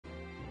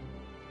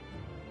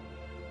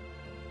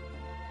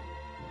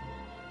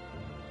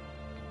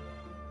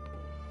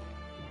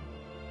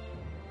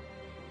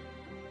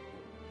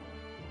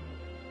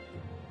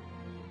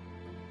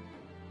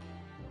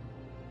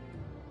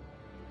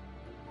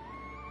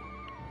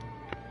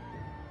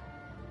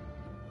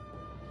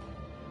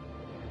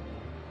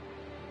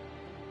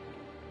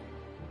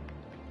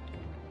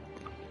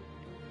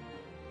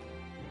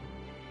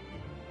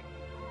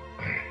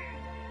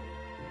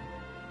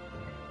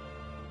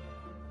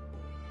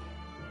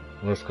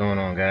What's going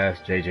on, guys?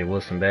 JJ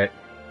Wilson back.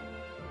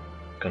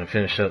 Gonna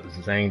finish up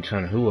Zhang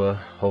Chunhua,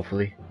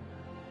 hopefully.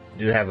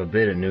 Do have a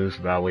bit of news,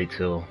 but I'll wait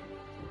till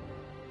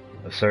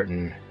a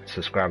certain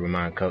subscriber of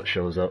mine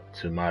shows up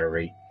to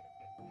moderate.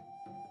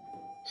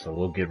 So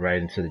we'll get right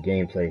into the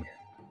gameplay.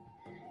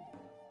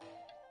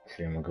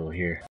 See, I'm gonna go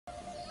here.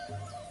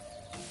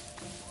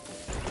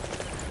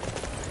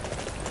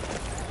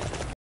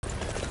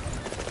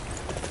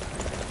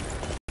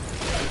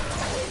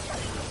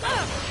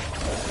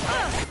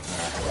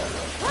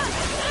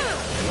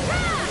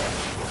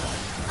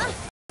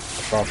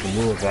 Saw some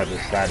moves, I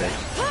decided.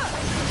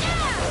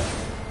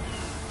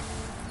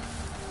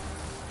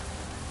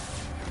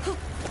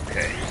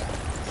 Okay.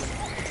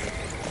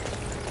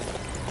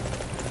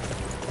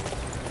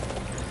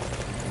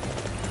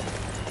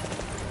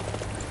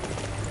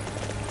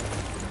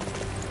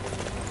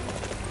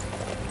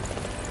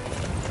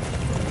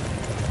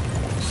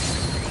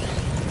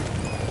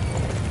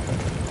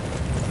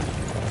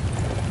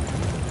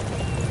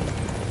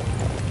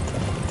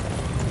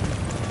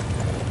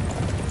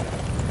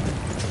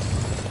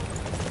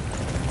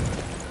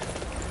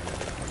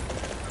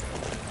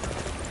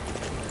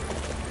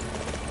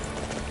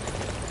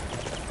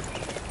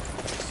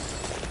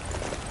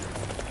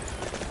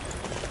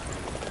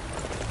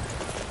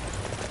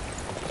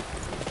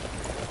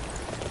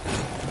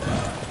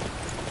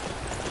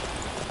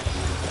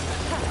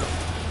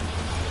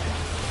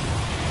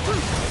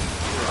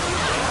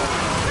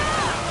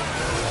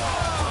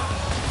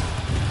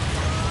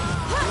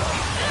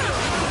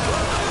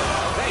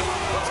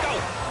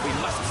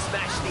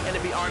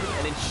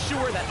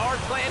 Ensure that our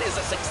plan is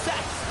a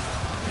success.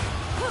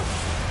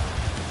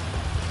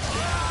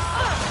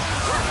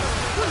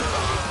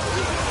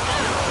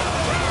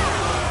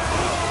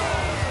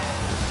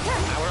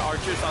 Our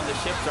archers on the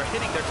ships are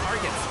hitting their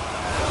targets.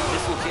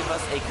 This will give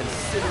us a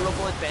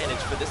considerable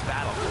advantage for this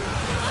battle.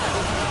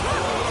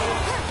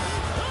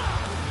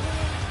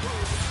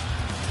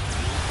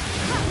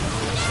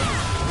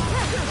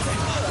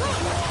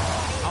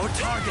 Our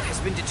target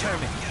has been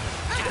determined.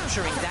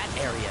 Capturing that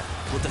area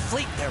will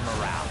deflate their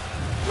morale.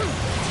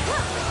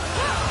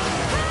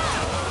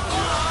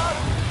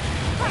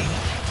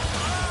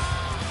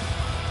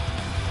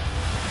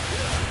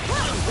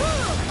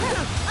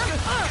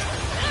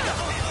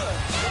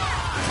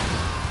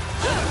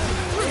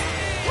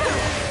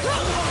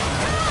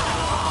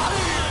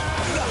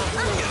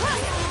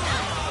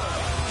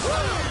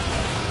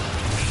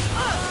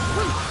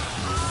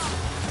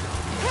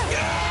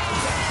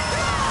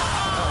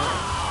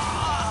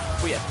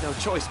 We have no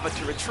choice but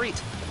to retreat.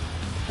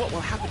 What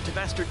will happen to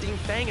Master Ding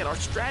Fang and our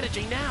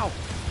strategy now?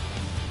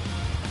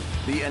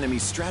 The enemy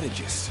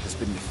strategist has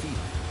been defeated.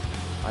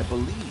 I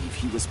believe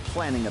he was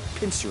planning a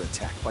pincer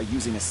attack by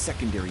using a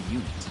secondary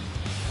unit.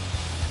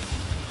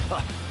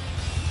 Huh.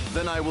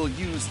 Then I will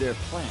use their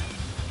plan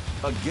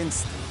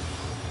against them.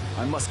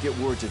 I must get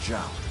word to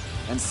Zhao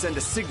and send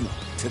a signal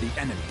to the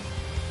enemy.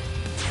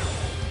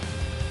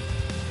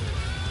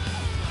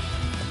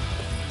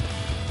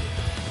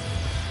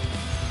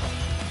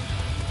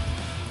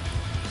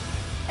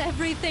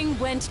 Everything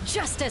went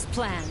just as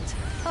planned.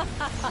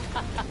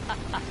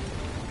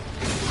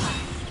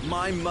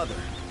 My mother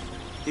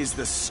is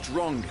the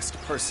strongest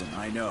person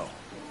I know.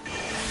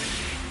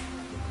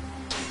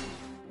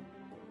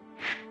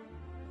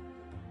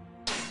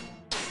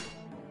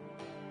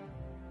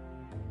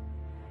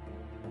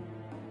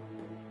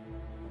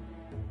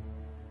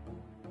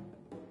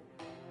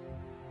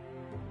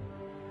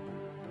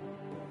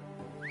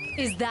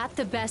 Is that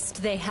the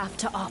best they have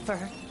to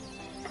offer?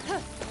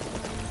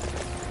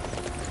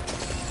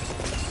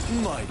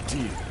 My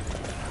dear,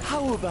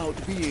 how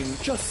about being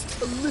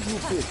just a little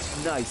bit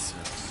nicer?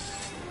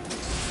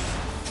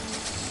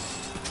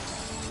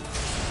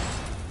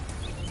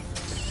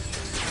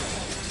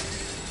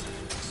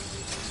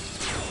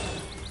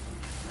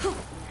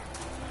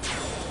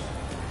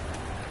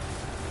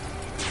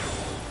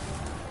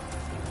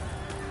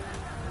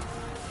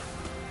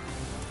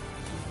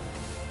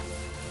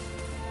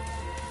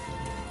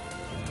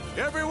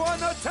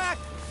 Everyone attack!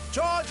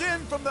 Charge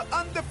in from the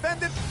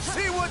undefended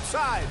seaward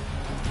side!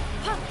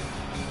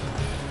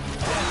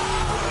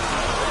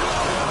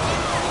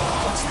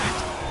 What's that?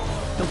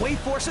 The Wave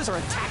forces are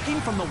attacking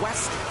from the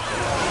west?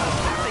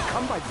 Have they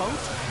come by boat?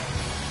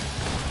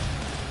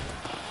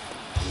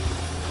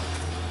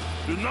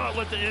 Do not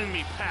let the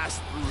enemy pass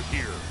through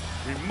here.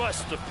 We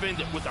must defend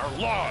it with our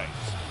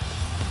lives.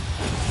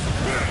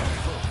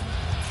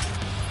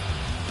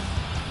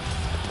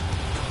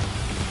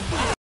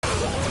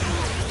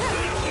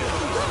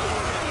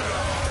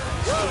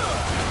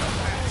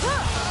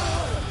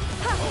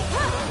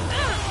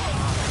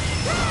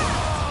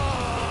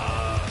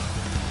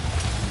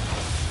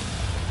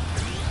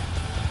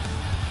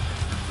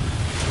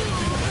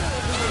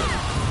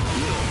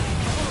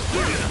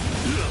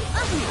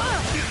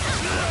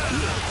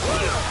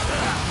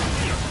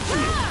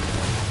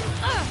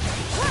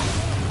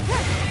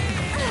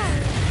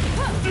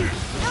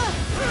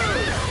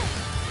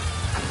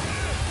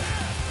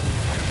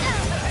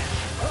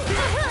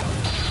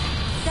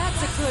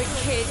 good,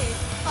 kid.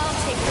 I'll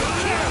take good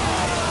care of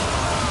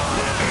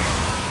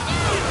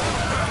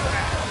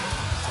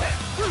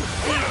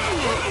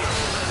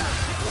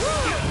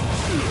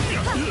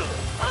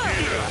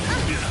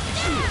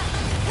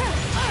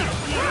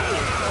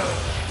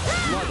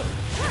Mother,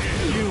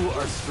 you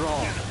are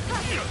strong.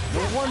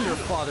 No wonder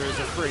Father is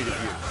afraid of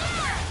you.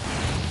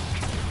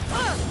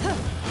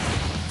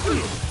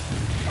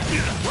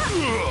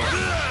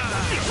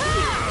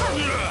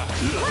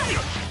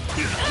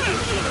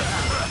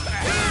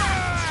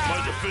 My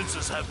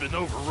defenses have been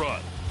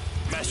overrun.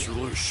 Master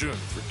Lu Xun,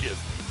 forgive me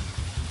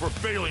for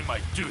failing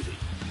my duty.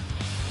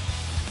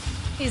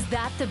 Is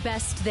that the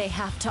best they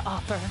have to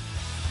offer?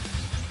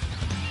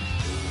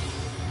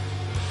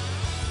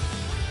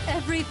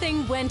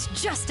 Everything went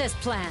just as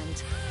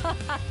planned. On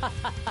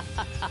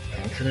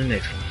to the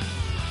next one.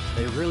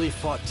 They really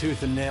fought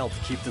tooth and nail to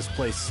keep this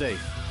place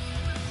safe.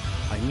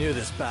 I knew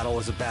this battle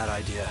was a bad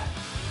idea.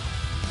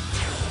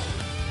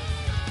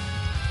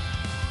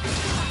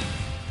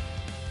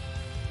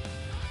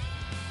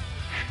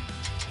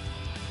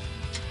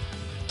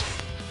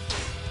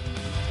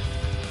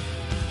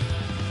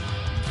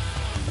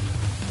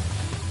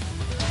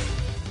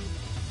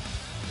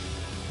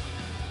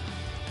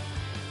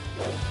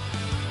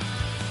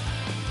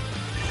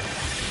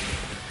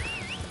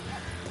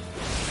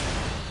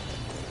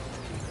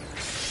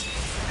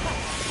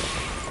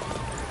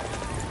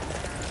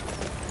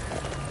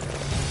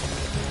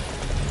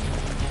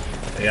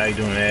 Hey, how you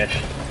doing,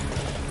 Ash?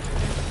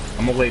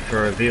 I'm gonna wait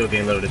for a video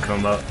game load to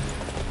come up.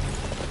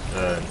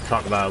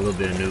 Talk about a little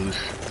bit of news.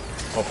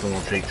 Hopefully it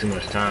won't take too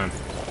much time.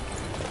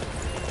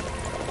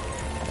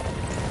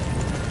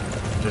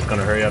 Just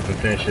gonna hurry up and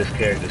finish this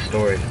character's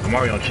story. I'm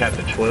already on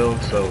chapter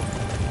 12, so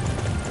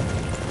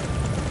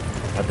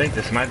I think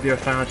this might be our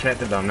final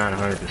chapter, but I'm not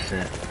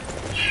 100%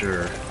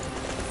 sure.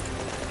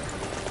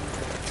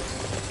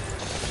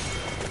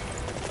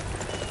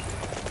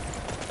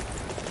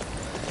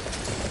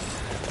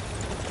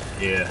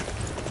 Yeah.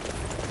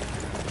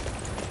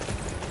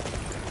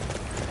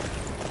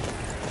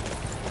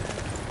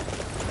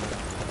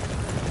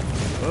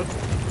 Oh,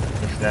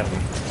 what's that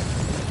one?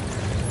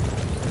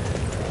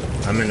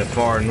 I'm in the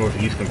far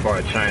northeastern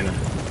part of China.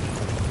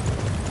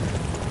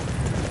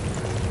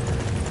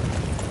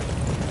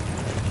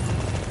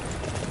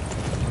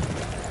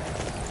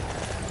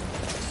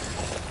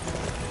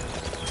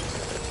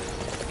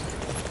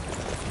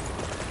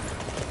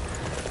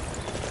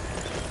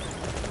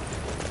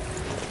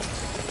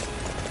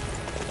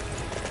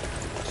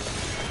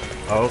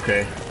 Oh,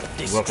 okay.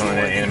 Welcome to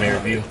that anime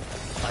review.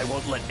 I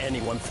won't let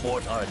anyone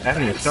thwart our I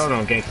haven't even started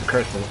on Gangsta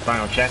Curse the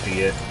final chapter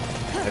yet.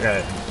 I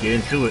gotta get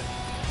into it.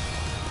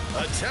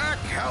 Attack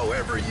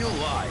however you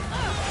like.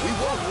 We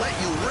won't let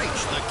you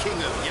reach the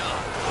King of Yan.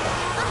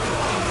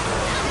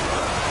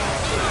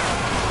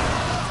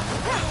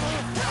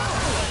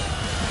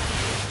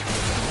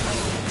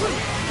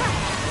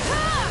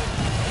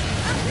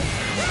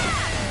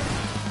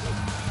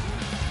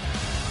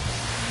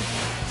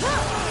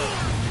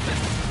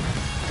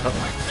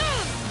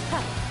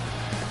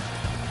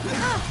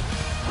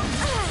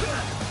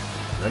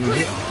 Let me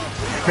hit.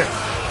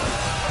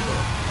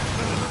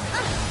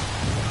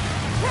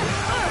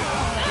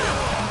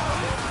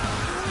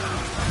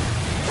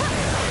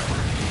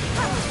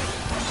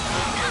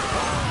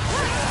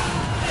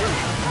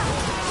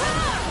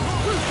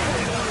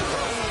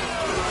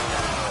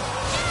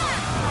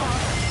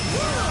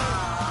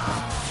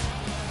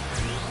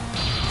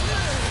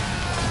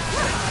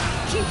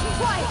 Keep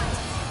quiet!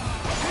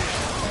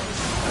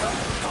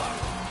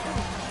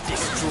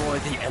 Destroy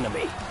the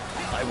enemy.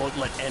 I won't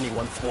let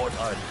anyone thwart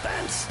our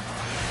advance.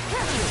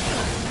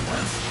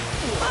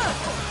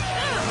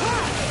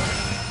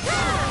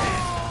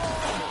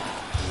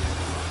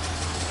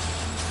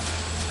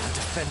 Our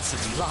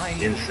defensive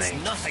line Insane.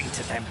 means nothing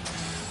to them.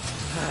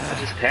 I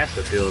just passed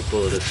the field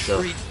full of this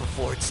stuff. Retreat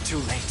before it's too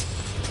late.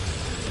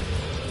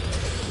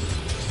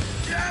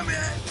 Damn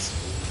it!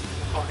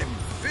 I'm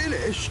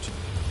finished.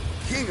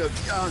 King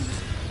of Yan,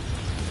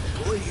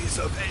 please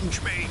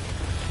avenge me.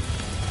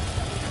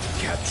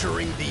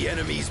 Capturing the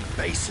enemy's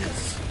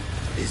bases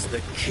is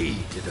the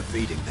key to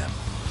defeating them.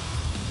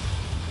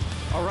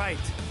 All right,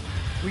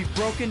 we've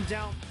broken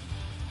down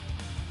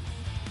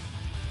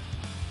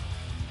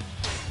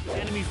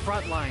enemy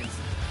front lines.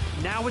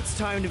 Now it's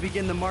time to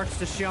begin the march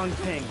to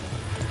Xiangping.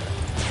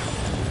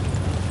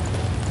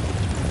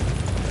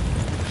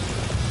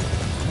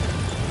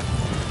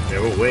 Yeah,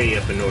 we're way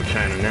up in North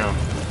China now.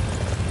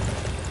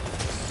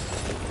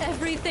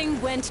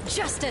 Everything went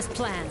just as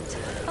planned.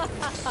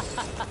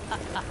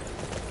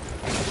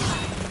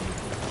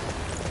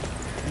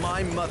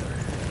 My mother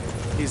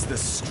is the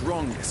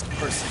strongest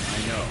person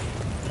I know.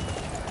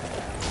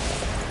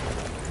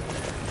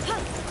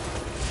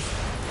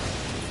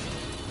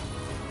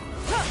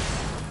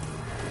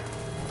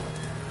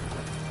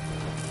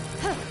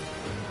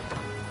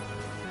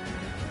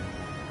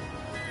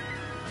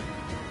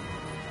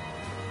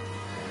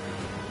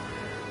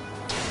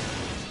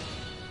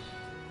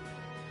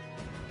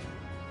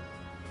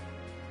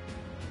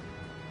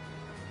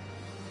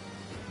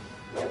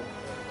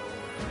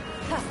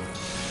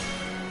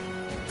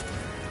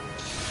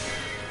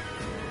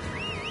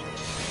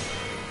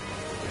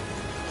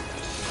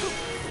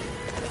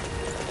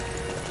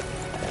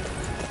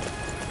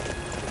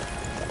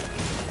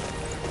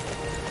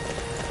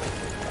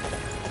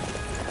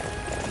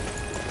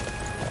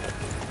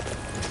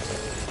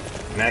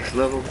 Max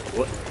level?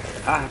 What?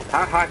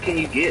 How high can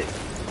you get?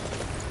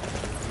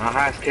 My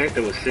highest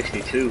character was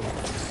 62. I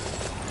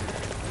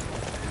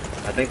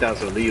think that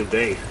was a Liu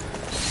Bei.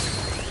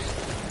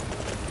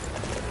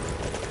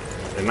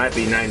 It might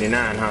be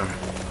 99, huh?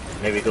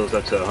 Maybe it goes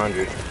up to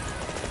 100.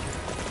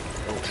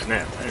 Oh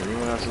snap, I didn't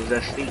realize it was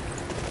that steep.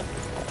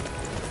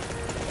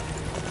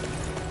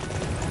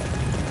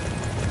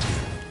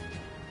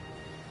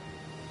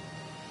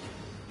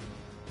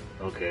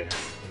 Okay.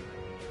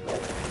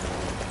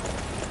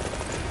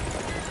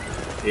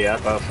 Yeah, I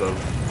thought so.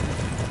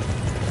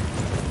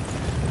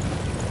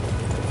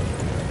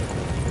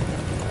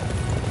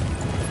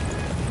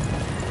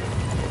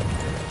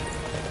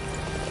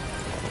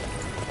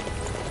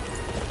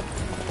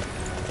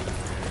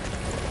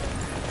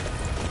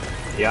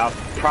 Yeah, I'll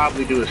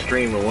probably do a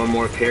stream with one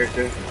more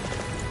character,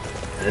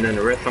 and then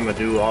the rest I'm gonna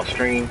do off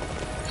stream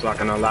so I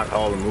can unlock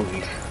all the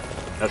movies.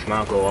 That's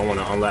my goal. I want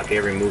to unlock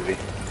every movie.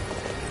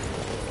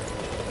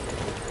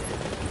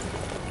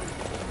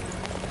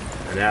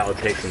 And that will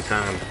take some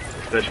time,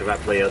 especially if I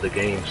play other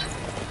games.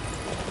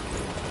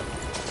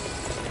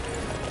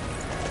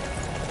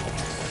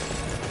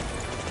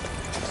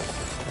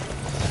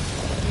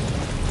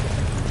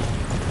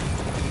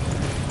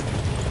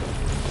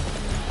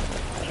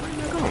 Where am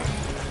I going?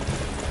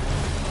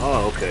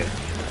 Oh, okay.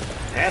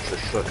 That's a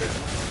sucker.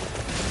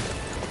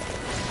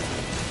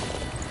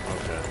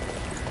 Okay.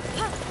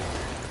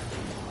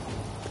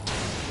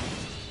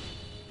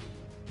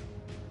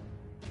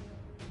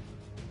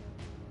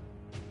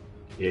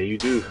 Yeah, you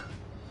do.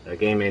 That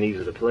game ain't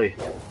easy to play.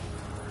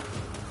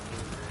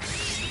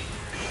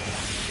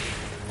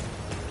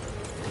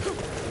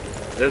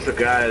 There's a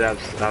guy that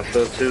I've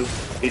subbed to.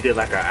 He did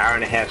like an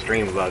hour-and-a-half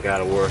stream about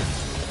God of War.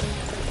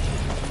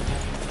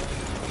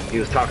 He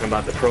was talking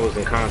about the pros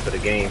and cons of the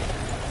game.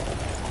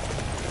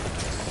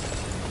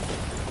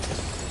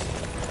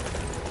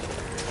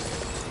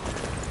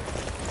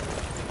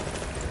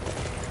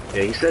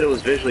 Yeah, he said it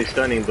was visually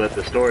stunning, but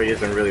the story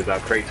isn't really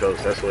about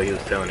Kratos. That's what he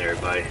was telling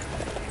everybody.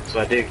 So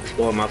I did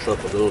spoil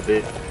myself a little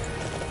bit,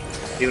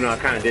 even though I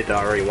kind of did that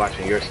already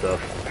watching your stuff.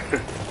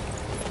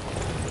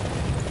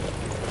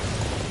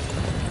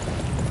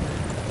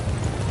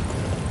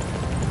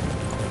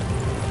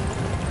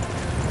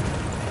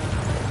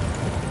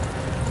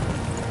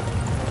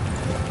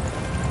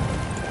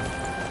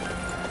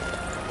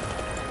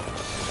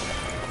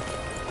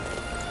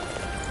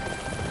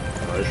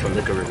 Oh, there's some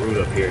liquor root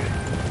up here.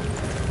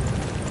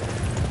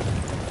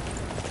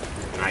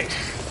 Nice.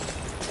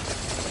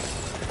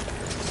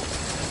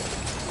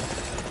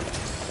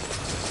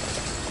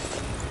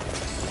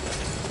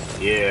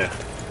 Yeah.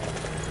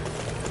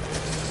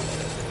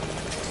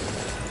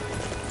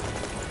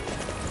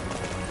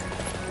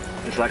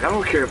 It's like, I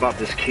don't care about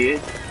this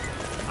kid.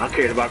 I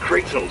cared about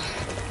Kratos.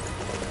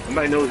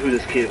 Nobody knows who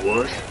this kid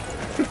was.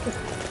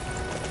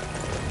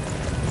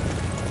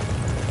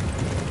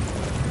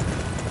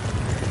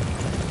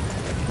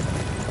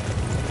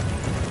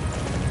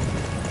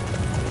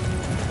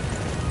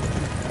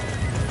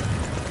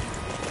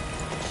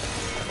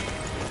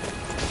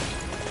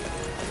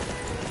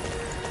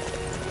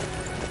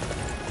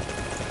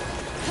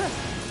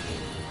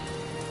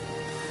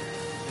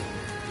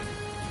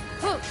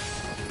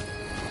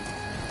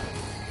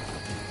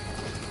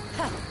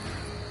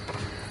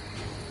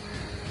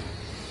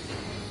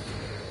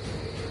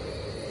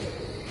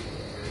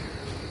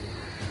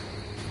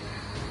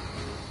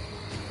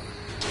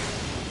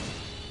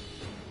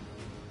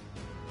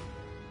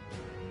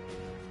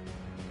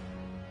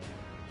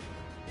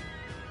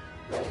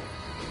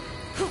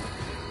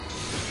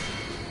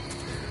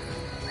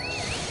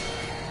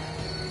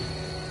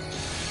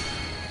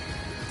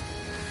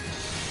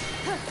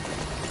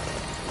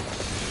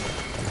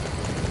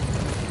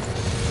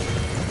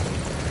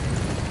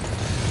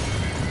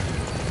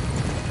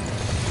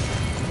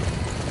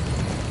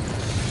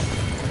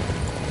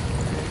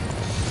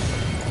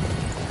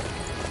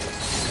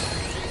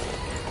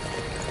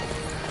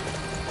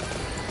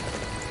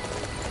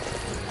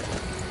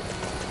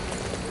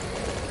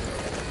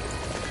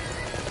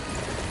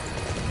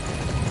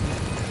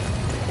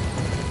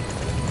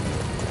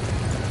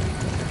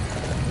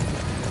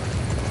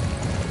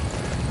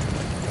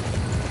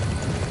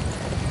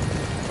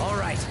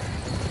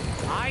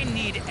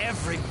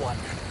 Everyone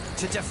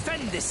to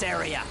defend this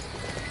area.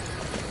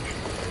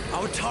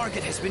 Our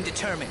target has been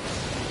determined.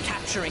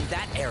 Capturing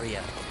that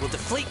area will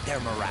deflate their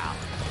morale.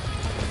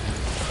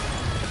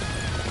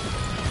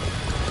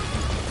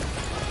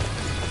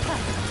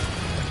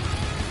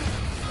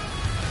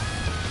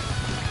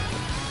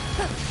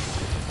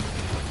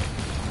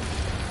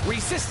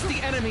 Resist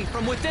the enemy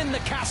from within the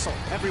castle,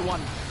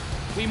 everyone.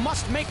 We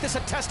must make this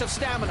a test of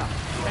stamina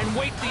and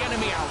wait the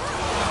enemy out.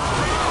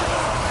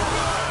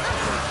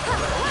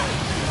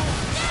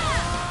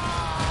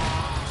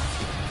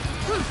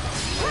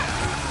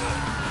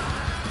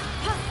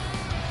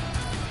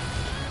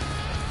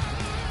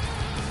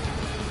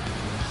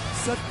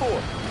 Set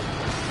forth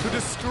to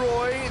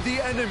destroy the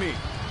enemy.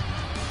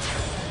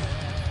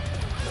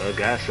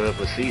 Guy set up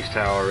a siege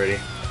tower already.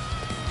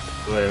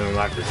 Go ahead and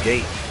unlock this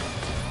gate.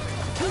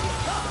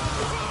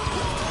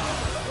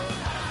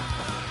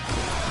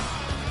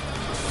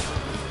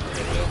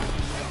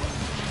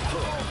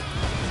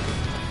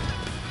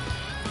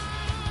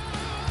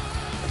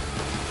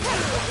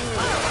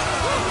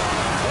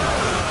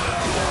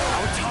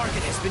 Our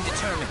target has been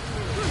determined.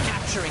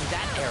 Capturing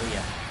that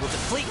area will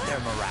deplete their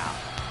morale.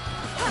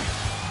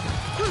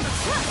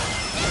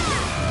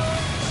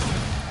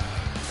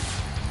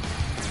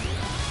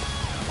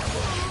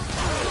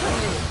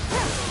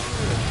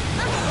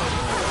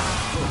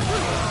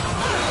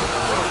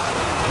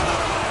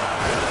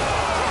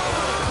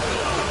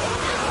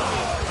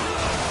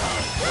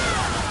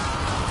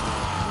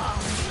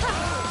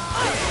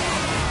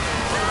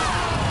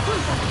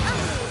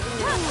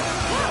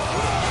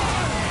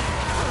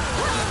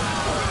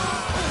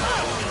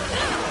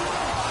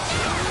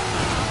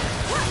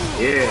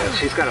 Yeah,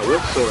 she's got a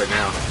whip sword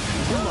now.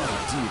 My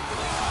dear,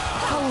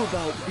 how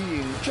about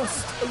being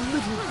just a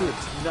little bit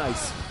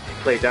nice?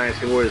 Played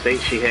Dynasty Warriors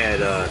 8, she had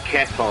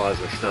cat paws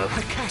and stuff.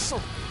 A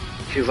castle.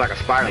 She was like a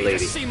spider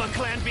lady. Sima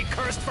clan be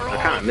cursed for I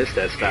kind of miss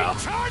that style.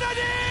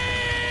 eternity!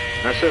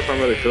 Not sure if I'm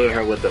really feeling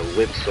her with the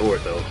whip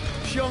sword though.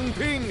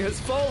 Xiongping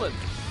has fallen.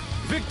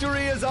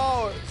 Victory is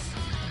ours.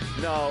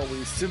 Now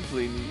we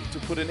simply need to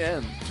put an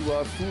end to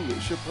our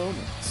foolish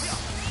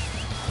opponents.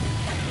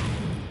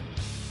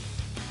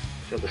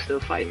 So they're still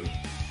fighting me.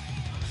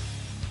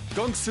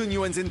 Gong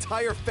Sunyuan's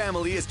entire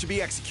family is to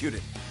be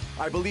executed.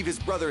 I believe his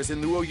brother is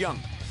in Luoyang.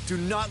 Do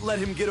not let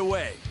him get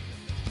away.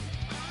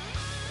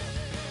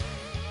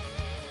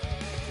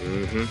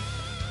 Mm-hmm.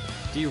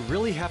 Do you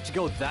really have to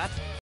go that?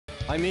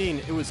 I mean,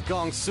 it was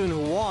Gong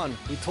Chunhua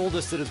who told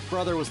us that his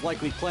brother was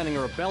likely planning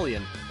a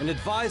rebellion and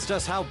advised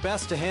us how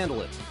best to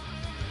handle it.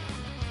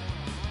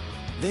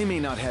 They may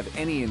not have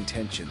any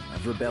intention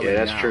of rebelling Yeah,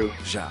 that's now, true.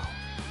 Zhao.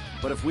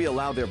 But if we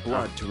allow their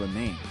blood to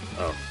remain,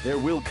 there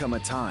will come a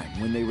time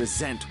when they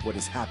resent what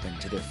has happened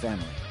to their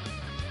family.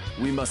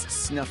 We must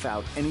snuff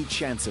out any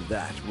chance of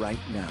that right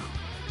now.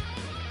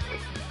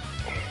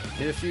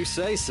 If you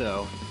say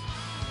so.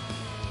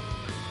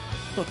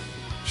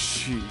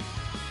 She,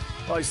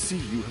 I see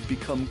you have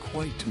become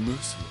quite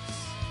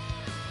merciless.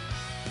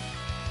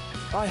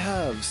 I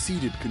have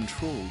ceded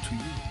control to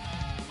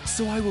you,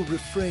 so I will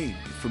refrain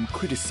from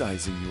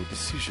criticizing your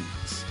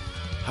decisions.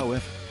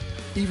 However,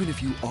 even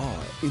if you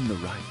are in the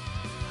right,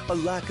 a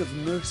lack of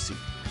mercy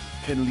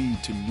can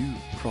lead to new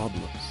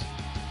problems.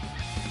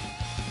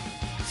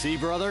 See,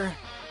 brother?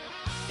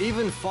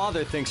 Even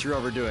Father thinks you're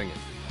overdoing it.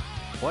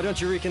 Why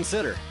don't you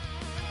reconsider?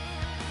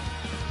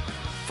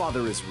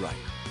 Father is right,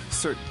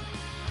 certainly.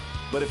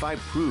 But if I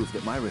prove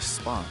that my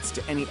response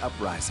to any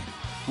uprising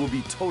will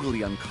be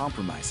totally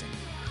uncompromising,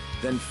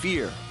 then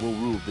fear will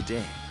rule the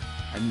day,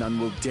 and none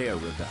will dare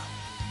rebel.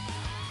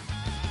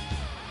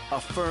 A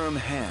firm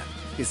hand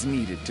is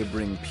needed to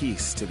bring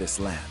peace to this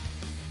land.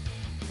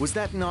 Was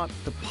that not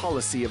the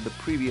policy of the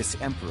previous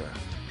emperor,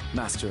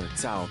 Master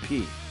Cao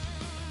Pi?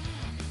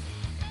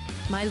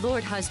 My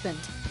lord husband,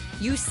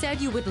 you said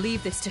you would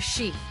leave this to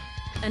Shi,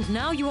 and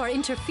now you are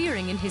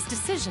interfering in his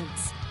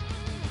decisions.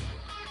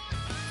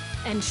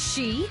 And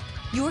Shi,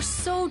 you're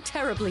so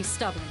terribly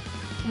stubborn.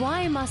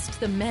 Why must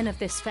the men of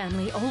this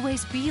family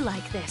always be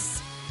like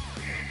this?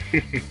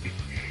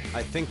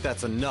 I think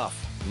that's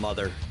enough,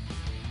 Mother.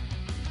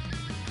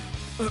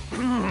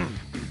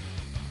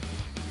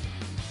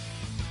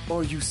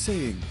 Are you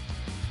saying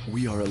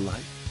we are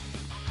alike?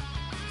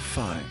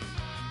 Fine.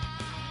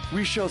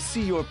 We shall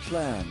see your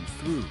plan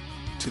through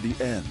to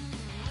the end.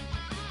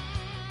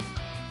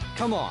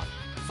 Come on,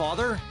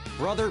 Father,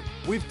 brother,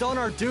 we've done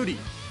our duty.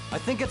 I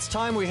think it's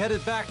time we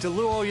headed back to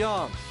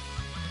Luoyang.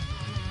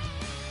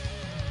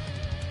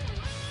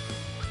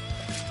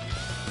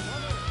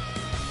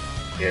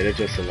 Yeah, they're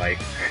just alike.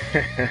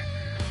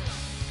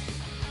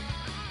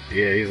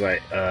 Yeah, he's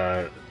like,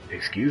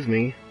 excuse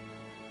me.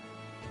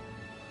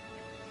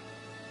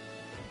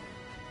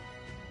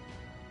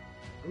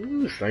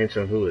 Ooh, Zhang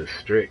Chunhua is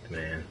strict,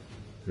 man.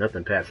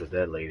 Nothing passes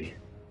that lady.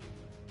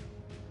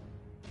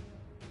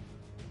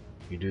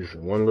 You do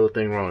one little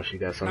thing wrong, she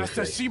got something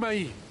Master to say. Sima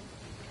Yi,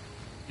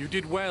 you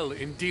did well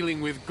in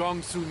dealing with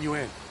Gong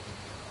Sunyuan.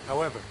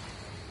 However,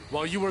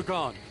 while you were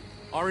gone,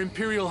 our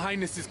Imperial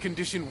Highness's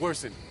condition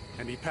worsened,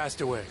 and he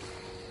passed away.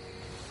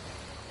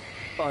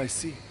 I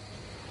see.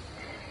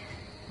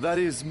 That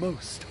is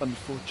most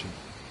unfortunate.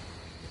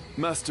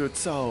 Master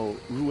Cao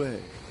Rui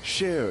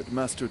shared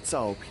Master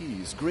Cao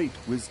Pi's great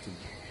wisdom.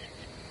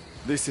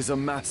 This is a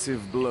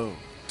massive blow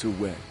to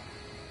Wei.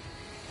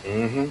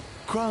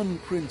 Crown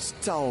Prince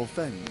Cao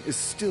Feng is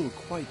still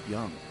quite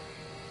young.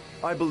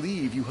 I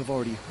believe you have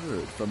already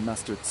heard from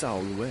Master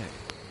Cao Rui.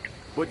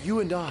 But you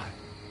and I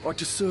are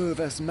to serve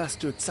as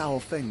Master Cao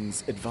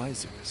Feng's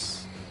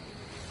advisors.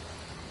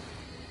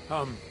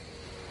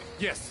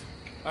 Yes,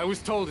 I was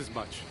told as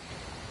much.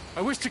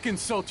 I wish to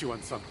consult you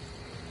on something.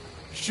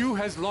 Shu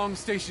has long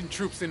stationed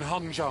troops in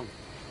Hangzhou,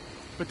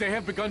 but they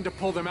have begun to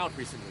pull them out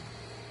recently.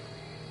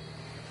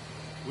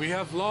 We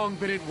have long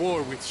been at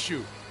war with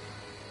Shu.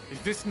 Is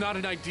this not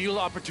an ideal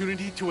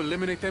opportunity to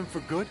eliminate them for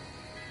good?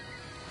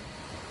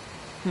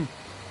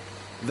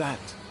 That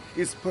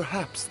is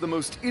perhaps the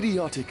most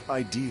idiotic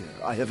idea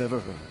I have ever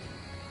heard.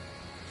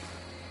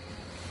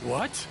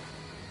 What?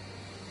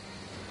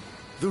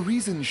 The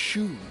reason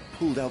Shu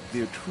pulled out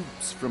their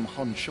troops from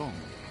Hanshong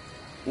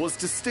was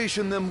to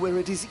station them where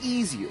it is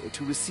easier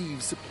to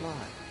receive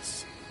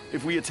supplies.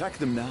 If we attack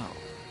them now,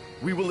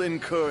 we will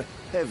incur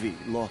heavy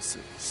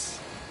losses.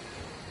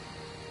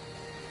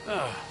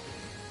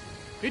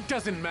 It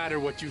doesn't matter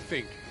what you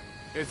think,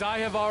 as I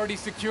have already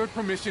secured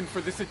permission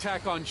for this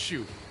attack on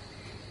Shu.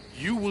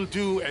 You will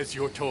do as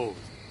you're told.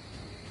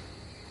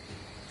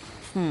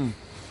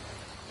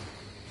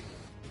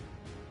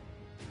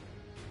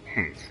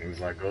 Seems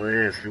like go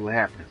ahead, see what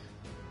happens.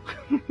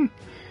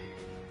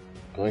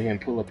 Go ahead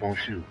and pull up on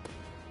Shu.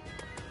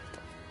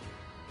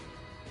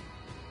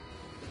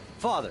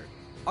 Father,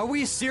 are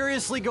we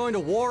seriously going to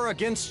war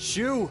against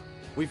Shu?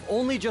 We've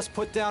only just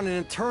put down an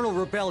internal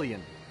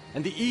rebellion,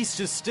 and the East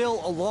is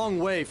still a long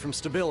way from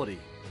stability.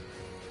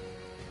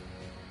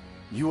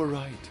 You are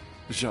right,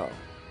 Zhao.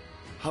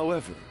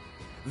 However,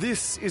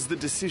 this is the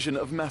decision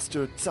of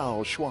Master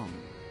Cao Shuang.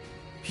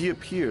 He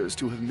appears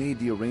to have made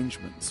the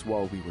arrangements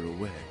while we were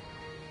away.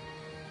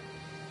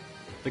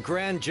 The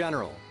Grand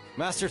General,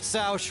 Master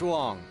Cao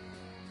Shuang.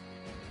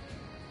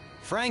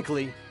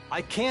 Frankly,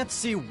 I can't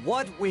see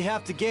what we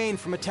have to gain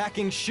from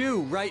attacking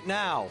Shu right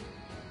now.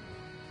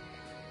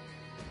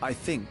 I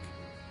think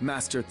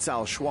Master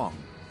Cao Shuang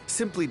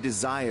simply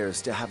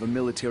desires to have a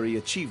military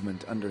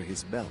achievement under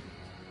his belt.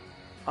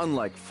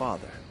 Unlike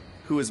Father,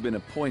 who has been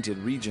appointed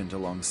regent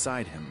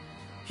alongside him,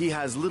 he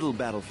has little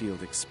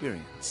battlefield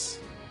experience.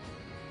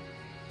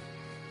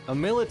 A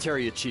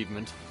military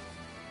achievement?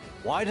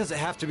 Why does it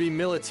have to be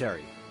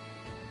military?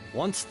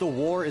 Once the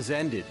war is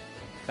ended,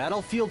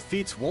 battlefield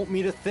feats won't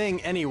mean a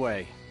thing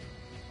anyway.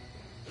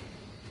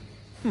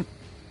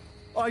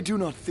 I do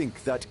not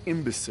think that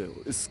imbecile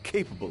is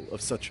capable of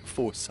such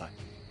foresight.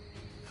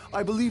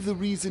 I believe the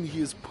reason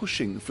he is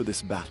pushing for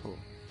this battle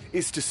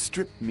is to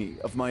strip me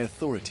of my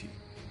authority.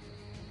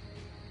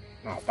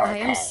 I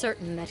am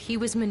certain that he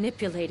was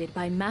manipulated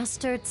by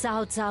Master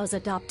Cao Cao's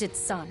adopted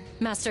son,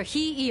 Master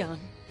He Eon,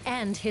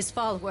 and his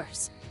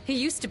followers. He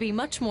used to be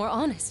much more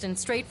honest and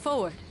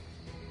straightforward.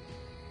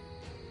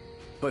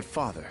 But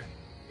Father,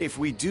 if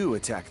we do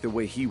attack the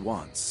way he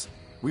wants,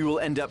 we will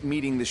end up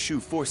meeting the Shu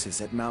forces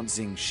at Mount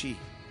Zingxi.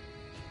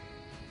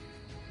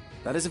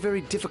 That is a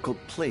very difficult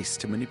place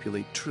to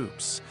manipulate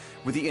troops.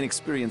 With the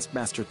inexperienced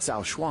Master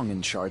Cao Shuang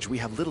in charge, we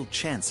have little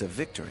chance of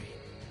victory.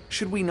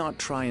 Should we not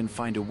try and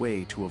find a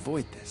way to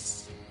avoid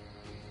this?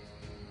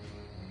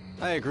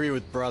 I agree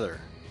with Brother.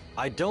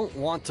 I don't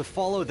want to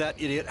follow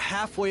that idiot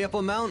halfway up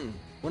a mountain,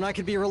 when I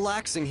could be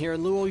relaxing here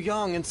in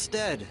Luoyang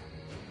instead.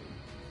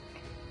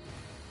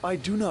 I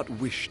do not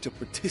wish to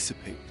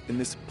participate in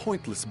this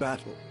pointless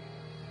battle.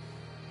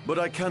 But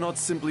I cannot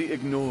simply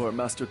ignore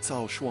Master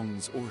Cao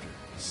Shuang's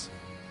orders.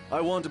 I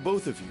want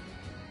both of you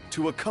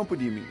to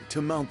accompany me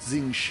to Mount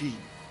Zingxi.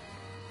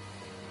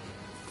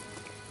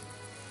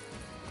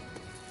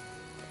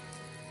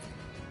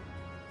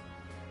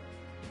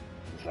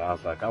 So I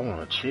was like, I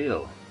want to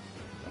chill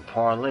and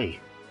parlay.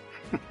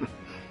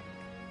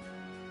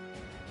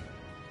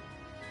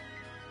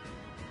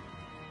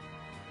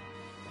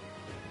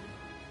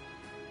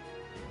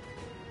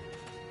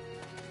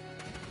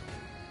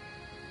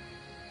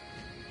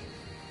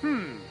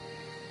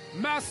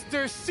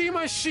 Master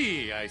Sima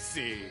Shi, I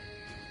see.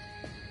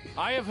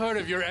 I have heard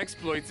of your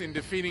exploits in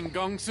defeating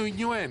Gongsun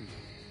Yuan.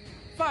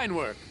 Fine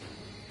work.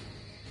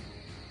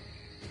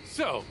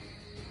 So,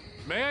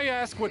 may I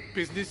ask what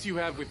business you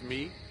have with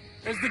me?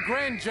 As the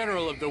Grand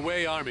General of the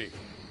Wei Army,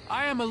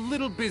 I am a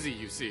little busy,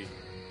 you see.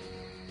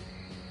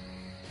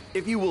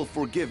 If you will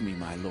forgive me,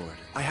 my lord,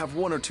 I have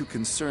one or two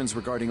concerns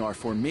regarding our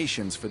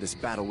formations for this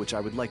battle which I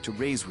would like to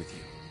raise with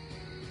you.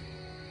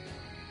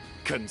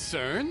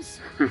 Concerns?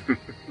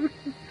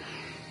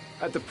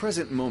 At the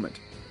present moment,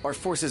 our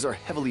forces are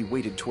heavily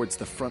weighted towards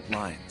the front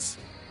lines.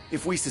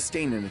 If we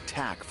sustain an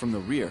attack from the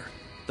rear,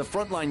 the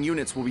frontline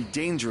units will be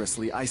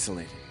dangerously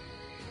isolated.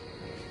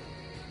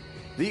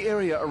 The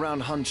area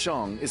around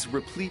Hanshong is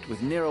replete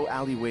with narrow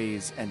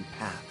alleyways and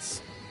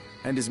paths,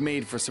 and is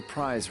made for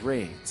surprise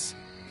raids.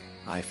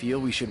 I feel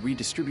we should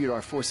redistribute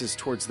our forces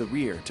towards the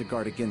rear to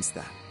guard against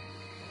that.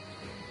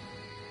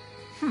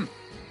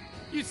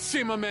 You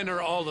Sima men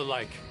are all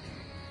alike.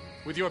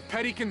 With your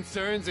petty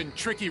concerns and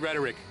tricky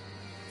rhetoric,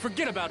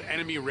 forget about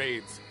enemy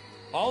raids.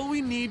 All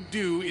we need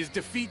do is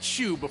defeat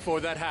Shu before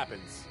that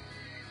happens.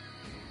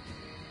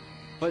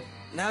 But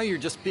now you're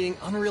just being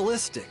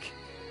unrealistic.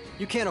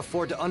 You can't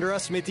afford to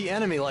underestimate the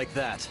enemy like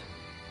that.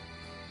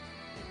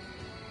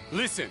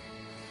 Listen,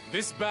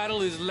 this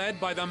battle is led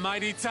by the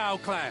mighty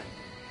Cao clan.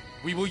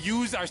 We will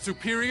use our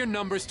superior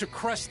numbers to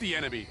crush the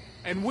enemy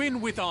and win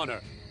with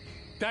honor.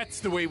 That's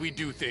the way we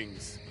do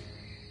things.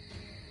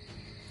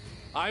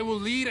 I will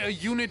lead a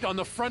unit on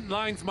the front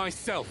lines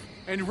myself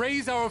and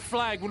raise our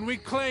flag when we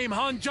claim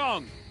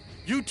Hanzhong.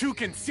 You two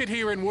can sit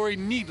here and worry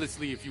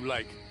needlessly if you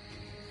like.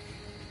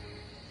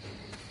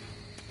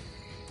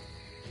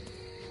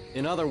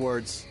 In other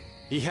words,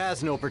 he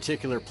has no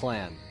particular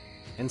plan,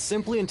 and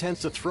simply intends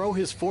to throw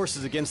his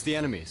forces against the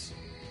enemies.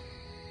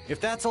 If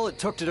that's all it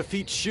took to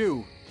defeat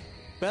Shu,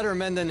 better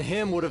men than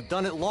him would have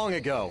done it long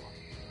ago.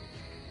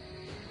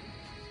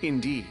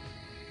 Indeed.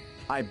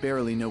 I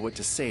barely know what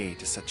to say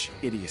to such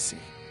idiocy.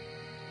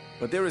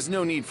 But there is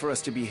no need for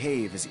us to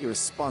behave as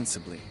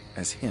irresponsibly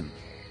as him.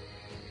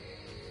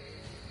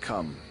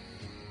 Come.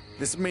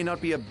 This may not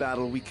be a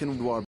battle we can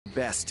do our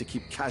best to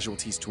keep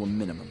casualties to a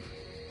minimum.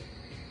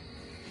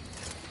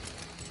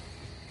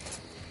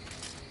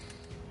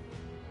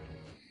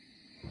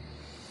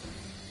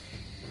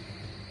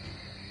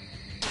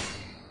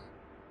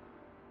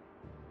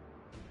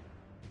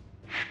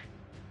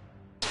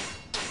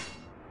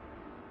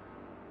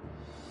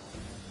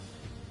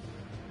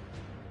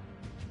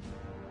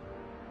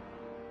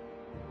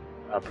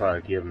 I'll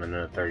probably give him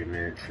another 30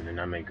 minutes, and then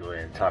I may go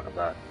ahead and talk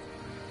about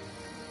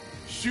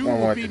Shu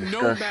will be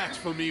no match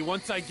for me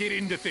once I get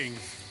into things.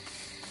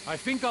 I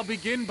think I'll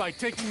begin by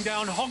taking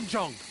down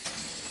Hongzhong.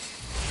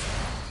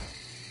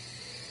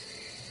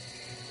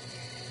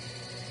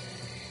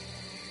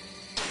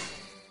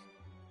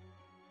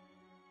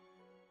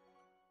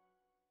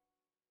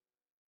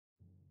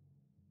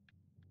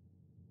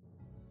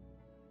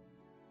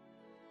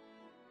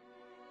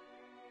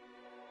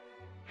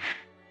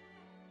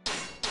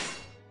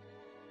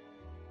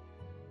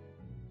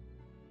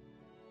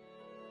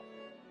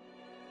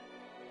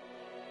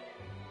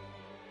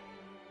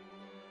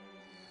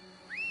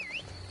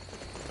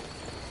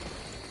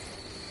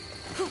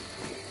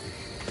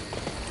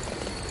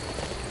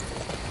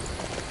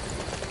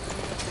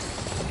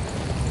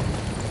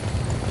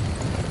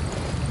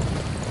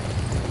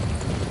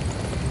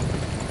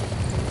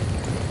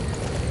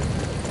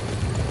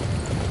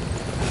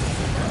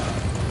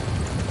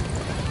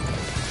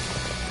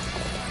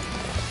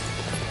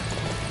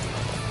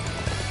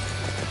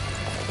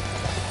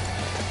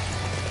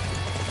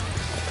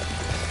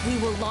 We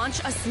will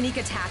launch a sneak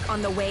attack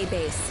on the Wei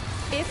base.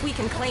 If we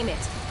can claim it,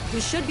 we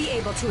should be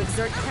able to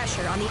exert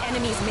pressure on the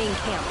enemy's main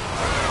camp.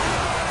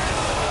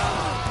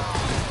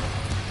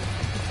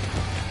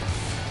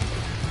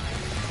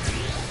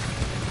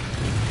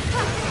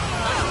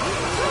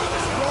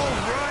 Roll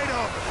right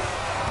over.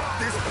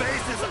 This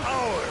base is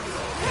ours.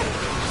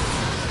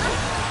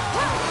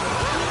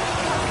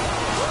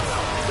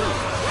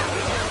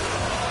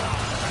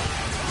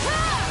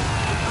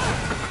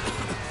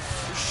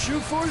 Shu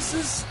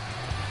forces?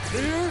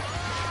 Here?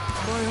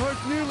 My heart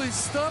nearly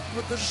stopped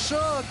with the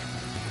shock.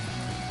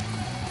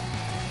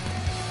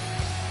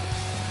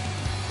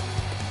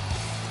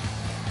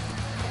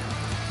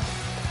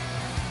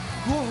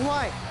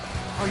 Why?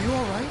 Are you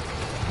alright?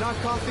 Not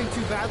coughing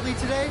too badly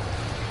today?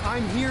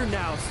 I'm here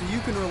now, so you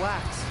can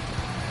relax.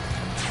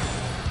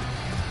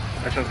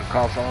 I took the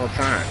coughs all the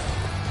time.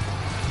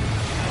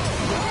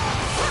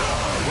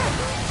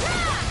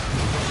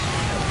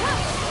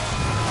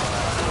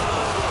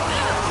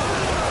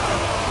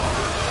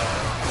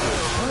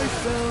 I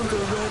found a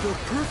rather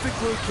perfect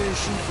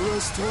location for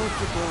us to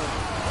occupy.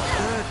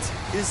 That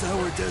is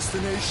our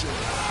destination.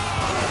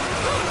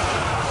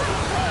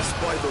 Pass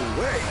by the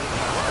way.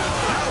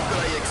 How could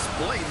I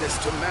explain this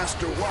to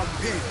Master Wang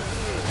Ping?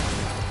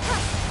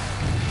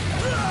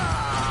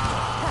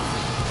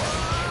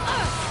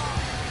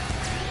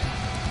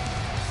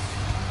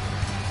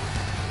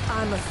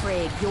 I'm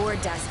afraid your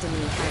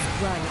destiny has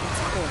run its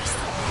course.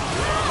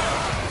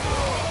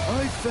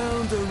 I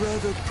found a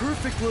rather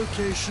perfect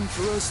location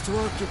for us to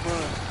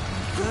occupy.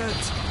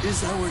 That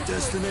is our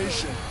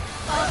destination.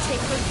 I'll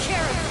take good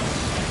care of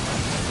you.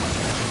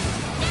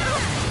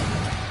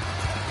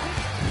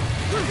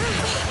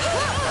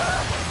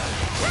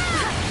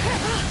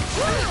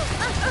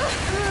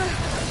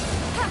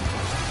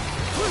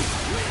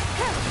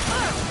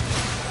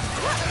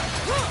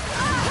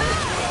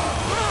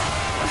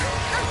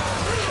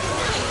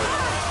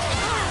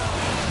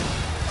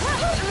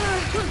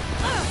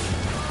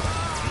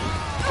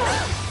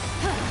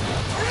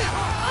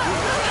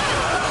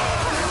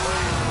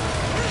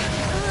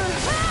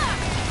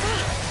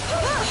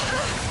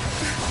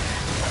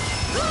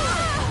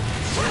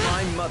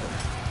 My mother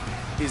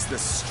is the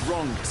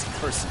strongest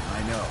person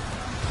I know.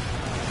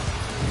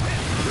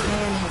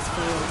 Man has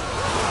failed.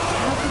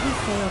 How could we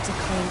fail to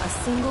claim a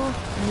single,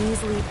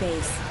 measly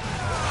base?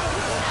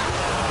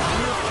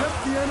 We have kept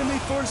the enemy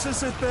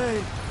forces at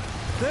bay.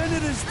 Then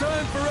it is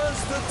time for us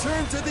to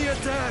turn to the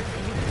attack.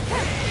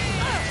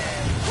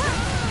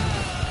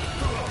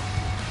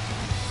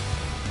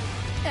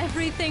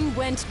 Everything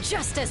went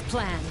just as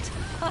planned.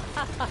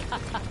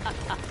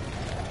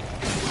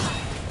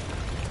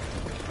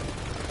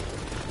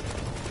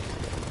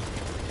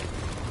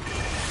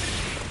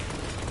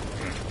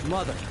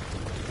 Mother,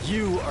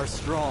 you are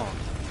strong.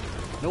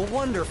 No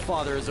wonder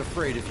Father is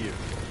afraid of you.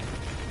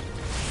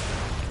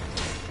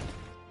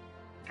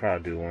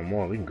 Probably do one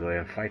more. We can go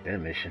ahead and fight that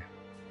mission.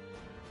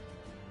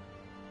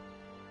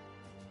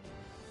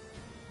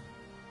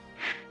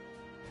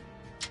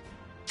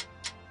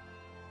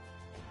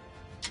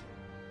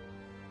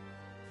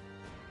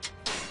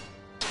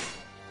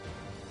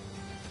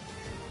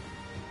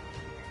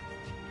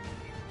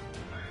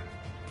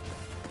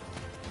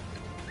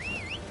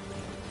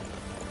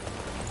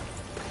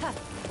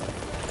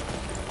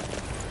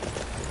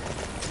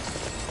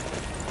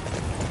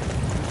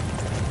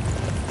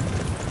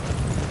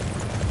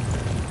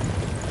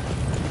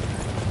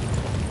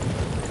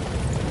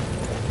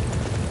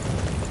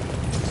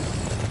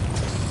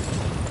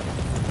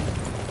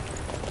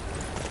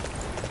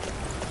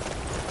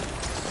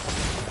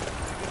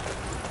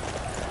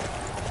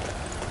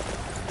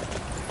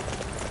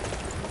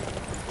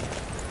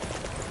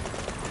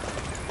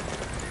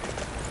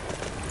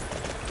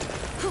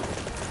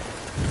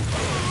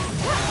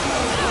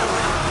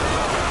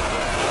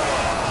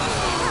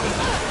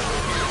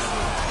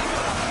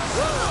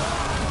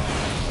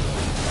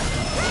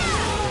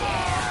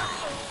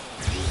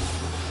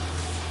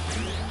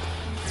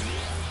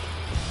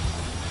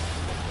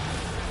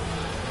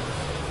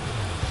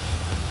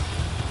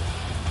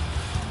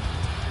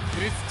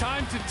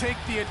 to take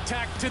the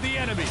attack to the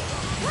enemy.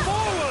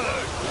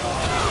 Forward!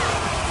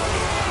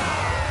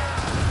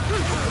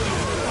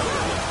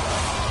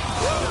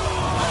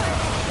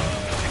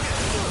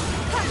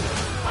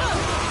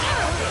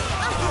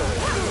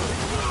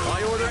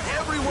 I order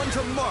everyone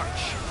to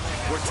march.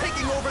 We're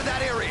taking over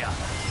that area.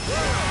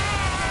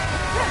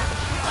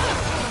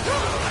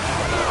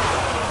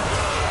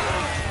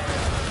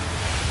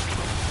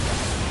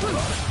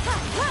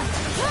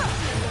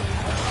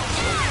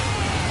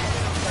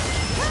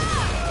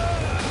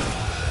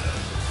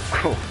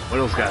 Cool. Where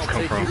those guys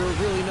come from? I'll take you to a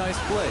really nice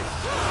place.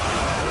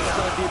 Let's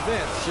start the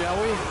advance, shall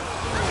we?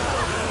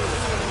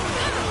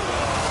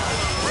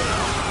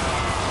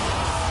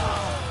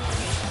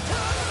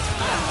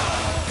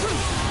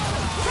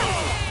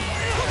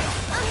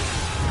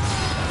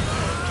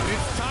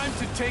 It's time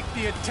to take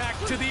the attack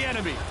to the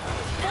enemy.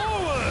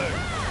 Forward!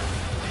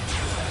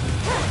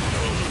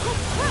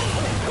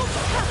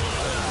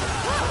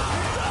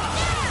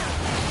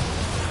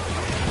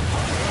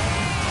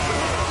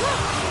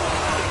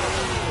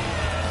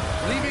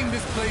 Leaving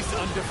this place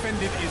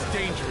undefended is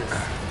dangerous.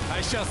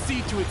 I shall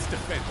see to its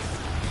defense.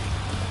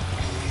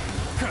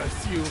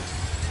 Curse you,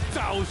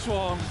 Zhao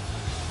Shuang!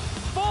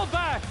 Fall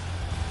back!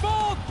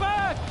 Fall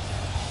back!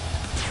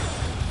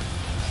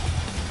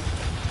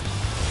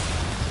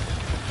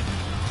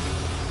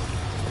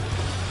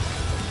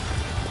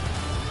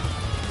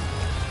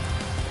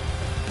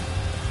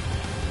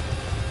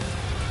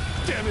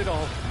 Damn it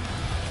all!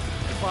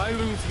 If I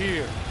lose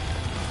here,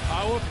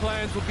 our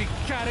plans will be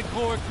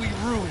categorically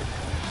ruined.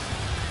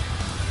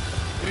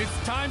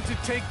 It's time to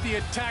take the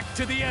attack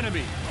to the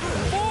enemy.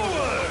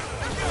 Forward!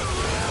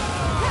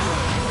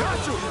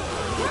 Got you!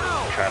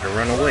 Now! Try to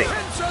run away.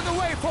 Pincer the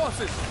way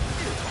forces!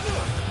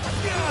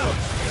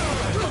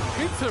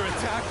 Pincer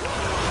attack?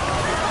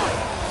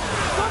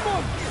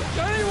 Someone!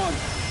 Anyone!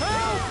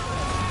 Help!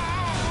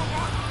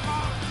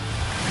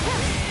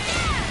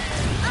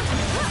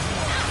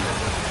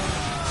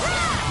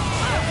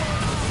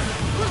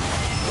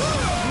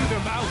 Threw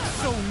them out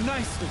so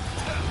nicely.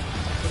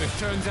 But it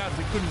turns out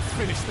we couldn't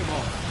finish them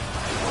all.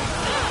 It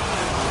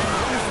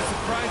was a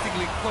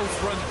surprisingly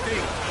close-run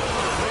thing.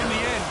 But in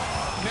the end,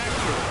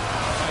 naturally,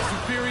 my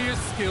superior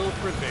skill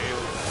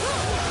prevailed.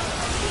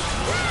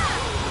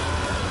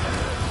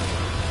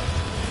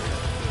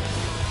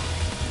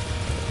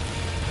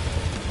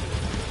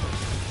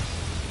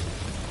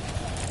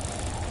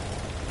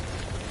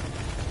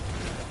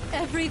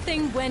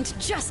 Everything went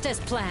just as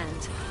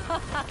planned.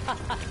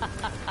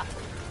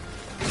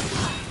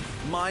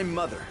 My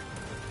mother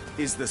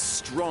is the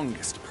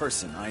strongest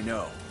person I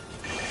know.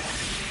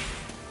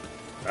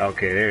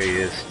 Okay, there he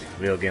is.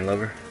 Real Game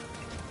Lover.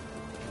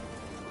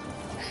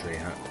 Let's see,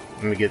 huh?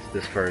 Let me get to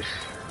this first,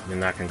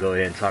 then I can go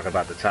ahead and talk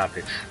about the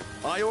topics.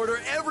 I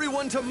order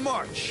everyone to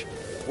march.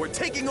 We're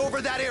taking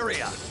over that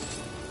area.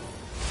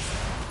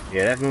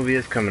 Yeah, that movie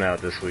is coming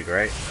out this week,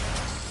 right?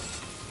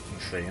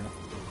 Let's see, huh?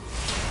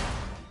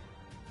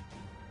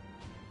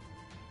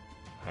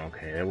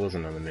 Okay, there was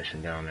another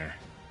mission down there.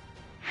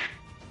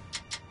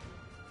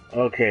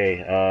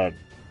 Okay,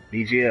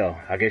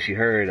 BGL, I guess you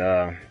heard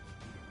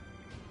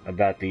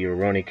about the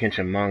Rurouni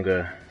Kenshin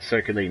manga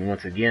circulating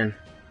once again.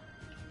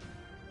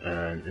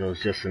 It was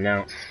just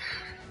announced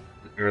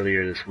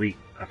earlier this week.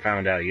 I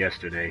found out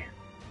yesterday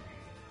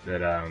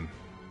that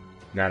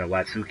now that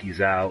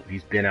Watsuki's out,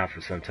 he's been out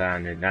for some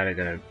time, and now they're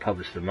going to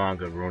publish the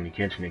manga Rurouni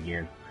Kenshin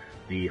again,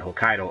 the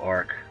Hokkaido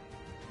arc.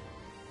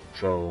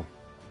 So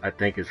I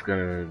think it's going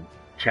to,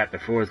 chapter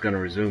 4 is going to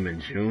resume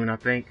in June, I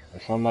think, or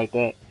something like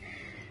that.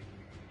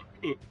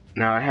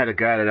 Now, I had a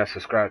guy that I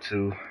subscribed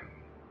to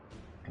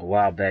a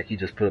while back. He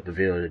just put up the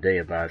video today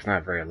about it. It's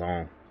not very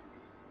long.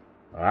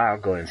 I'll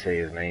go ahead and say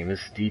his name.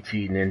 It's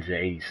DT Ninja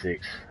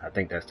 86. I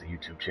think that's the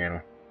YouTube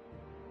channel.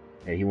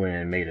 And he went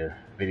and made a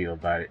video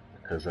about it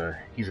because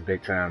he's a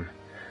big time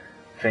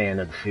fan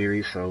of the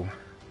series. So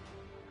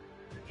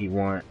he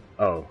won.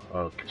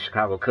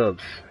 Chicago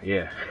Cubs.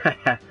 Yeah.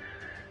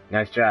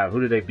 Nice job.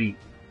 Who did they beat?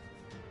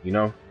 You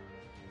know?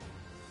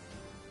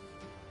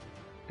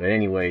 But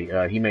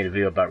anyway, he made a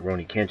video about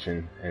Rurouni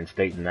Kenshin and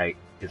stating like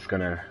it's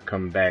gonna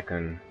come back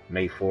on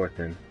May 4th,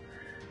 and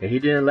he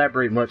didn't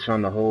elaborate much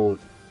on the whole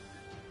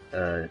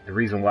the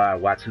reason why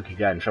Watsuki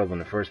got in trouble in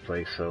the first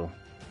place. So,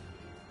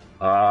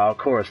 of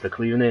course, the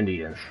Cleveland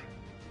Indians.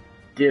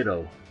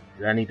 Ditto.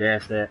 Did I need to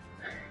ask that?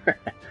 I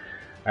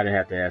didn't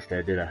have to ask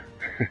that, did I?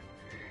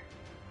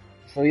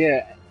 So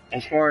yeah,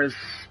 as far as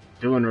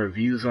doing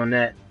reviews on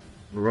that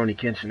Rurouni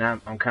Kenshin,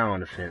 I'm kind of on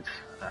the fence.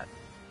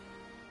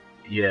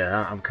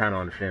 I'm kind of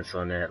on the fence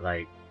on that.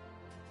 Like,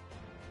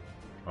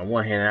 on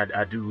one hand,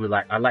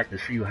 I like to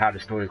see how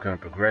the story is going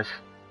to progress.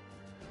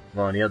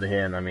 But on the other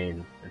hand, I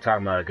mean, they're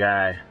talking about a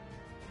guy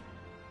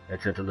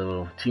that's into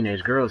little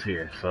teenage girls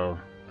here. So,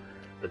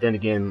 but then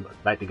again,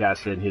 like the guy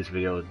said in his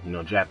video, you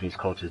know, Japanese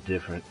culture is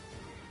different.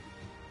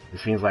 It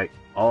seems like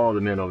all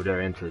the men over there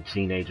are into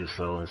teenagers.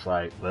 So it's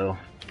like, well,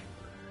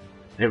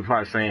 they were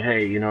probably saying,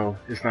 hey, you know,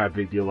 it's not a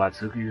big deal,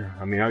 Watsuki.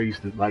 I mean, I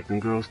used to like them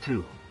girls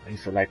too. I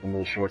used to like them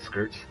little short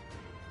skirts.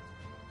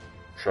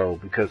 So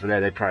because of that,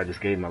 they probably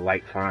just gave him a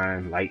light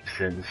fine, light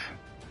sentence.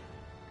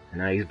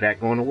 And now he's back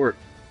going to work.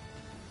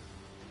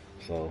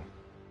 So,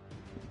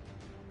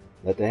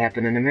 let that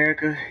happen in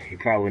America, he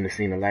probably wouldn't have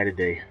seen the light of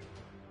day.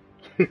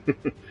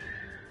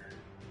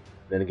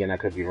 Then again, I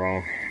could be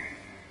wrong.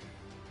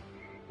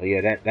 But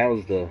yeah, that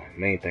was the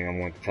main thing I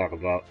wanted to talk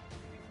about.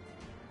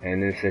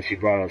 And then since you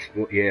brought up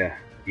sport, yeah,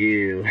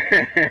 you.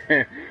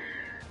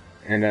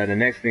 And the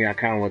next thing I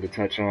kind of wanted to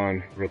touch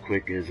on real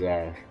quick is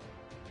I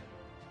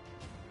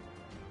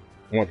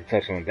wanted to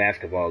touch on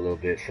basketball a little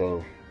bit.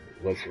 So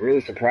what's really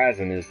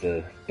surprising is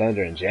the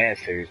Thunder and Jazz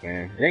series,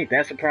 man. It ain't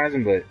that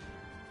surprising, but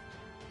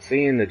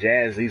seeing the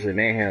Jazz easily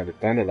manhandle the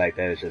Thunder like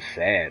that is just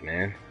sad,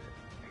 man.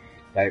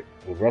 Like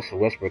with Russell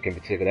Westbrook in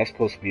particular, that's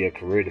supposed to be a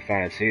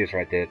career-defining series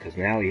right there, because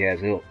now he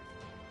has ilk.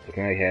 Because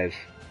now he has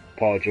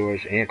Paul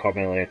George and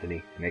Carmelo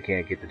Anthony, and they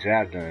can't get the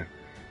job done.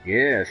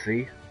 Yeah,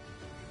 see?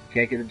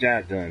 Can't get the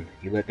job done.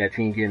 You let that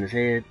team get in his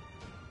head.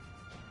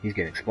 He's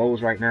getting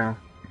exposed right now.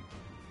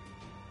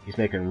 He's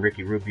making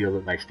Ricky Rubio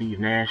look like Steve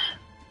Nash.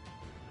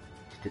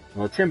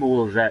 Well,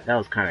 Timberwolves, that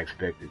was kind of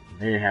expected.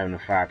 They didn't have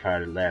enough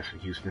firepower to last for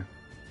Houston.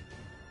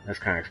 That's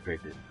kind of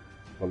expected.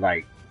 But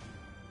like,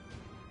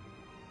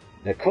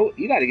 the coach,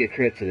 you got to give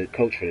credit to the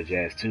coach for the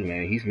Jazz too,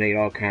 man. He's made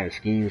all kinds of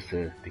schemes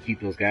to keep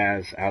those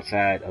guys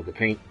outside of the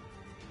paint.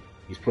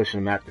 He's pushing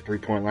them out the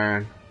three-point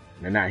line.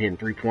 They're not hitting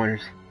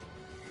three-pointers.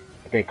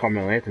 I think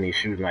Carmelo Anthony is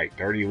shooting like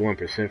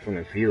 31% from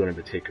the field in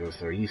particular,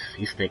 so he's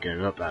stinking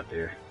it up out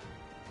there.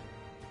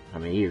 I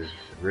mean, he is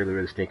really,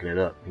 really stinking it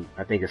up.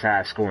 I think his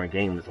highest scoring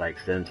game was like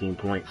 17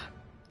 points,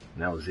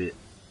 and that was it.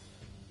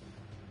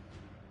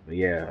 But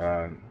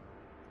yeah,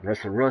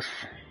 Russell Russ,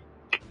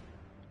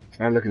 it's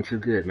not looking too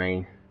good,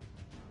 man.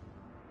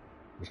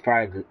 It's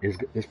probably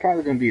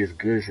going to be as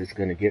good as it's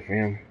going to get for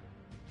him.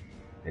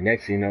 The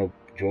next thing you know,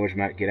 George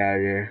might get out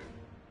of there.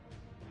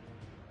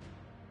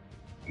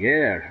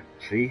 Yeah,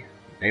 see?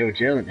 They were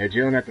gelling. They're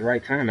gelling at the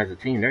right time as a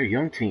team. They're a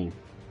young team.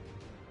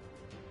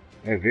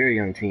 They're a very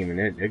young team, and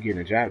they're getting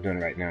the job done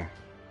right now.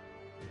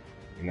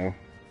 You know?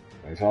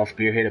 And it's all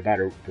spearheaded by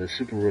the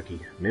super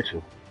rookie,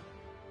 Mitchell.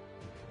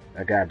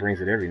 That guy brings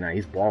it every night.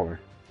 He's balling.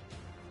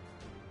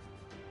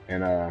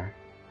 And, I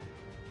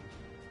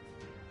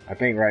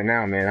think right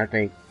now, man, I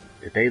think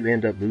if they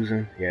end up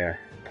losing, yeah,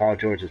 Paul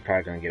George is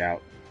probably going to get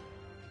out.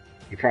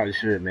 He probably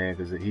should, man,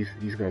 because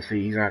he's going to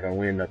see he's not going to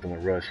win nothing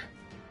with Russ.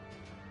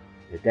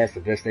 If that's the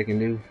best they can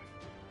do,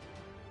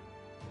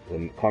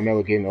 with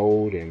Carmelo getting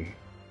old and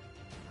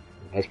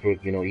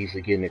Westbrook, you know,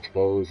 easily getting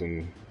exposed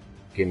and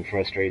getting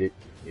frustrated,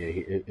 yeah,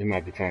 it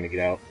might be time to get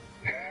out.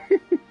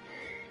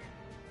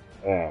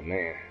 Oh,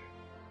 man.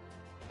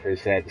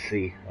 Pretty sad to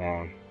see.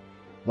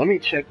 Let me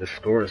check the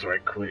scores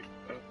right quick.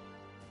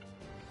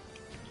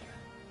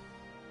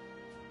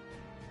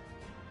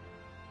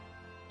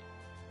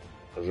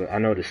 Because I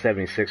know the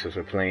 76ers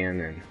are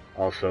playing, and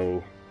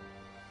also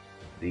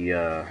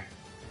the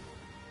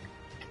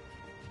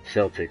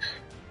Celtics.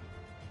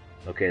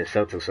 Okay, the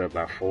Celtics are up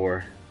by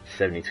 4,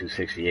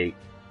 72-68.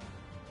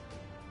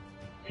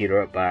 Heat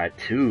are up by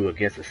 2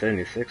 against the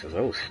 76ers.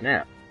 Oh,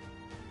 snap.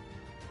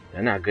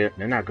 They're not good.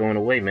 They're not going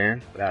away,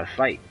 man, without a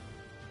fight.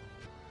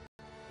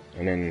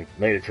 And then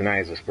later tonight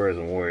is the Spurs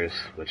and Warriors,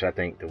 which I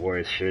think the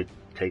Warriors should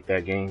take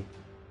that game.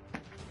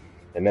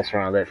 They mess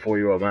around and let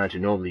 4-year-old Manu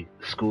Ginobili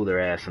school their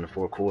ass in the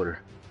fourth quarter.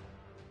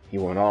 He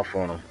went off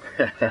on them.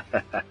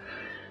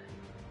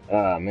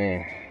 Oh,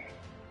 man.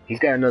 He's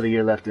got another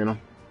year left in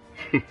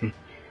him.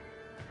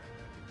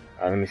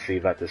 Let me see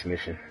about this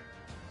mission.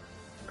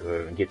 Go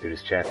ahead and get through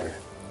this chapter.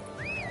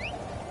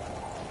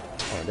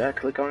 Oh, did I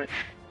click on it?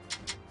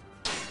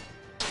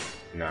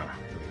 No. Let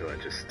me go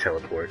ahead and just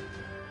teleport.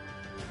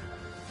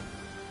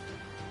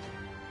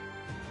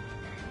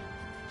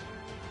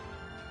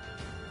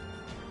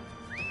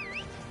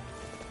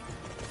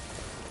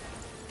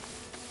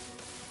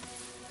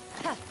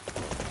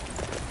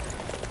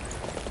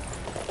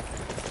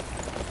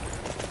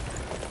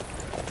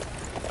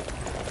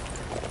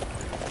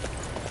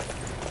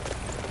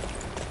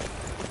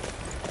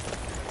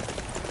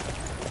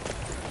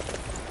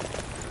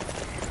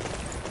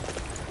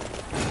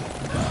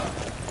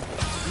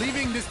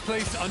 Leaving this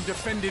place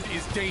undefended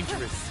is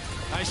dangerous.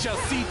 I shall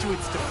see to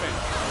its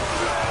defense.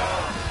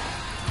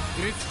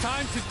 It's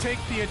time to take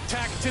the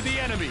attack to the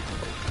enemy.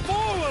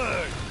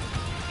 Forward!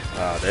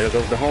 There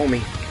goes the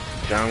homie,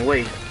 John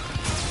Wei.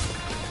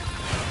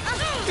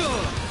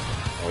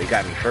 Oh, he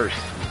got me first.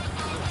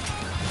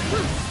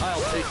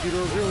 I'll take you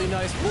to a really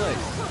nice place.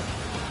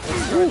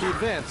 Let's start the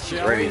advance,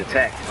 shall we? Ready to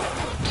attack.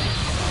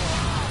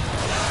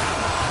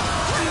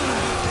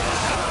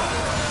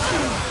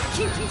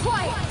 Keep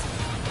quiet!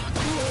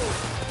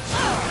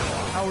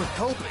 Our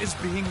help is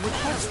being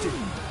requested.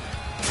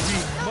 We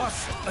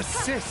must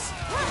assist.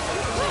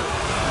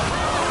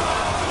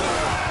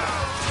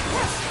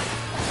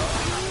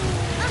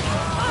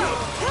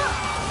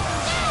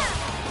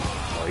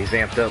 Oh, he's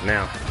amped up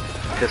now.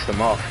 Pissed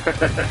him off. I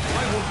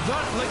will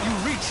not let you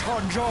reach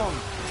Hanzhong.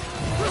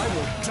 I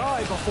will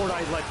die before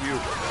I let you.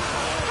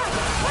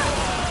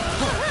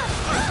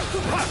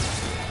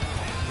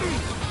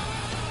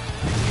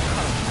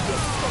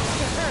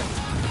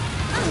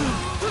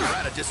 We're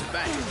at a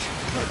disadvantage.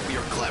 We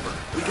are clever.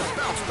 We can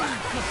bounce back.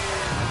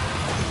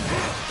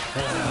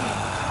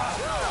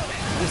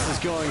 This is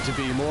going to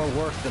be more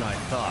work than I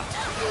thought.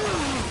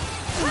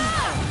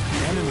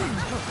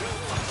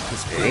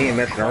 He ain't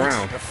messing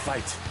around.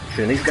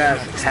 See, when these guys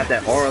have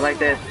that aura like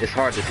that, it's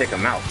hard to take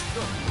them out.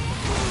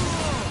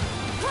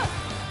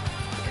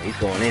 He's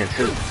going in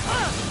too.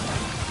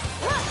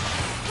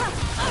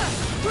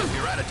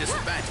 We're at a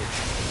disadvantage.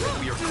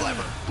 We are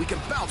clever. We can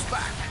bounce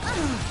back.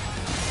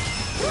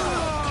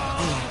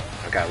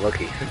 I got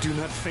lucky. I do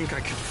not think I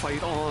could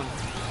fight on.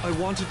 I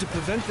wanted to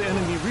prevent the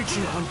enemy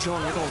reaching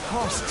Hanzhong at all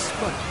costs,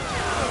 but...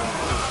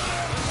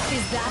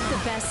 Is that the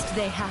best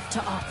they have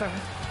to offer?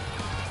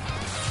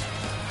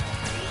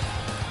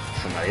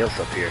 Somebody else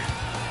up here.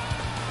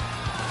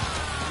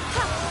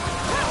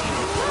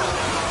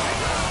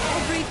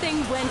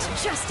 Everything went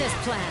just as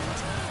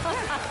planned.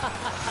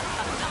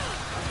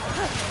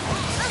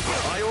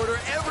 I order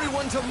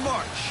everyone to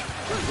march.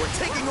 We're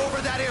taking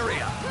over that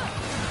area.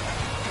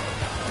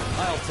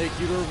 I'll take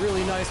you to a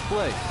really nice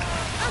place.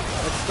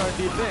 Let's start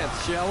the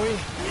advance, shall we?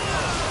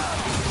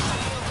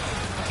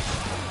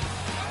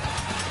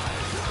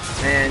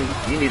 Man,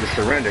 you need to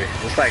surrender.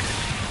 It's like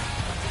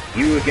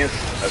you against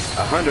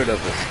 100 of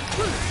us.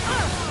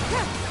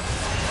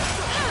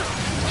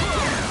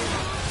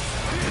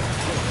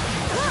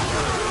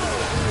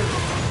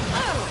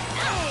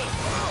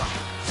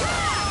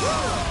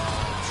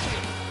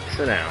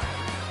 Sit down.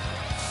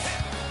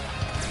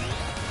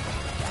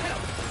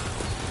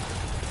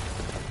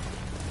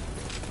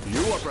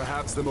 You are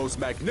perhaps the most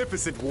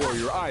magnificent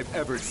warrior I've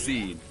ever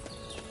seen.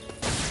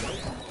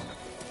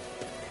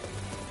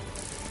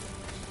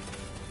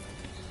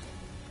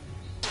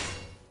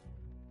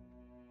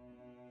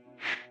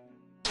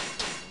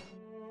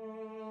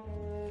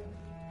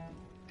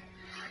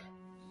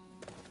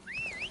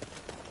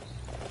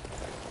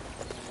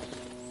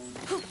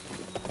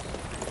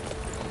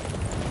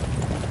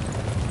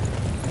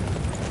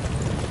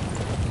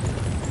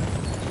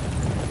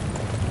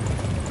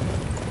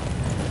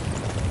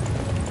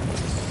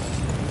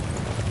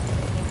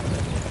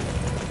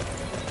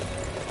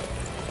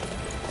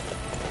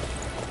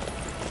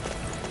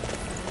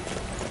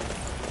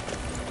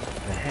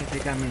 They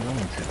got me going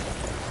to.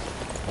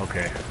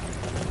 Okay.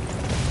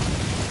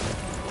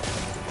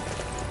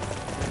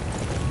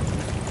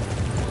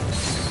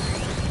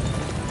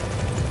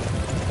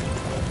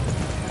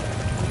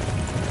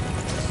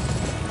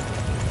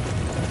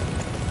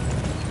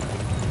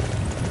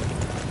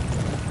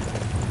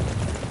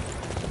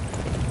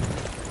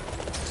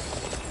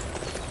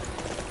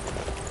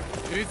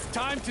 It's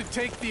time to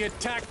take the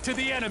attack to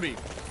the enemy.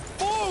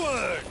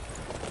 Forward!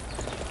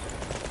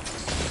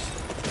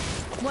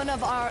 One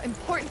of our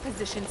important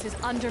positions is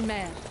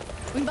undermanned.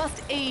 We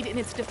must aid in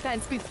its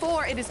defense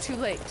before it is too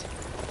late.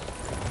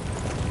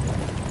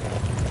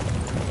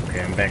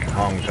 Okay, I'm back in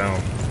Hongzhou.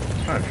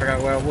 I'm trying to figure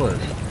out where I was.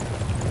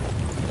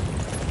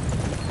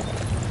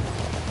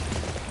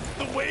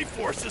 The wave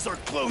forces are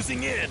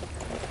closing in.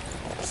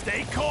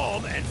 Stay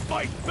calm and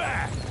fight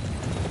back.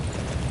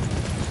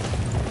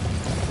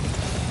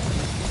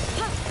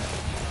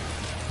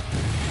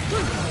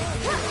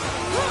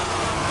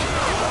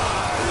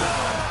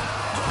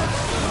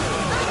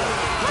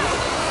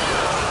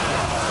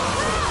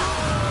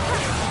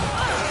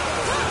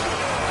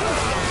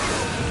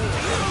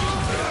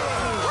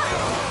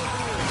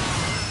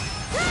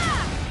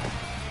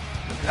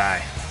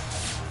 Die.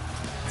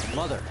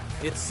 Mother,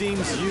 it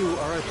seems you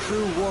are a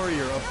true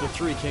warrior of the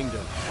Three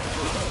Kingdoms.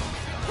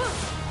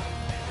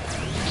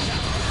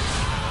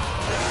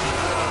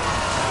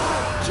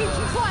 Keep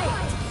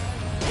quiet!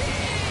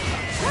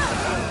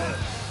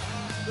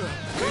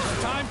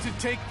 It's time to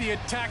take the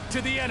attack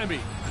to the enemy.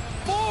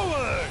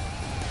 Forward!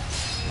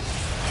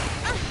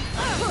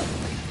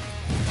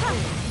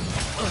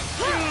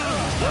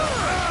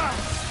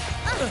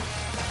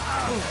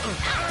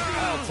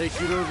 I'll take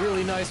you to a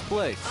really nice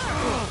place.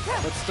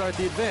 Let's start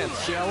the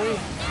advance, shall we?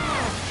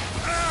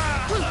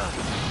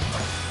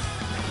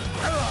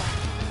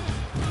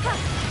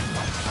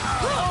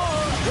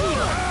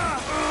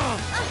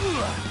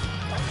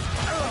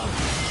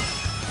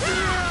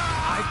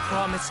 I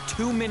promised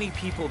too many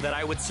people that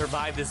I would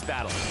survive this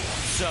battle.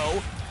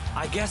 So,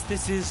 I guess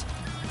this is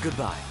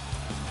goodbye.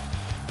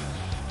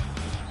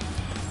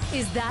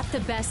 Is that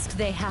the best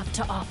they have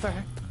to offer?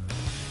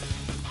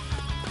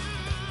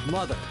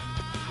 Mother,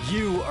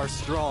 you are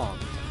strong.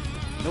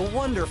 No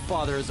wonder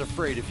Father is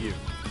afraid of you.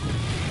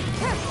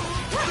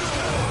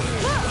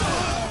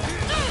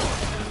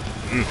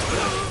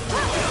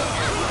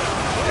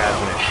 Guys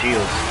with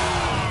shields.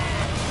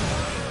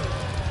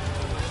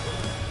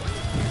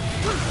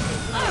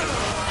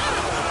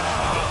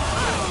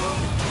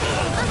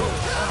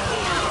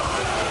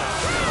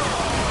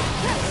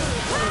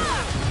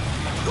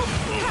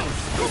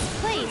 This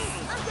place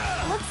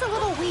looks a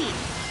little weak.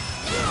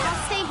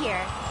 I'll stay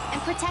here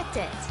and protect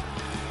it.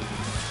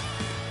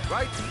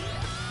 Right?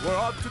 We're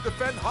up to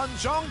defend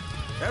Hanzhong.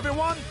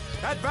 Everyone,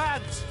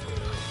 advance!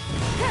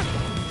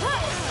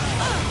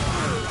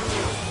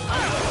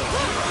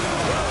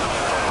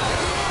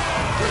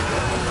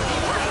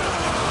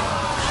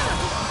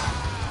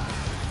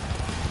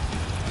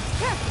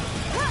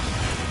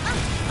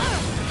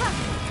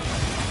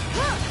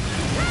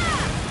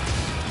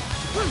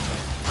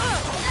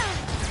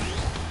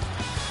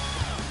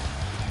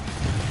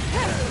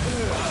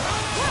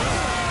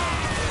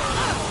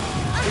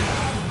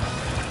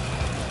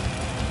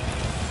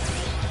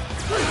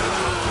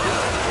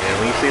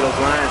 See those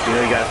lines, you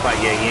know you gotta fight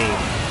Ye Ying.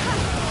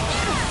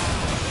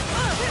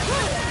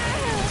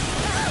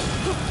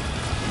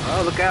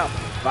 Oh, look out.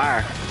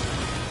 Fire.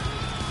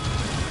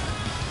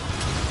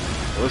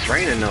 Oh, it's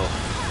raining though.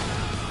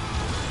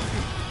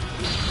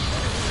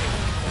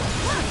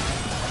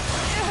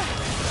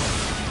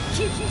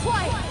 Keep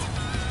quiet.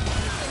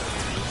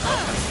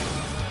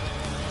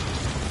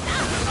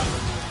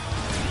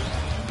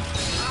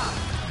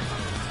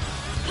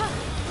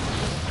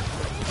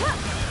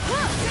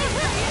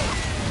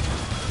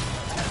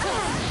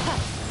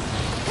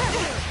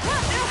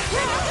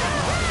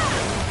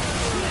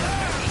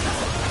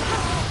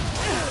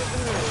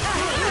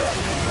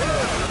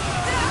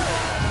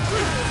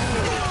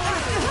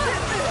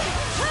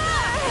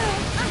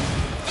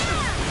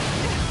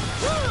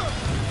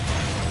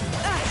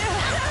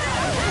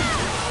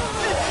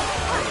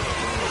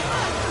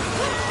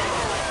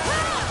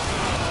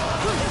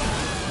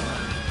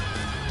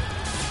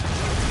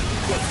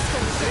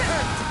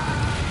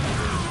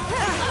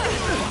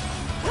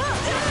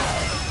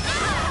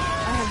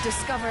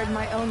 Discovered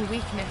my own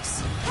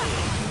weakness.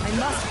 I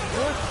must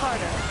work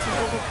harder to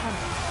overcome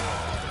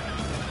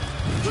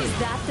it. Is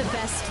that the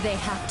best they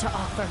have to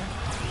offer?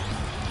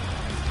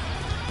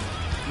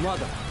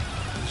 Mother,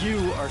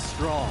 you are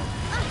strong.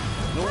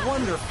 No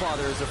wonder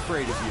Father is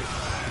afraid of you.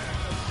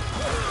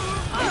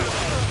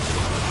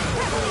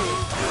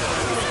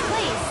 This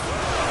place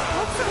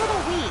looks a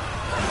little weak.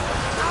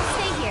 I'll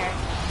stay here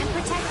and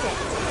protect it.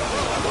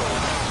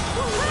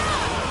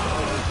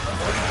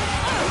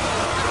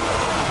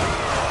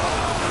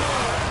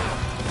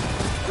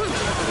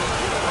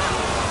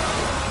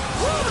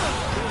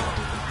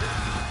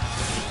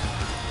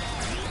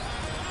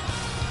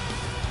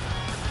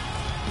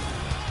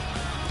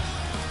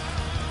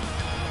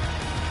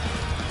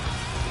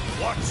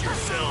 Watch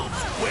yourselves,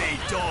 Wei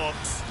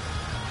dogs.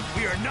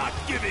 We are not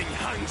giving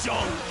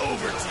Hanzhong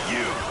over to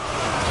you.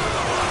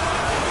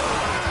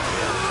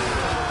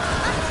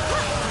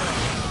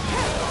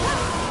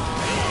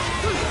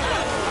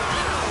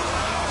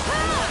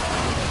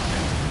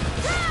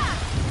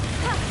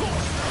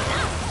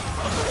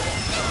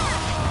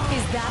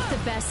 Is that the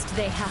best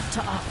they have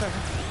to offer?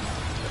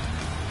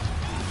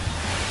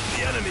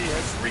 The enemy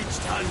has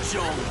reached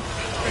Hanzhong,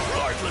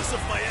 regardless of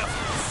my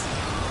efforts.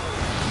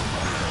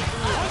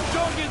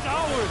 Hanzhong is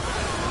ours!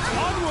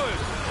 Onward!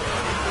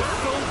 The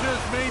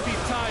soldiers may be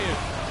tired,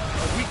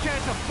 but we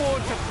can't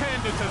afford to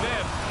pander to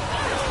them.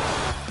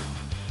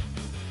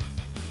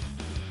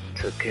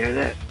 Took care of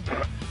that.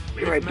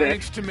 Be right We've back.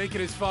 managed to make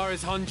it as far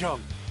as Hanzhong.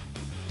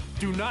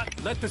 Do not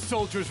let the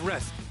soldiers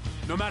rest,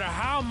 no matter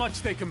how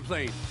much they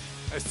complain.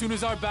 As soon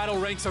as our battle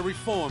ranks are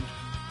reformed,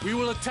 we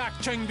will attack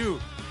Chengdu.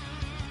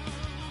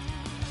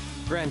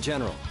 Grand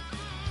General,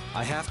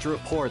 I have to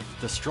report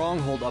that the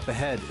stronghold up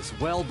ahead is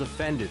well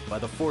defended by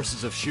the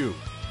forces of Shu.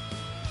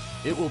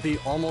 It will be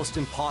almost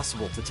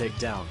impossible to take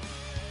down.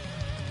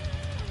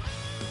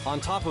 On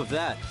top of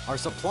that, our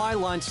supply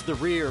lines to the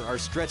rear are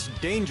stretched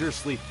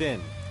dangerously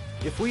thin.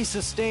 If we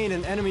sustain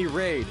an enemy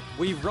raid,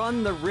 we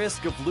run the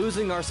risk of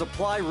losing our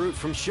supply route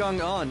from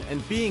Chang'an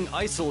and being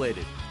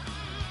isolated.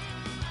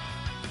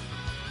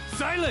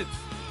 Silence!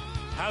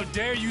 How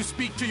dare you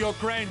speak to your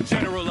Grand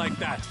General like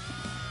that?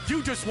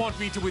 You just want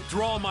me to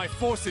withdraw my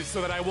forces so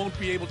that I won't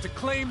be able to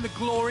claim the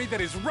glory that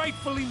is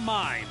rightfully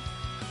mine.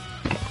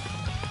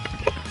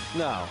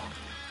 No,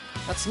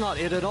 that's not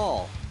it at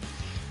all.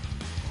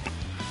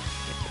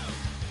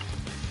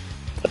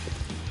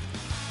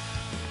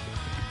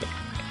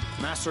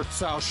 Master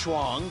Cao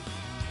Shuang,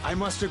 I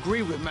must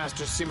agree with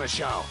Master Sima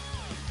Shao.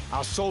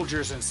 Our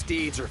soldiers and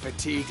steeds are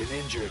fatigued and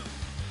injured.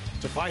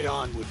 To fight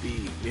on would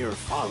be mere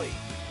folly.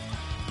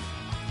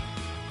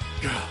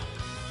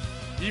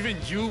 Even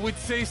you would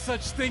say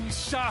such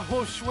things, Sha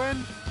Ho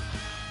Xuan?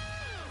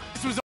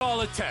 This was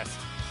all a test.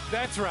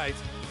 That's right.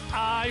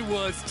 I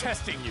was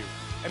testing you.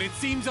 And it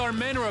seems our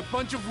men are a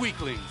bunch of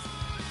weaklings.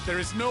 There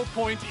is no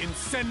point in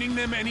sending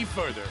them any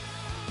further.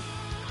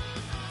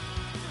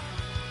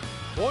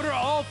 Order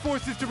all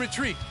forces to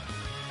retreat.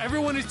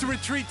 Everyone is to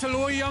retreat to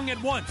Luoyang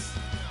at once.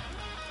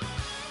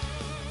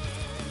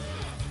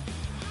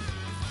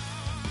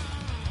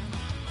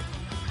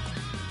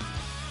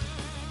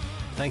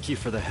 Thank you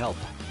for the help,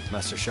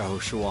 Master Xiahou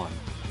Shuan.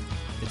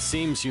 It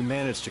seems you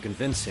managed to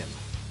convince him.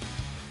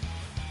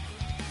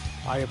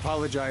 I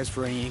apologize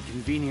for any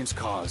inconvenience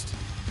caused,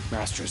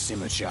 Master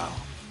Sima Shao.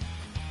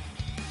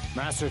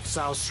 Master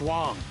Cao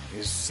Shuang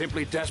is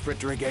simply desperate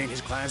to regain his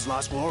clan's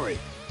lost glory.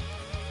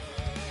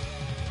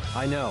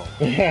 I know.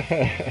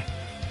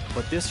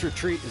 But this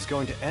retreat is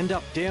going to end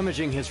up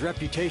damaging his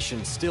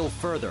reputation still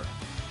further.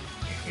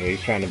 Yeah,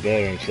 he's trying to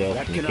better himself.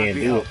 That He cannot can't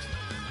be do it. helped.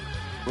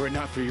 Were it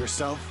not for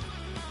yourself,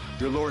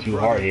 your lord Too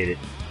brother, hard-headed.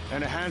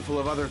 and a handful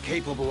of other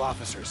capable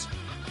officers,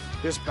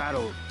 this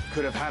battle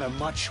could have had a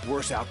much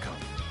worse outcome.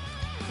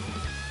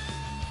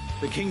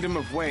 The kingdom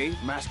of Wei,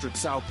 Master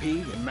Cao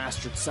Pi and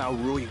Master Cao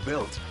Rui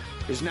built,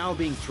 is now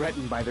being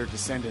threatened by their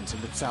descendants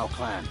in the Cao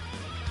clan.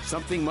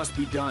 Something must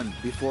be done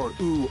before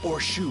Wu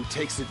or Shu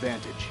takes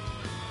advantage.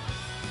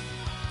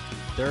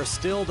 There are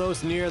still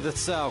those near the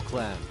Cao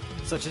clan,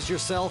 such as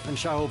yourself and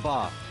Xiahou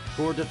Ba,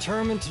 who are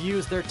determined to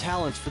use their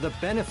talents for the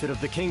benefit of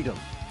the kingdom.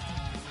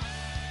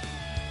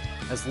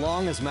 As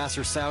long as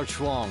Master Cao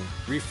Shuang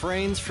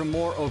refrains from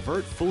more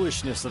overt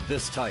foolishness of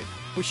this type,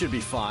 we should be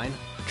fine.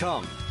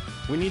 Come,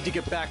 we need to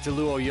get back to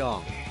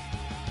Luoyang.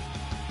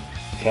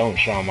 Tell him,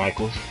 Shawn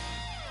Michaels.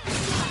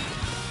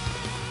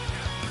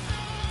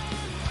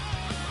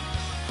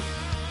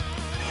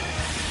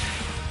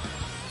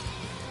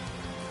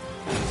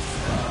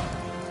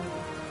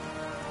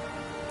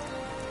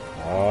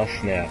 Oh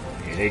snap,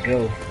 here they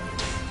go.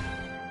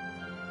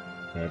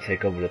 Gonna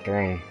take over the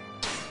throne.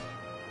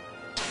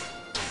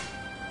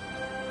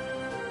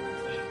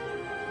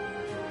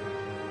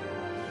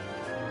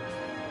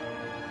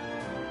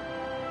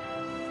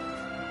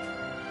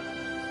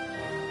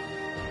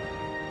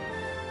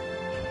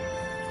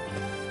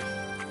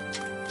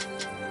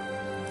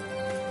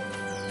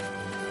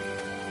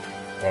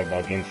 Thought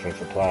about getting some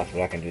supplies,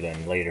 but I can do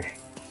that later.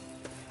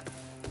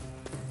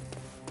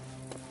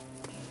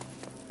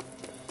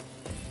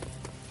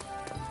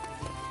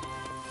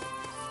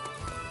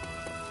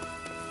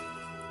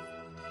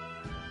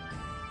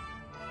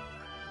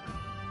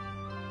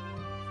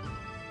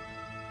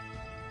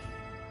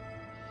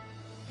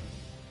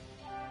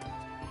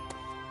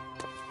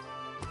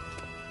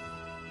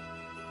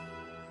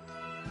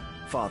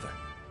 Father,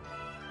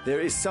 there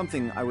is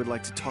something I would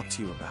like to talk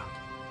to you about.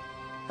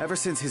 Ever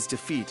since his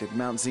defeat at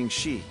Mount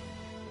Zingxi,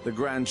 the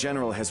Grand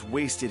General has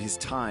wasted his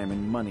time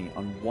and money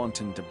on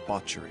wanton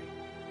debauchery.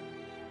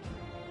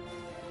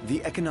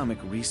 The economic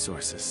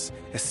resources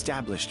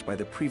established by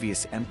the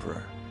previous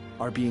emperor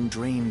are being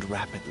drained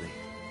rapidly,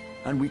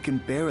 and we can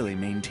barely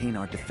maintain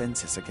our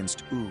defenses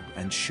against Wu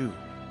and Shu.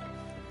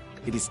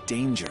 It is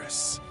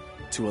dangerous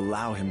to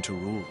allow him to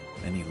rule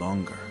any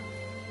longer.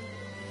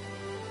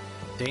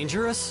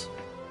 Dangerous?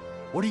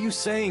 What are you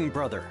saying,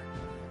 brother?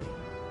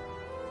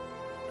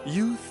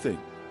 You think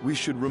we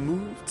should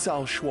remove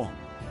Cao Shuang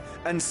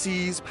and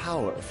seize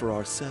power for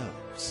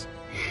ourselves?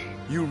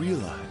 You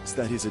realize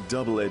that is a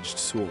double-edged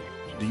sword,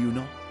 do you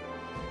not?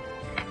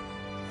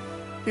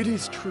 It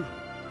is true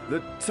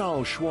that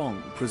Cao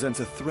Shuang presents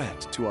a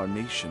threat to our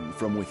nation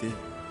from within.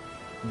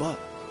 But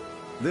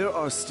there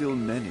are still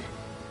many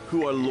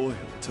who are loyal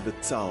to the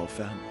Cao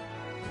family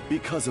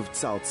because of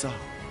Cao Cao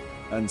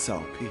and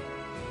Cao Pi.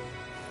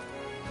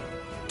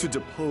 To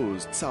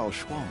depose Cao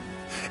Shuang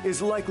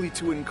is likely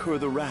to incur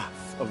the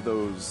wrath of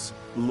those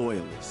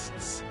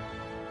loyalists.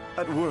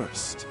 At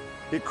worst,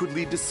 it could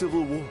lead to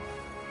civil war.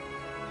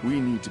 We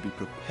need to be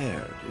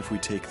prepared if we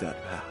take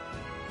that path.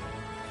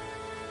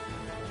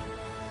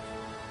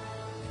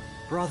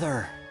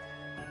 Brother.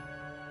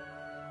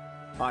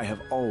 I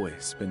have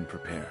always been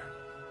prepared.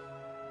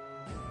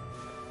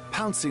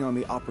 Pouncing on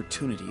the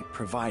opportunity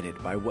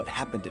provided by what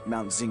happened at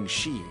Mount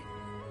Zingxi,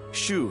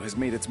 Shu has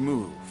made its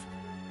move.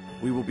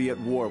 We will be at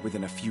war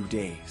within a few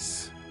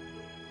days.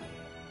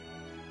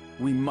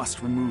 We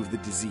must remove the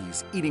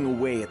disease eating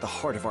away at the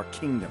heart of our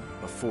kingdom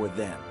before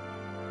then.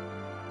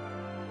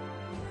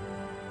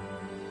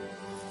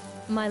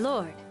 My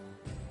lord,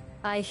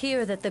 I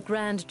hear that the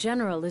Grand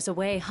General is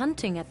away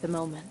hunting at the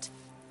moment.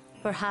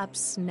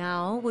 Perhaps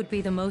now would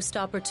be the most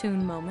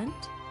opportune moment?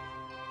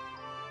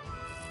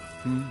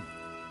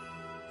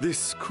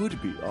 This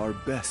could be our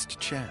best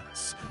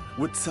chance,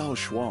 with Cao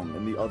Shuang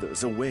and the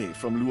others away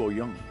from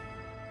Luoyang.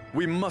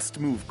 We must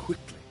move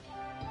quickly.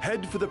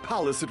 Head for the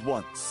palace at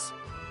once.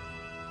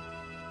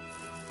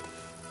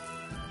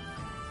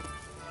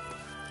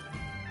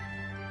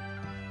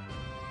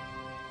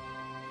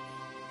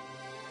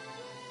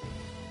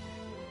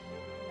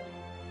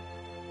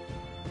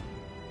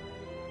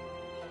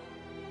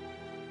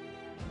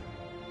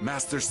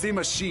 Master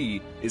Sima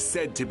Shi is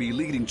said to be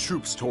leading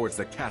troops towards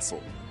the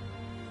castle.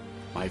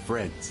 My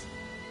friends,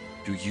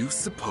 do you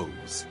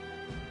suppose?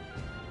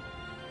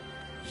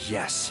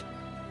 Yes.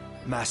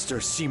 Master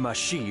Sima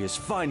Shi is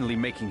finally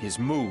making his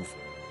move.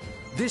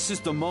 This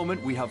is the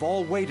moment we have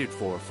all waited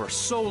for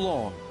so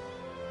long.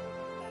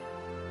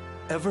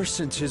 Ever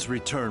since his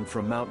return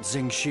from Mount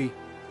Zingxi,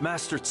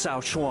 Master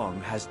Cao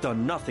Shuang has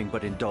done nothing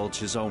but indulge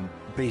his own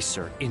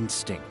baser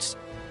instincts.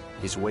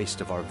 His waste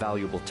of our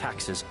valuable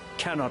taxes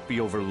cannot be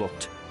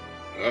overlooked.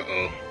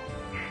 Uh-oh.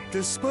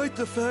 Despite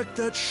the fact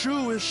that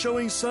Shu is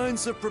showing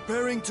signs of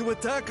preparing to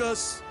attack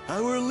us,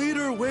 our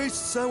leader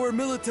wastes our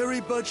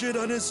military budget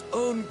on his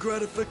own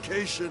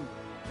gratification.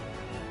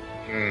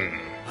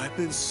 I've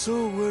been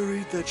so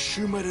worried that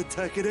Shu might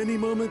attack at any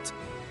moment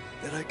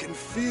that I can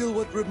feel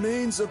what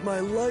remains of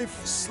my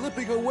life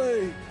slipping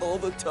away all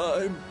the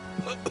time.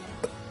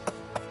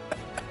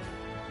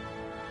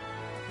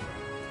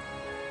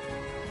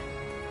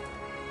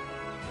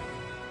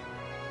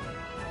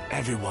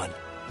 Everyone,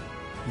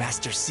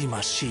 Master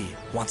Sima Shi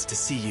wants to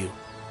see you.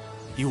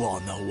 You all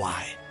know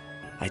why,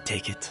 I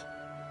take it.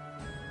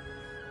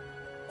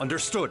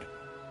 Understood.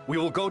 We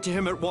will go to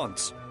him at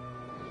once.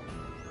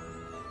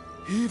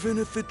 Even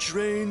if it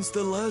drains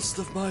the last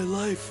of my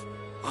life,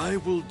 I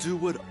will do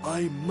what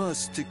I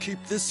must to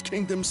keep this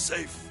kingdom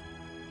safe.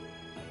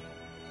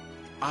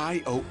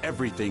 I owe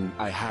everything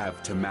I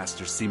have to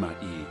Master Sima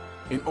Yi.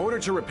 In order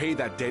to repay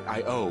that debt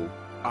I owe,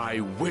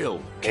 I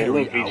will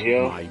carry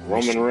out my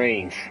Roman mission.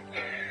 Reigns.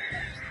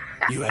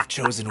 You have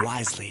chosen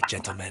wisely,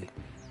 gentlemen.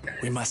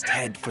 We must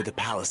head for the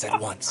palace at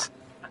once.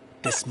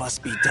 This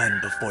must be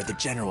done before the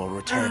general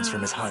returns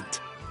from his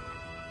hunt.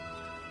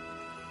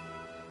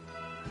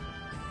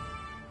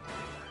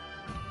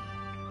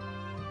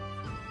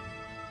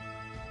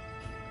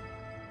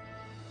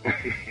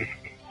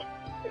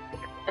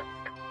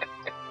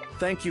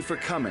 Thank you for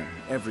coming,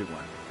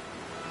 everyone.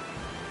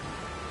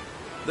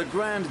 The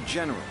Grand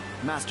General,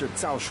 Master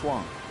Cao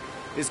Shuang,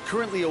 is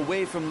currently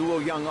away from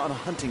Luoyang on a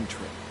hunting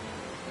trip.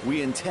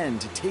 We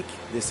intend to take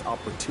this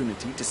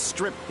opportunity to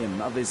strip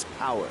him of his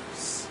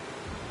powers.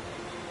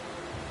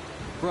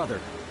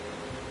 Brother,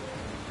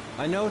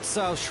 I know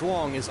Cao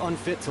Shuang is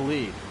unfit to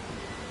lead,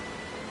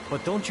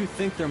 but don't you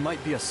think there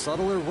might be a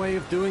subtler way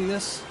of doing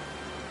this?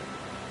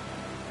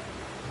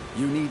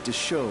 You need to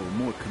show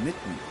more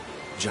commitment,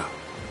 Zhang.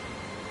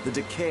 The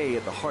decay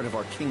at the heart of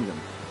our kingdom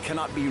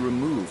cannot be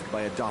removed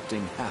by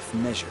adopting half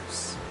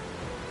measures.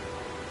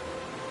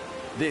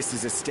 This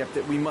is a step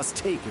that we must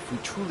take if we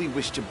truly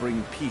wish to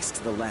bring peace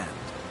to the land.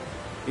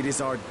 It is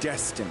our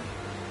destiny.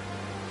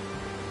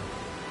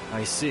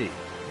 I see.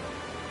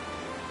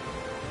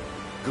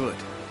 Good.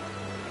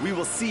 We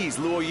will seize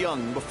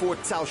Luoyang before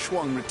Cao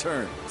Shuang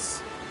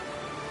returns.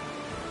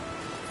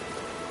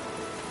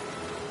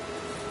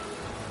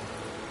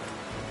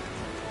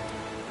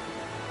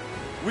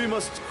 We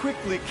must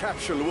quickly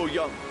capture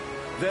Luoyang.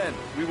 Then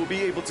we will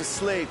be able to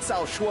slay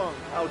Cao Shuang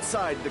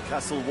outside the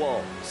castle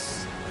walls.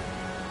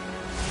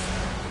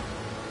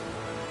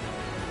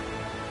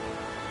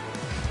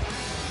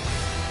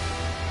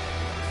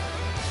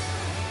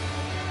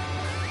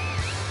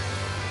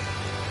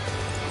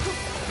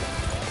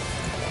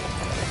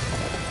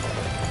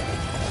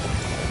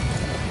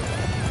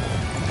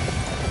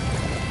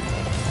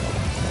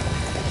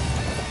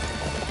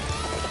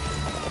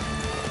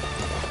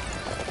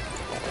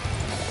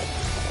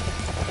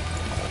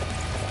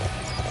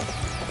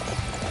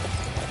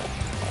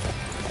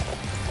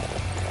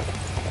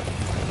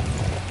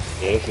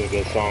 Yeah, this is a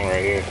good song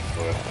right here,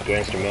 or good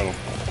instrumental.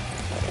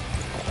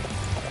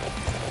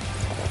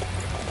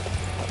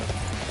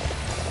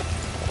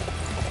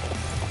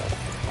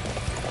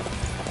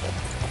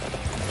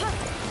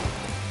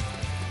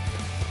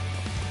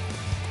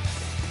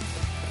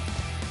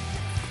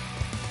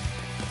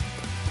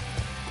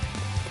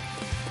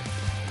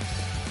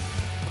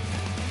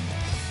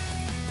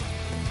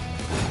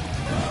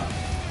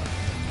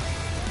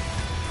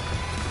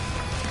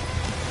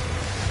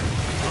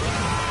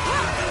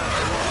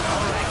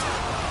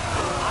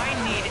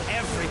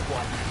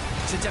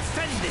 To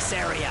defend this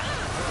area!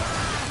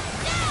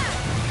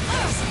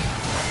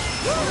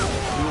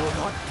 You will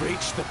not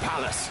breach the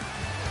palace.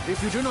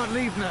 If you do not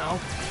leave now,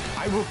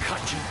 I will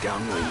cut you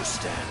down where you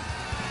stand.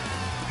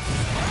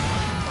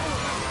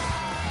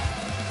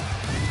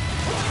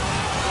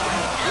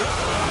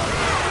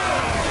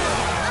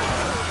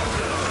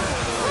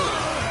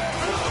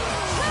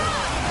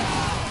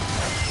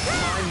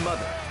 My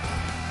mother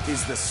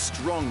is the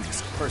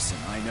strongest person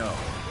I know.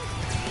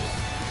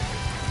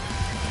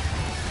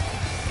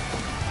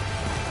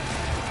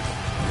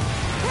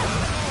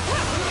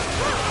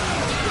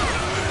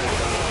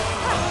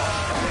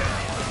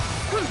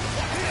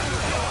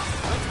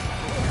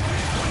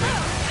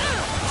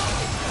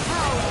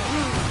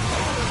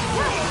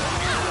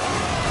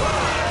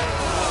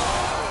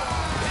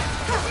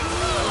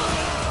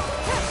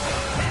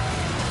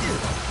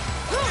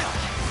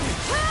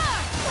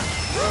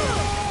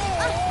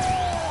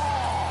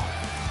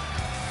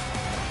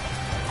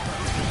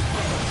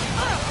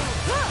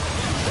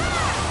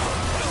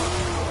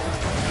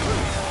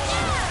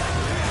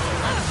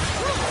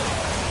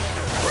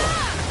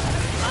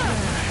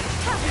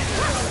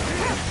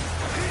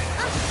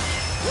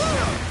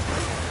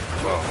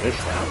 This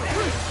time.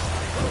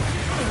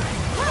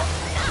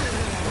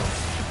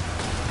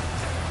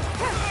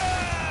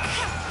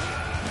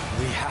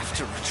 We have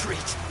to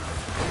retreat.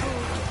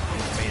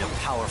 You've made a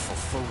powerful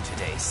foe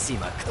today,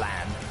 Sima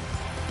clan.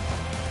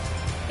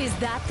 Is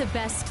that the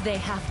best they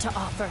have to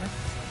offer?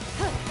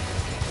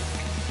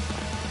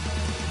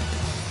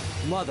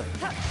 Mother,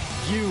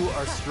 you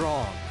are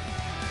strong.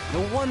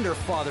 No wonder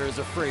Father is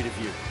afraid of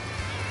you.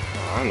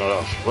 I know that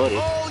was funny.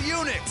 All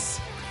units!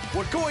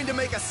 We're going to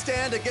make a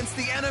stand against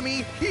the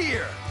enemy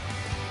here!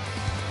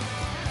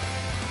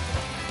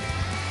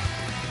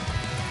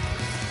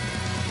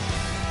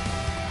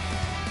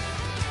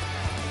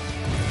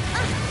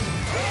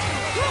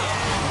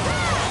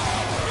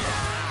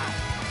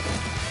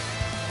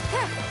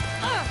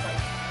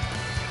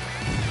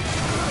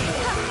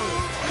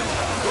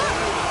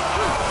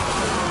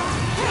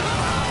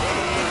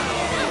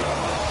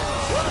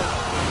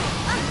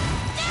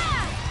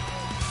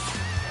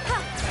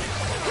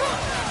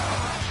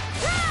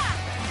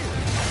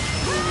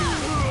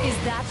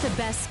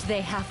 best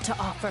they have to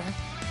offer.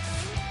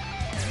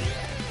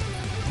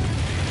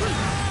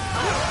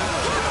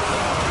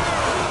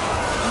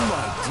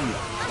 My dear,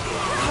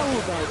 how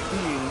about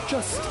being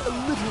just a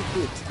little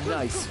bit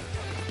nicer?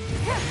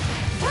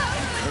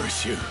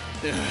 Curse you.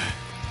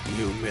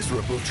 You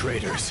miserable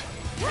traitors.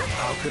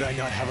 How could I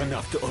not have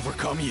enough to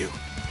overcome you?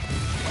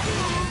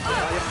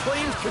 I have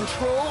claimed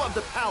control of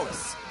the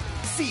palace.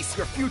 Cease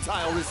your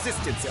futile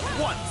resistance at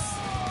once.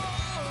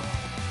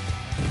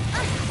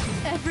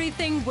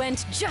 Everything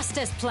went just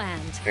as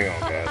planned. Hang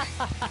on, guys.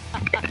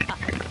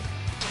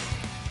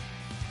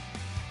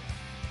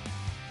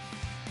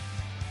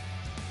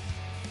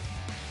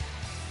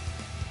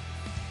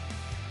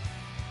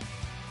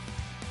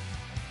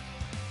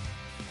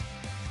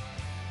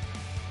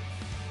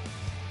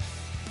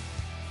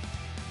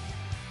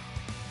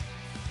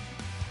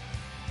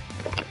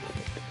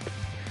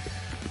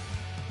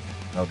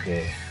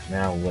 Okay,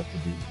 now what to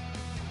do?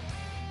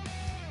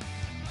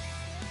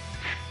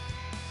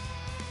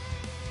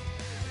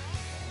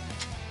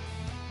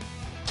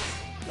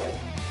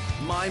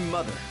 My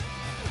mother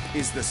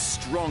is the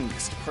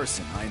strongest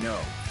person I know.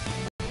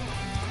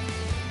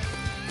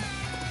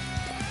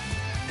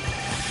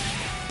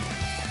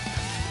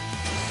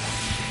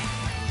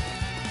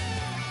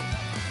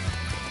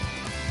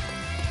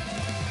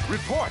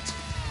 Report!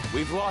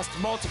 We've lost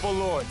multiple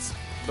lords.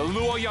 The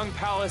Luoyang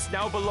Palace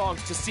now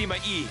belongs to Sima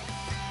Yi.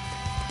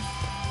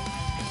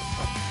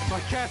 My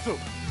castle!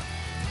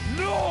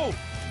 No!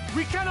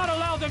 We cannot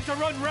allow them to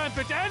run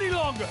rampant any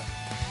longer!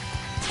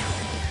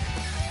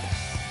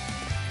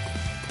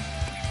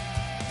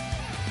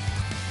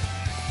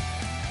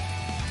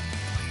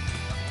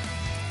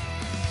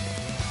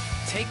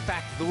 Take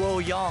back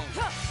Luoyang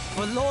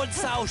for Lord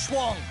Cao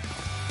Shuang.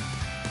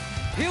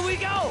 Here we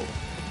go!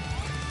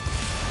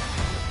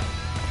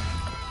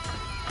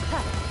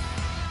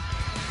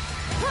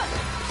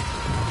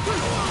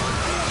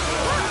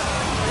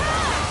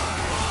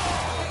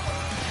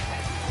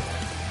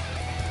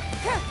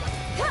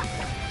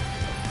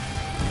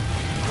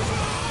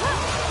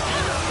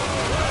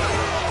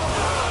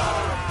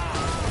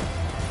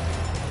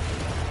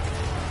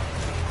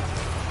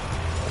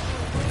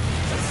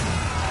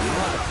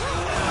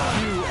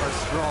 You are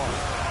strong.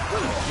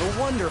 No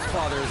wonder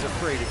Father is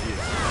afraid of you.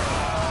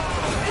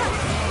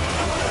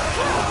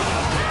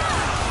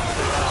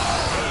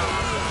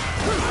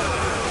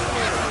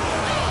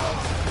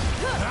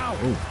 Now,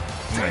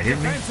 take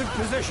defensive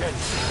position.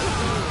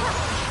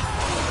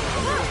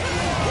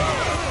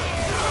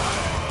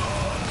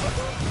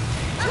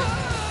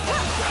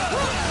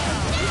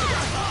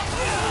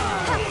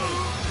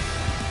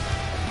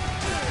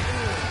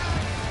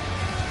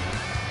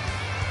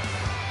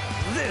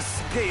 This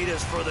gate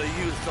is for the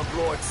youth of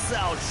Lord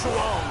Cao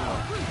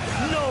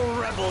Shuang. No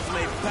rebels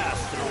may pass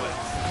through it.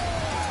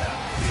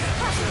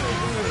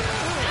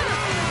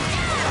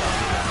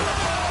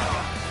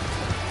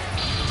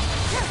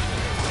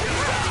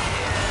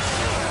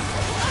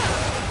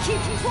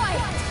 Keep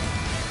quiet!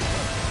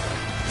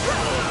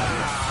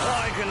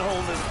 I can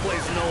hold this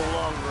place no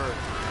longer.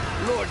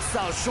 Lord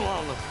Cao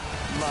Shuang,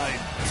 my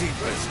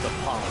deepest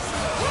apology.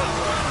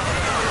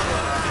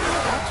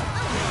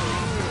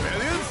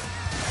 Millions?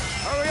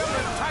 Hurry up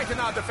and tighten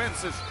our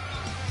defenses.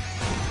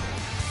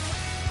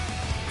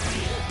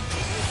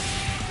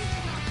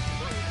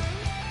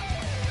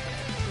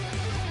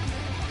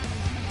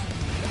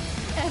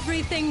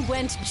 Everything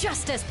went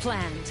just as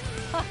planned.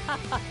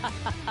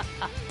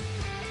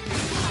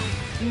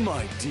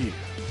 My dear,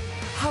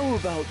 how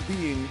about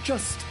being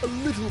just a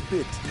little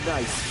bit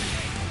nicer?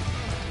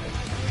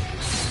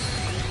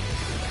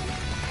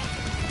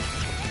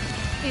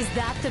 Is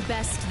that the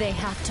best they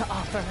have to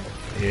offer?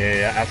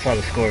 Yeah, I saw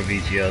the score,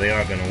 VGL. They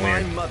are gonna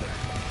My win. mother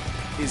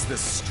is the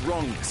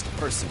strongest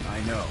person I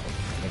know.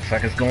 Looks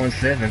like it's going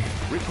 7.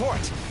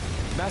 Report!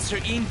 Master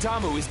In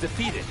Damu is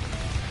defeated.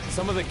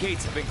 Some of the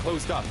gates have been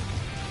closed up.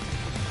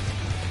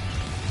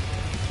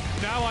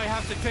 Now I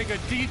have to take a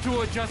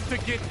detour just to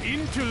get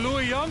into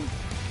Luoyang?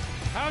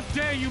 How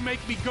dare you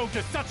make me go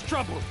to such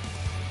trouble?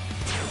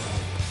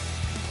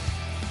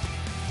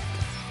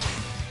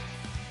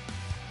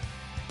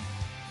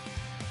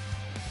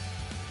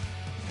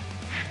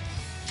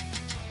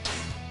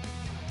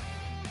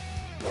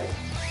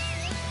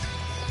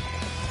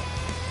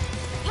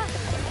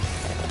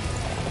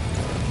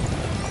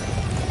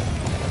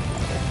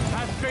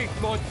 Have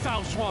faith, Lord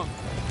Cao Shuang.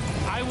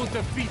 I will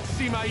defeat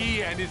Sima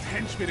Yi and his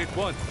henchmen at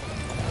once.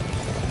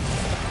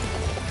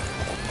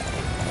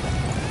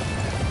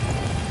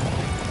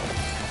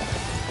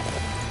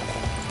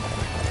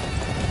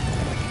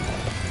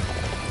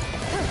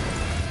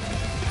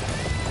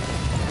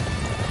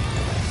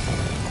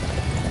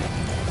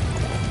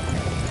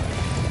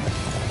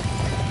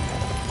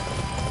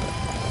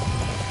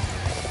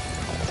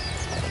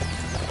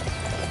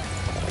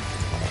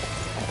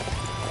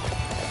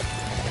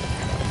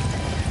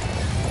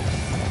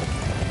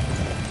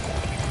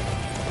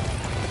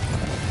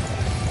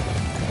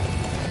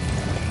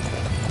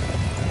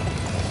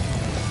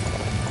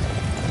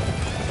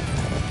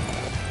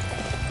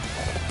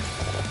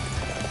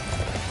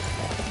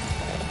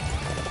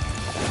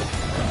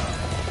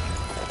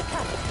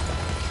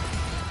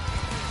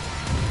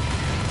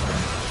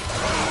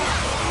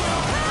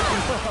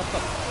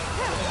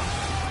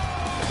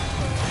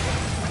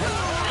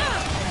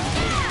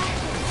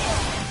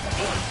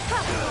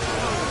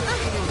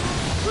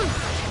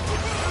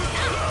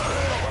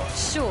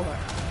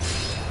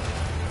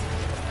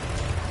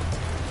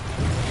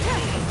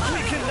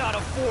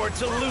 afford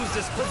to lose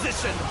this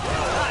position.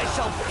 I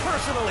shall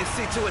personally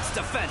see to its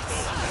defense.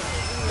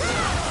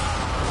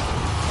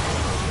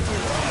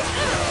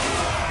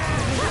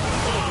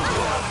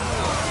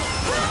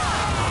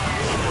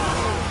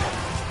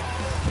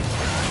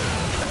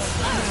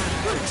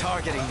 We're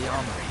targeting the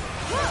armory.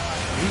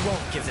 We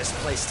won't give this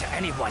place to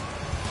anyone.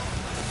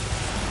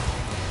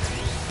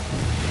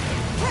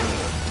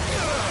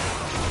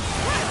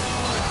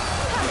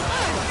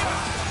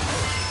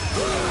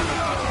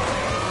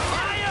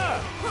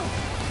 Fire!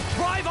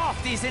 Drive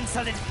off these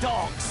insolent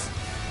dogs!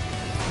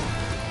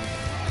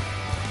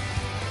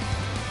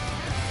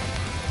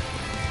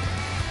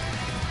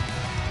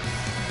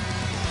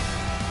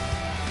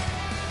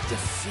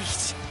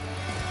 Defeat.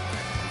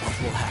 What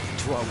will happen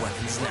to our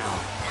weapons now?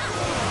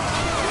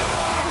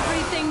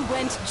 Everything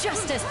went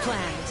just as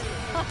planned.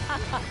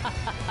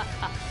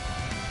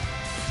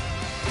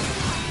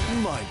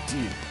 My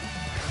dear,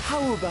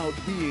 how about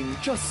being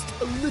just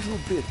a little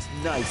bit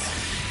nicer?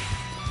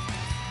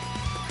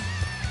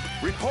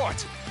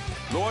 Report!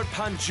 Lord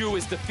Panju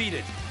is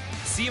defeated.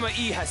 Sima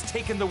Yi has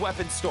taken the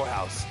weapons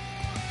storehouse.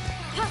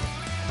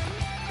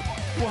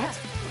 What?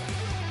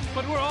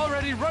 But we're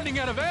already running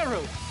out of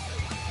arrows.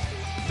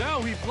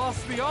 Now we've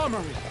lost the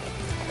armory.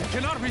 We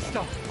cannot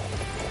restart.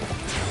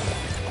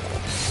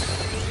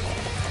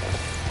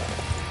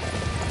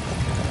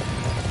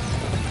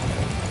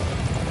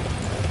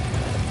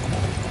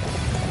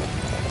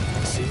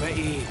 Sima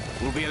Yi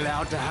will be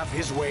allowed to have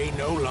his way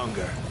no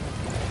longer.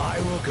 I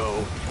will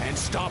go and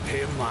stop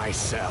him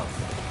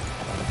myself.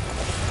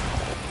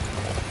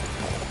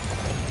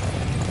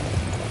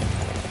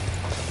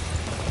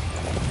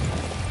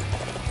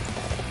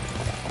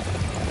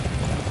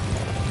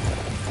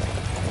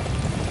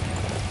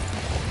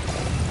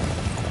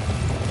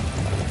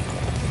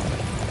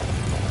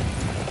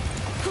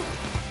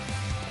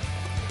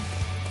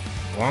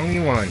 Wang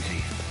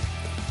Yuanji.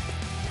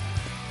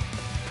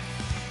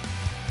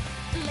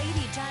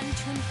 Lady Zhang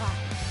Chunhua.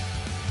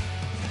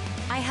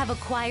 I have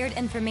acquired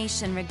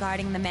information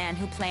regarding the man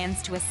who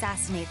plans to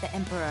assassinate the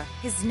Emperor.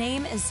 His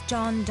name is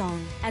Zhang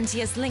Dong, and he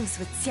has links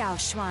with Xiao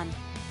Xuan.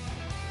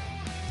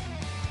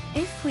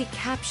 If we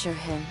capture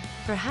him,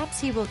 perhaps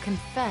he will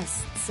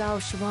confess Xiao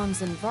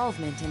Xuan's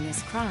involvement in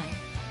this crime.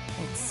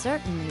 It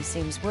certainly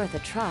seems worth a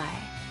try.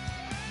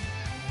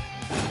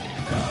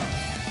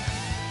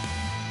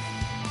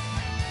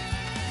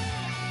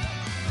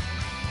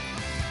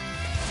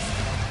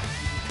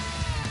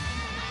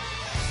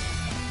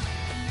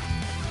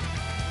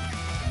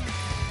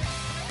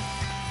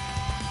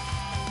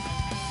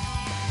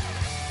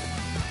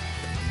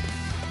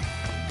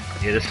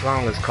 Yeah, this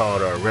song is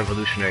called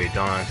Revolutionary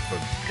Dawn, for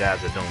guys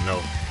that don't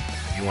know.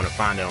 If you want to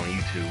find it on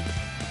YouTube.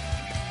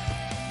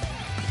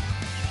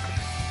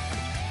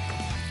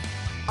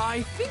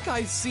 I think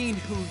I've seen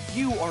who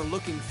you are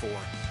looking for.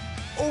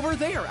 Over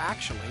there,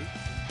 actually.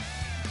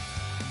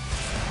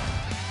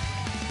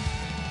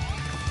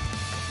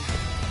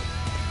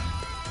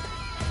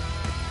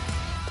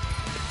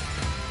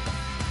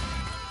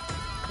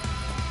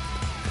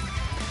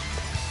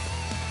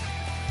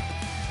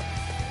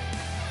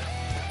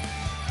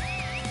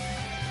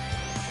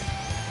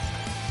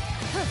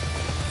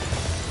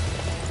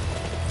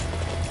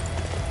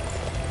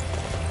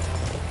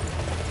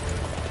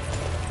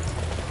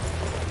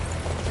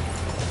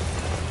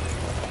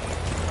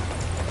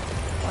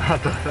 I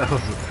thought that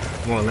was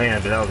more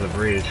land, but that was a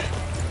bridge.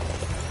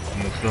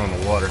 I'm still in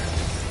the water.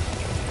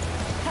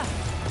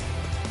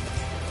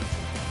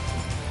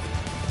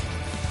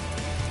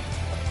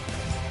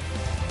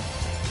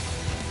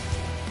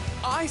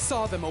 I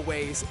saw them a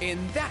ways in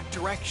that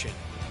direction.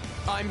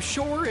 I'm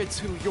sure it's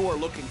who you're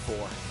looking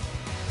for.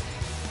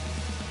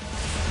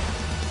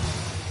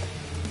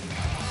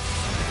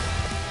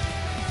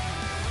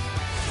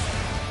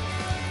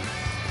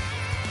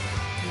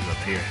 He's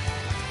up here.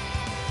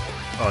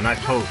 Oh,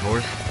 nice pose,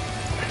 horse.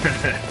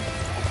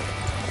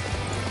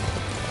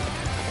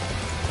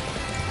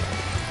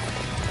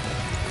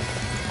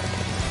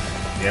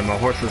 Yeah, my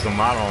horse was a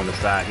model on the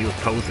side. He was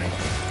posing.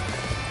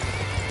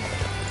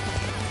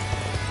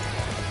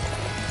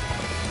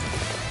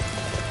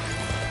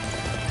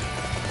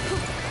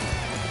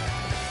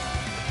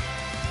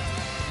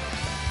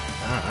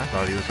 Ah, I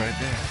thought he was right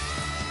there.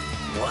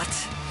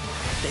 What?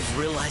 They've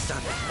realized our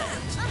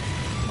plans.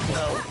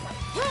 No,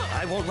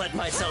 I won't let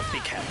myself be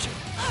captured.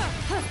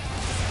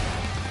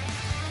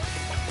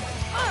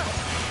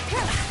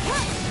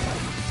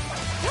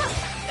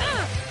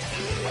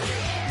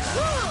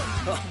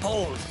 Oh,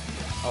 hold.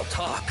 I'll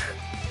talk.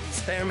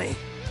 Spare me.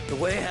 The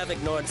Wei have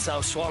ignored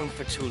Cao Shuang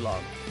for too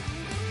long.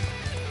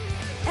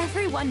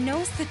 Everyone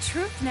knows the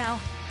truth now.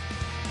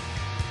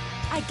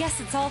 I guess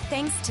it's all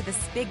thanks to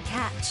this big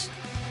catch.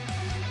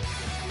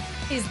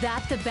 Is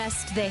that the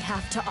best they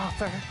have to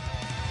offer?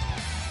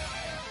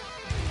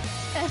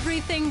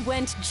 Everything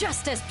went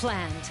just as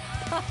planned.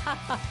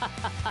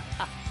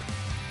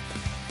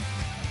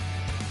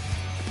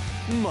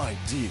 My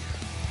dear,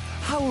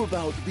 how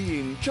about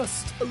being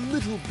just a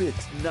little bit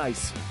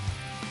nicer?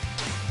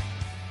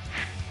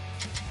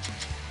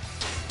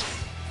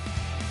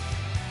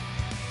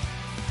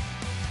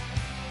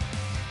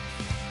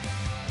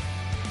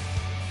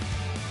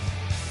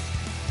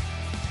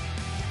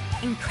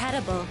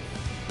 Incredible,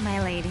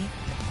 my lady.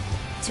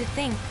 To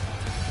think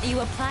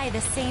you apply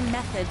the same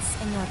methods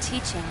in your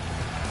teaching.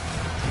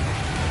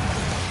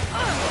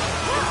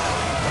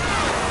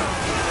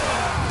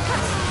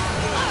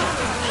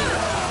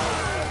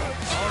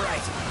 All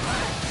right.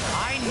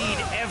 I need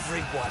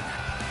everyone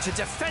to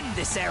defend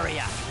this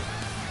area.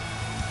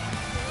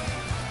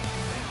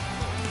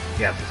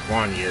 You have to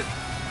spawn yet.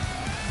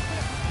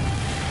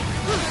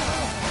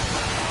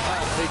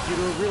 I'll take you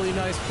to a really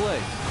nice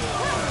place.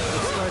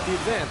 Let's start the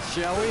advance,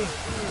 shall we?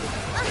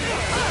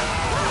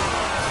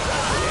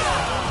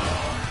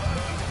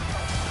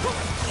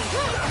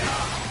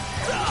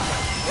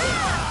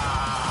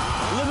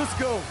 Let us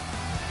go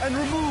and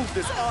remove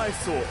this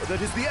eyesore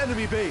that is the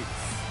enemy base.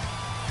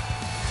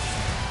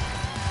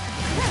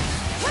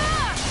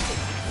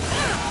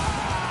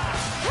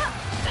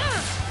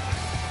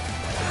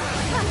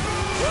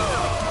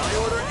 I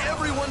order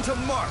everyone to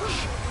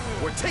march.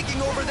 We're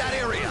taking over that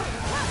area.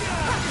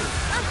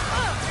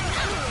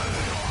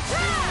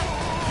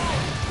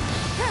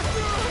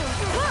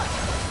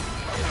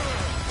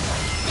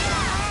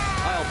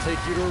 I'll take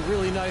you to a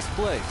really nice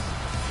place.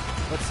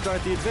 Let's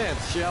start the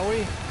advance, shall we?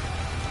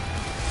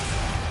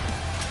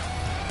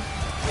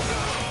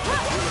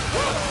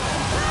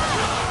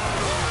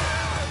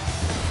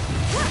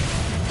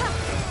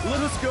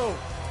 Let us go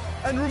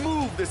and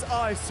remove this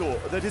eyesore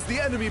that is the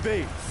enemy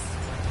base.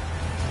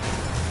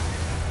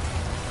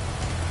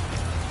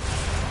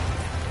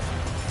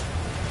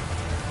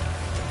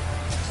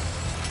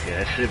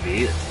 Yeah, that should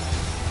be it.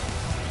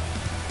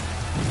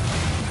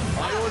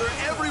 I order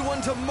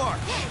everyone to march.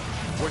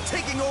 We're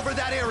taking over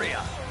that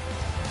area.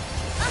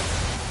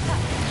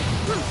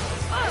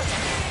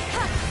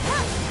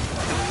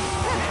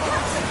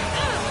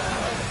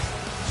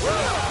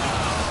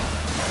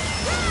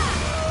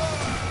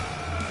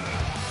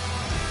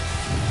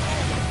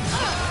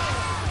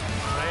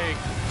 Zheng,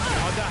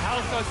 on the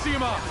House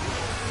Asima,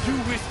 you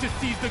wish to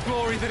seize the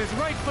glory that is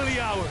rightfully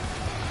ours.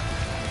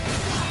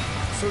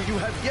 So you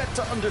have yet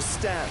to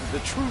understand the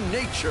true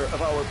nature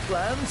of our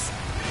plans?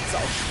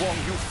 Cao Shuang,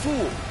 you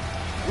fool!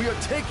 We are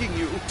taking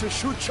you to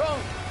Shucheng!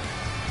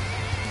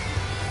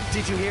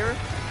 Did you hear?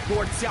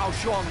 Lord Xiao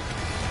Shuang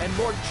and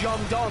Lord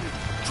Zhang Dong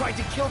tried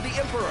to kill the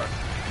Emperor.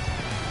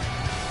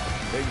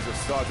 Things are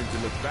starting to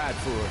look bad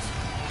for us.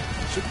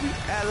 Should we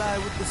ally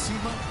with the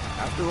Sima,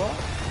 after all?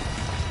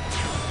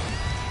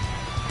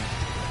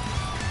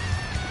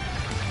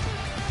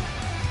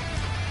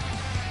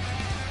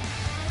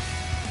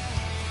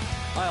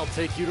 I'll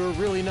take you to a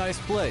really nice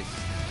place.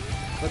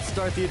 Let's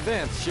start the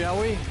advance, shall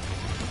we?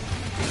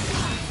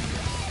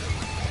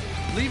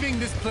 Leaving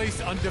this place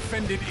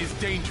undefended is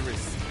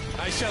dangerous.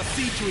 I shall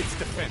see to its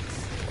defense.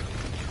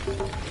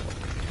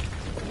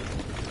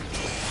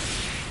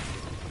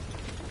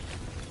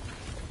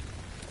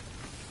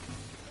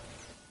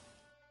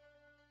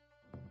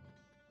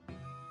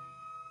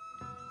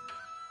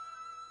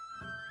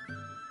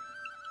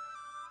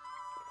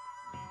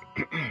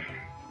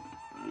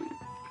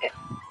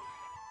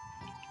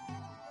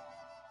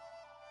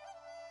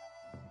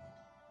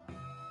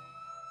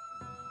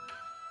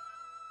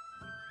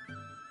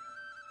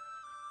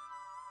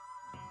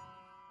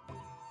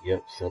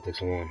 Yep,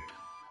 Celtics won.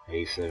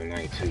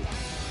 87-92.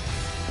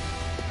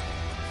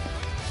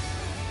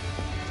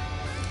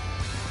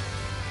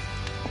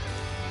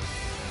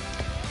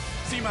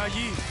 Sima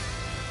Yi,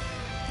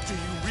 do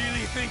you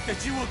really think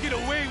that you will get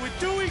away with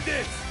doing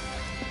this?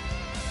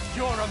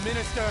 You're a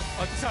minister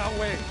of Cao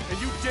Wei, and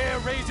you dare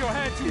raise your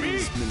hand to me?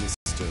 Is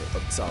minister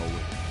of Cao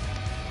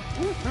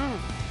Wei.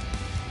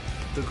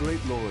 The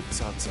great Lord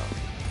Cao Cao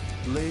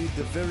laid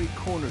the very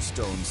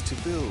cornerstones to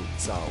build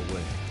Cao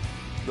Wei.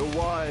 The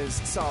wise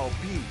Cao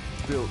Pi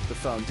built the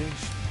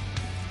foundation.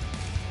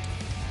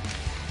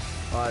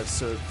 I've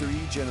served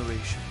 3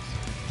 generations.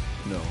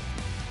 No,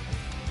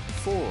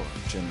 4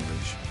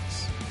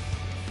 generations.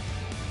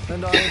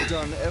 And I have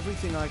done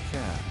everything I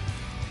can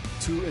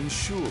to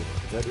ensure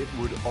that it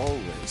would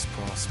always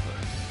prosper.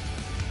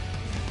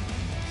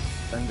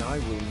 And I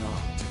will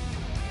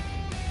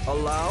not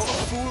allow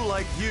a fool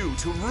like you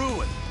to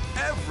ruin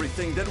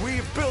everything that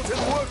we've built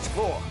and worked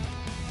for.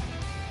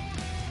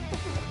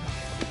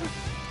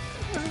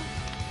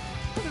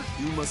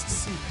 You must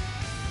seek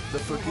the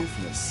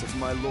forgiveness of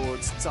my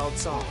lords Cao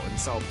Cao and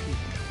Cao Pi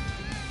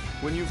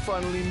when you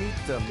finally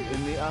meet them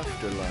in the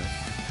afterlife.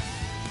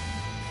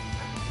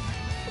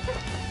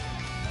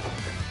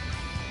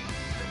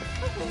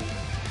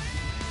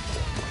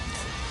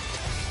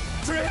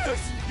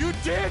 Traitors! You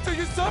dare to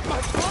usurp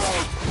my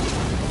throne!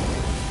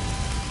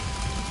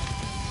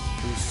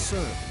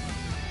 Usurp,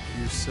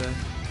 you say?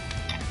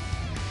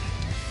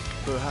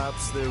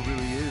 Perhaps there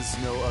really is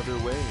no other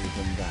way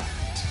than that.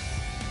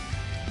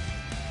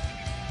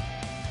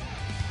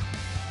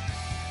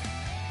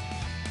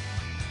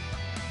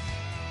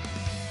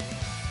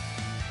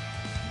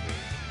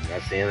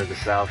 That's the end of the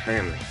South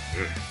family.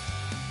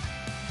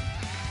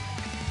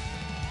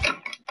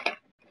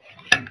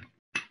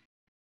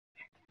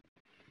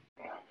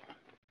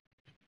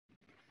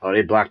 Oh,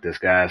 they blocked this,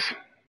 guys.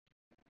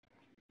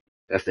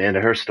 That's the end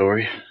of her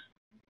story.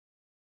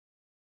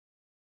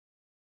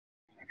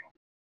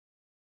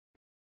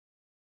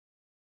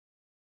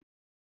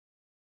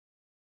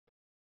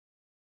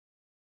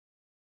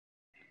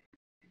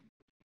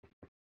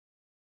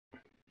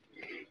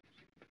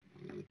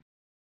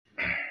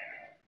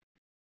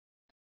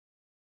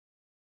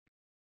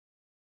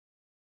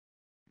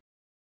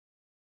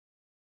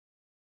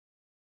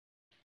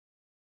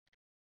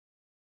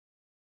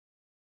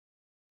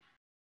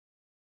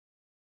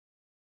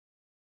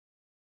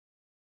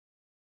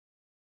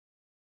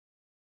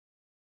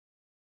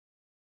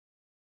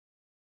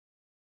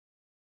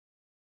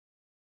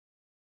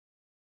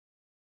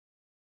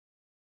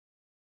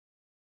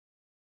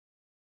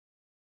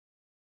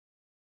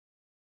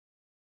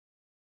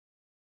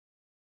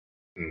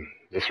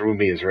 This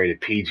Ruby is rated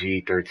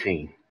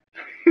PG-13.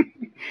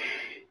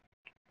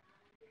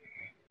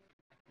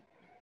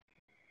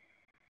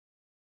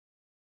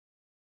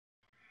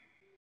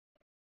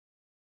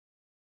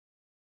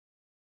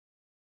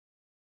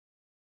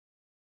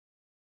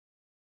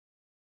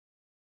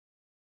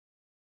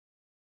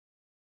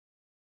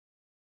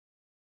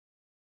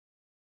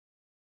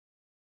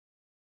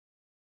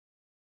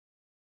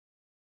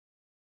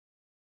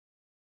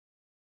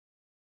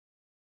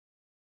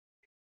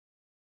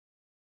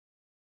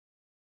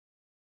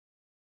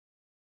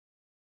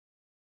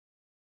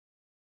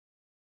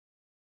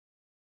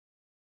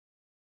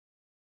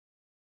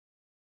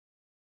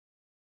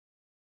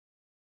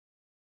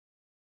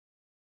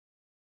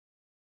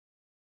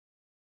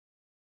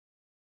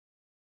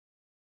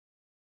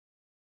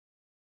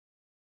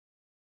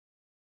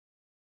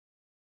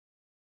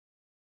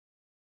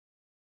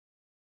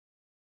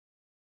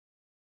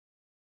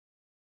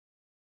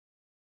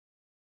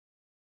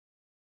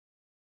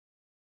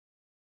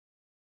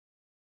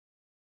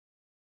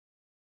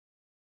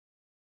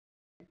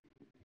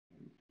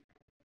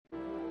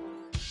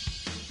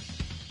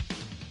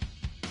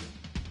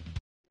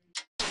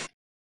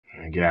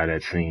 Get out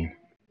of that scene.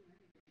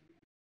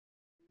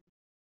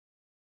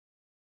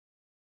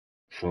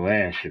 So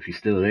Ash, if you're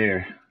still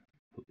there,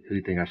 who do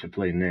you think I should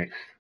play next?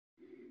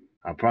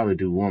 I'll probably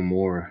do one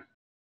more.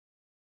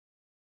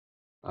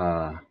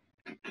 Probably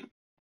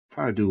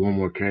do one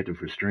more character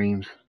for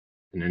streams,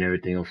 and then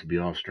everything else will be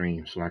off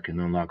stream, so I can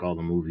unlock all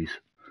the movies.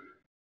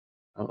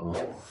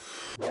 Uh-oh.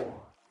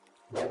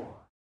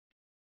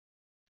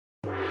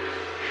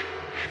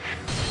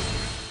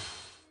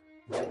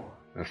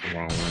 That's the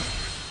wrong one.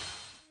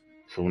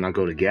 So when I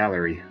go to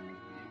gallery,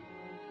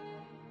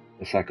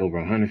 it's like over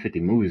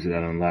 150 movies that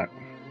I unlocked.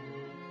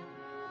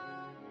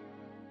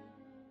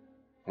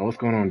 Oh, what's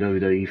going on,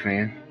 WWE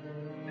fan?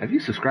 Have you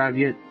subscribed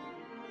yet?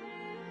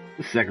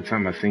 This is the second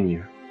time I've seen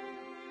you.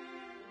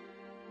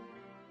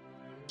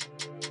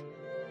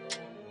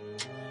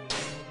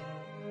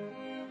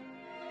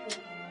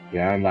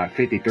 Yeah, I unlocked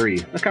 53.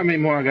 Look how many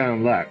more I got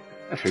unlocked.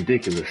 That's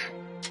ridiculous.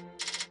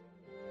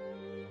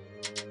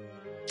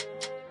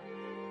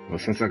 Well,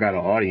 since I got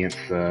an audience,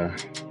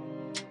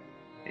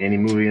 any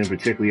movie in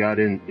particular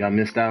y'all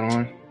missed out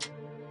on?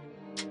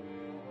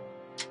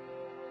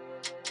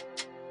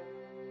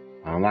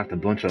 I unlocked a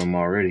bunch of them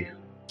already.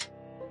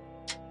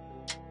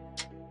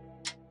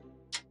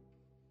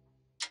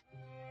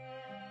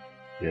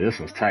 Yeah, this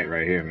one's tight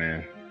right here,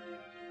 man.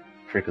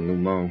 Freaking Lu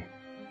Meng.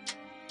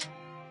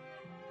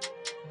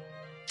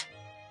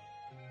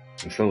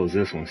 And so is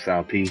this one,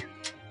 Sao P.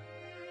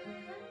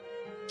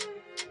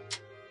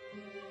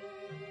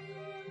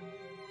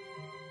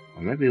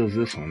 Or maybe it was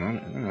this one. I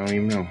don't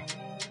even know.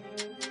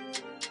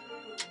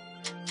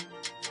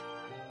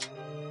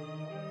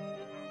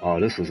 Oh,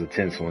 this was a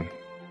tense one.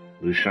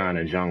 Lu Shan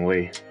and Zhang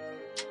Wei.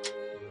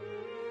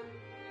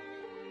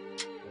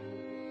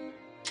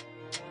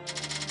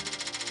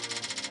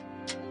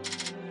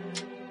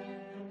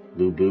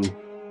 Lu Bu.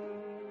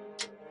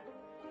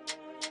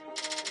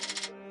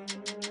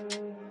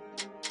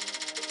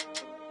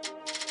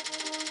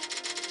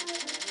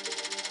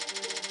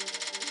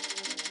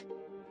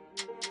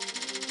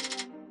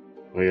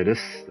 Oh yeah,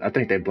 I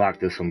think they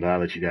blocked this one, but I'll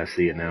let you guys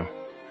see it now.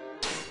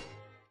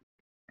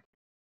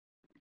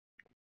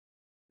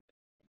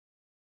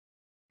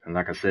 And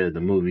like I said,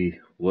 the movie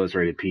was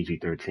rated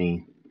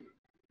PG-13.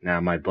 Now I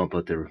might bump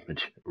up the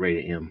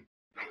rated M.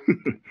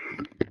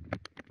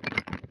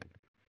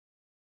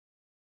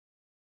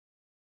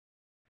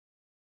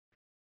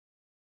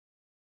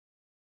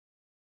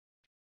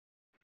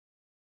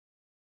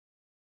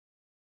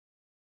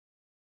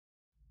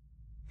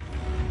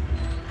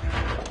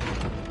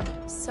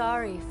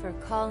 Sorry for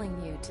calling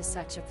you to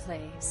such a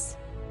place.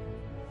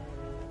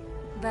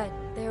 But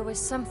there was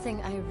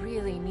something I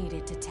really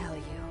needed to tell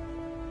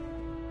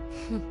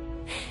you.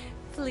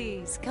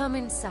 Please, come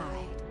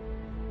inside.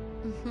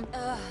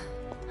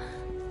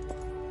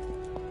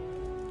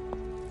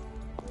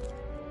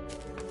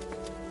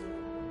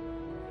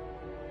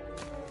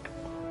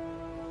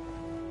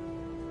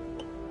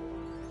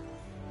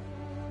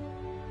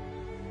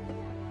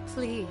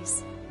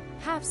 Please,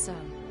 have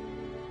some.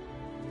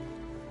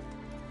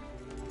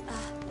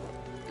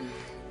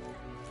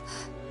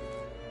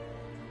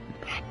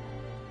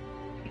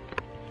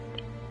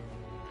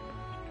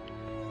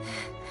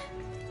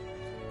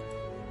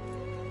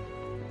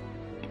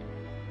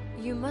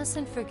 You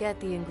mustn't forget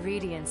the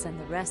ingredients and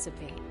the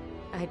recipe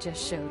I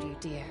just showed you,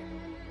 dear.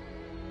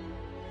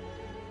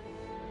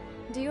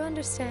 Do you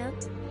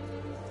understand?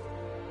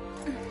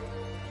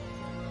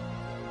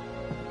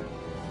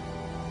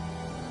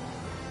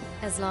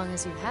 As long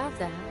as you have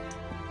that,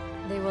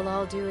 they will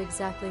all do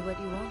exactly what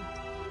you want.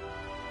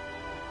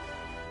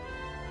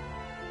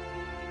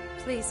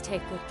 Please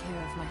take good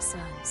care of my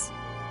sons.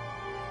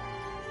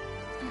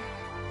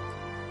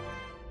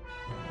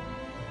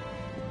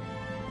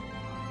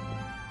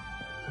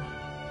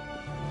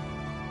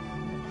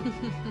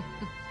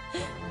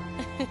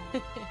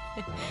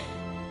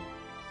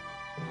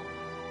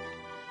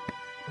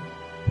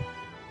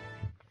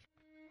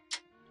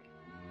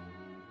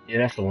 Yeah,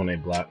 that's the one they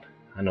blocked.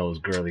 I know it's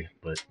girly,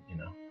 but you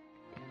know.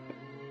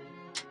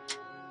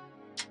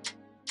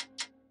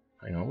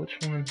 Hang on, which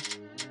one?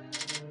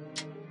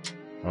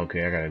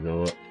 Okay, I gotta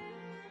go up.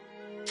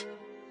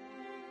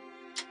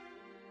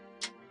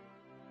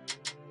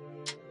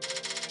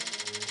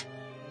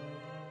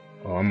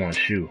 Oh, I'm on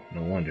Shu.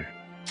 No wonder.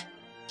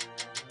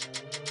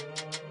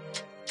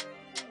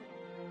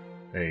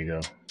 There you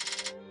go.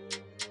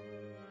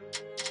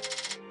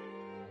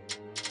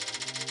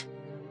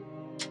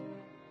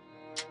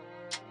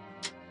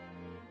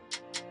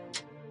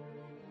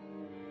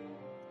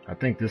 I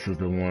think this is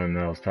the one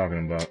that I was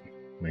talking about.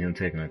 With him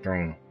taking the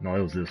throne. No,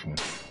 it was this one.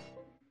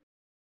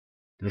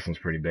 This one's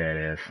pretty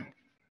badass.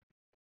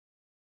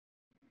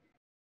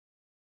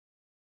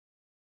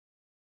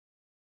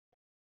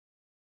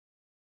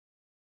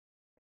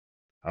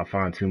 I'll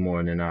find two more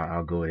and then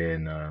I'll go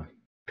ahead and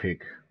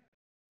pick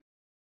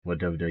what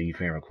WWE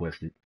fan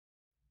requested.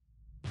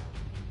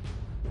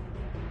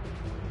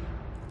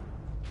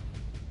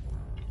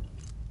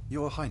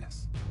 Your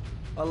Highness,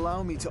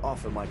 allow me to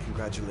offer my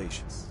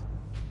congratulations.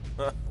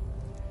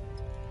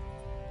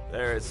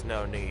 There is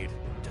no need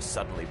to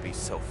suddenly be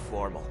so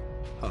formal.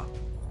 Huh.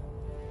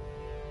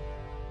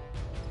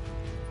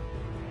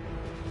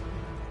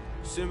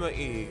 Sima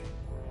Yi,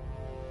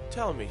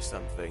 tell me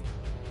something.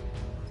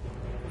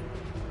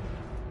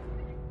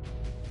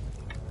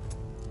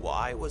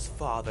 Why was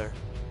Father...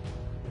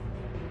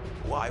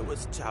 Why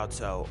was Cao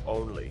Cao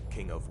only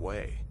King of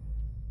Wei?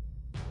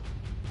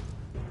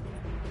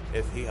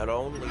 If he had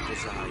only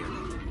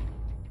desired it,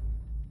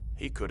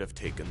 he could have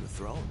taken the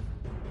throne.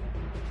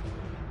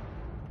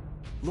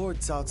 Lord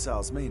Cao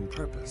Cao's main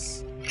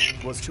purpose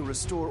was to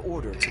restore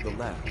order to the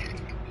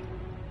land.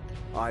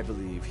 I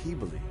believe he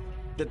believed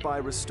that by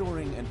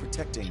restoring and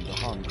protecting the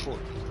Han Court,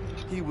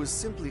 he was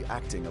simply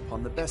acting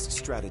upon the best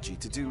strategy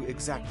to do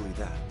exactly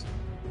that.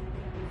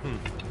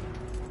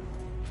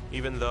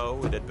 Even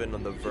though it had been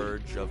on the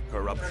verge of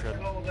corruption?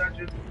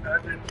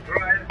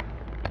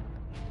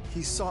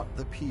 He sought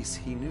the peace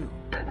he knew,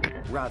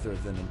 rather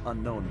than an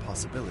unknown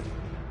possibility.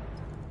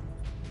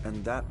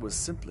 And that was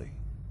simply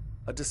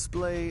a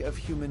display of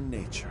human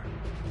nature.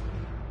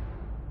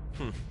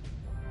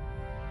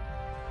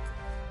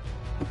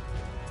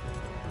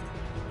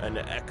 An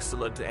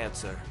excellent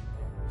answer,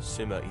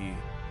 Sima Yi.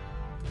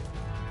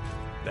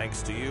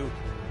 Thanks to you,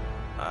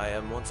 I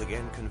am once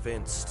again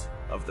convinced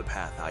of the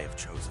path I have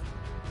chosen.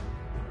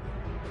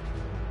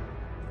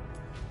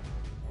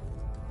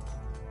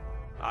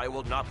 I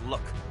will not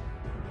look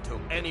to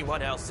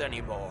anyone else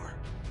anymore.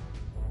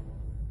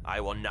 I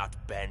will not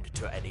bend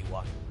to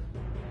anyone.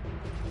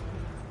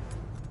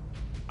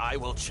 I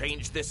will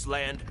change this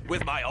land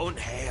with my own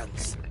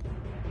hands.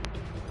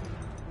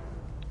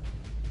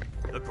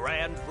 The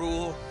grand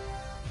rule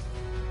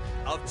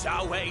of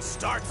Cao Wei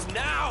starts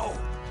now!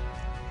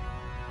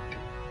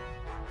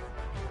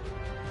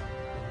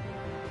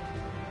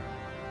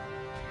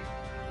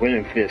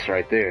 Winning fist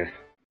right there.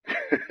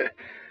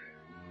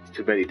 It's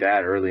too bad he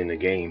died early in the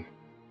game.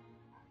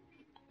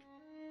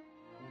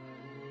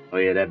 Oh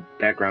yeah, that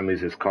background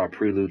music is called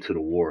Prelude to the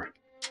War.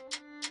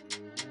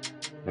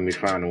 Let me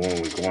find the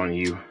one with Guan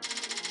Yu.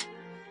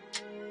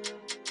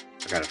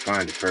 I gotta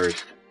find it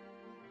first.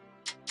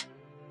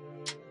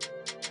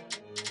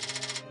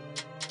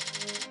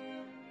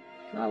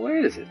 Oh,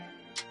 where is it?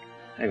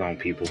 Hang on,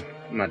 people.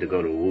 I'm about to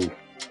go to Wu.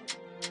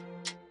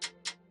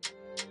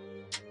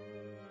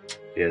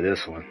 Yeah,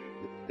 this one.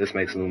 This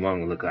makes Lu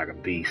Meng look like a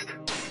beast.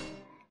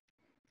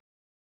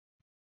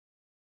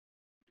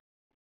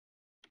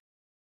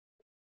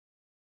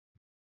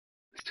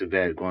 It's too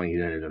bad Guan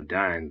Yu ended up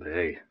dying, but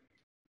hey.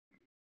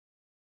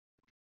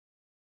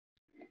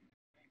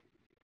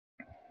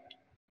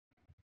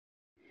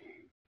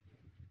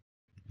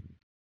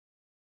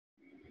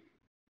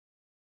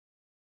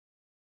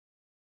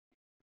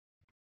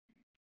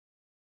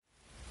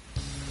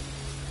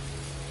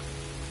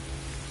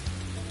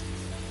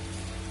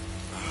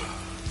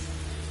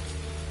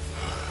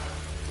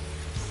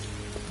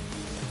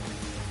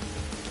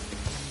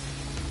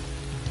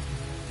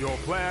 Your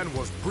plan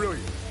was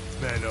brilliant,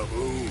 men of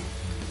Wu.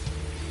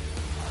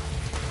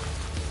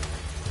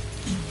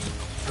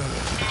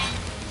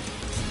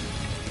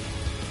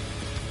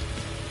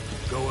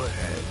 Go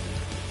ahead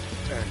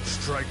and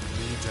strike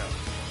me down.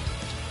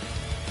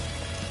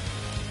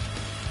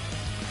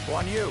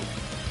 Guan Yu,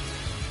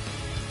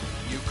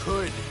 you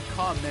could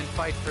come and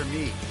fight for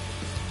me.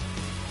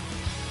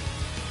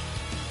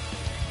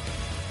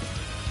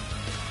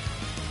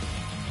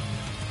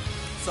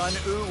 Sun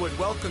U would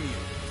welcome you.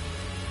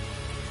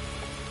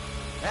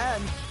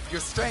 And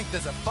your strength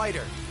as a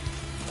fighter.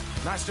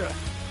 Master!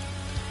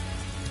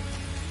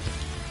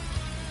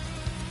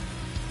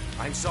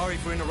 I'm sorry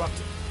for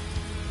interrupting,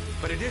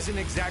 but it isn't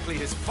exactly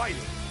his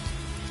fighting.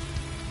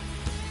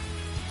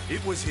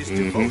 It was his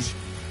devotion.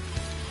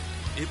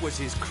 It was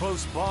his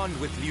close bond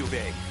with Liu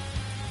Bei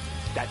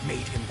that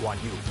made him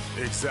Guan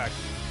Yu.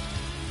 Exactly.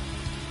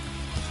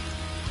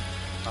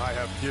 I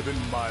have given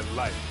my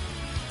life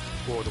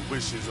for the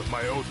wishes of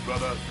my old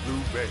brother, Liu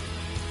Bei.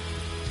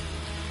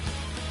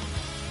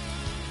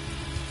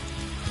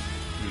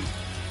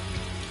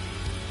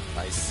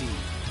 see.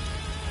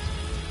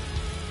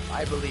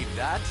 I believe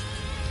that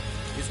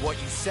is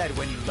what you said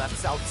when you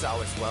left Cao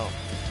Cao as well.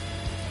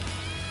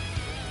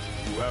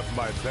 You have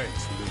my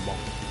thanks, Lu Meng.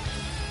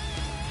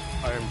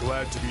 I am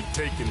glad to be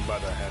taken by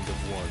the hand of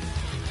one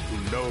who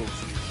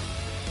knows you.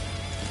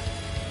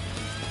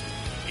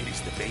 It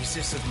is the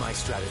basis of my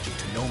strategy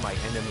to know my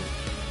enemy.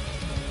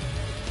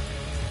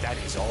 That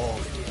is all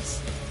it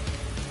is.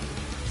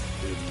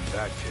 In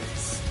that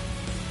case...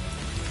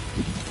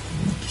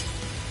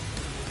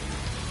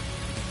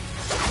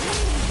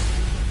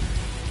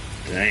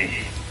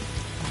 Dang.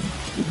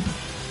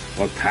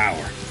 What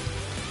power.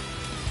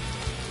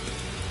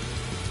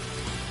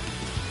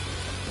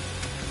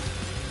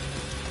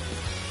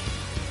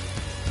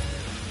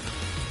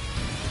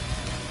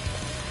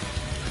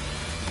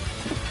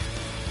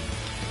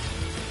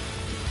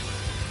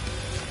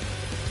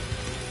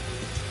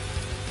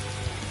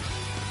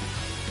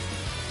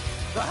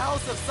 The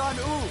House of Sun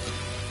U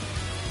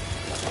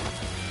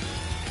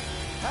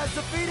has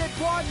defeated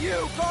Guan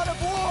Yu, God of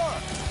War!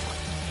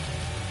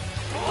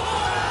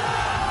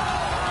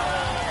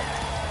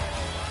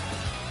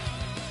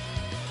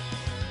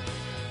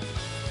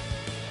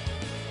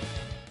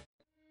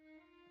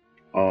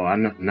 Oh,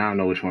 now I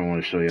know which one I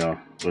want to show y'all.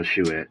 Let's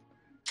shoot at.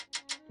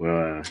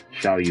 Where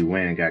Xiao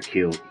Yuan got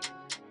killed.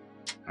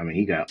 I mean,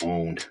 he got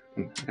owned.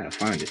 I gotta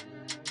find it.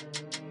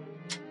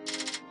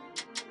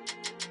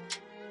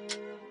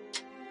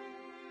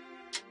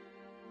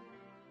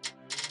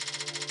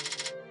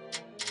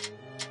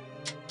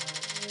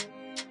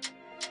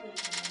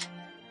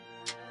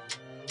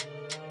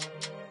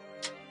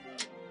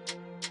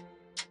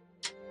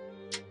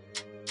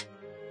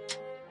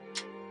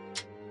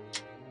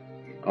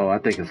 Oh, I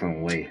think it's on the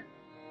way.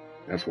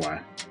 That's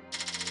why.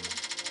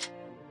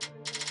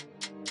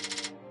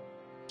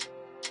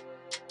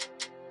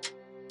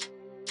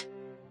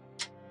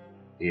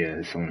 Yeah,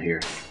 it's on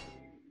here.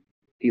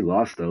 He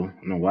lost though. I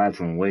don't know why it's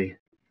on the way.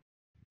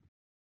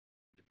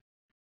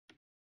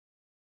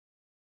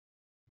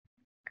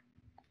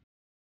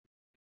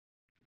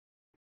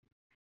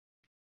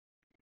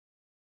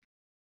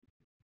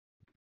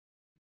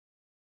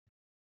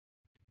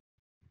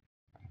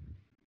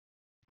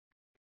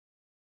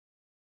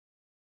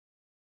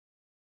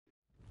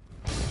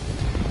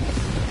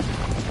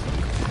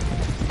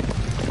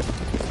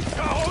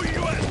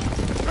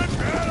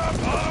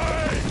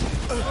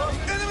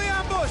 Enemy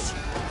ambush!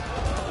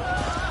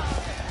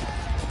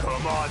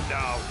 Come on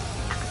now.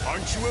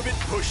 Aren't you a bit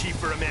pushy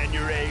for a man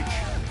your age?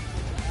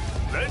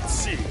 Let's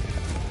see.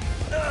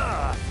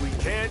 If we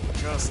can't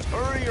just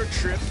hurry your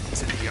trip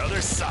to the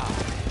other side.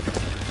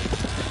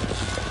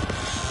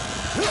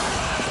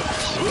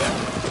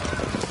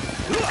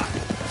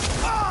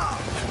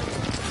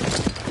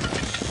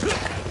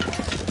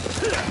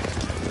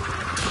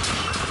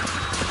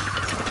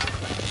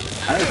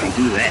 How does he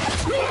do that?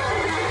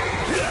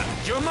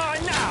 You're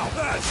mine now!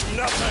 That's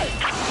nothing!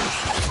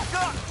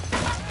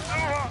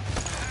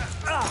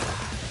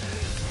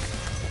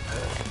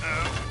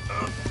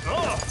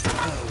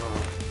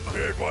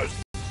 It was...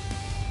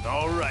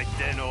 All right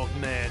then, old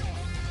man.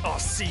 I'll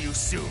see you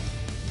soon.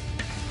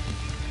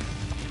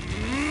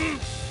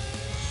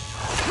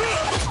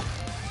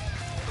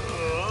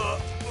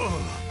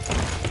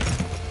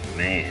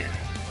 Man.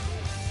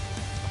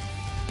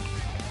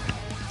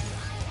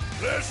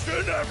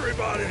 Listen,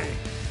 everybody!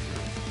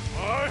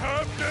 I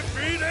have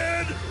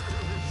defeated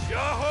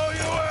Xiao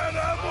Yuan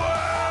of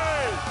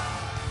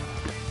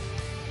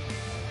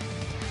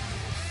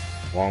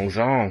Wei! Wang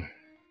Zhong.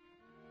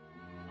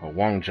 Or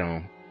Wang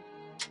Zhong.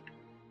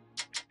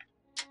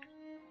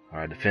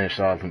 Alright, to finish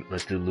off,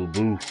 let's do Lu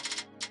Bu.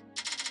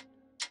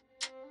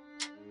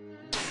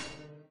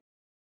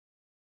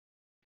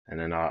 And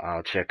then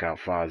I'll check out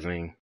Fa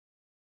Zheng.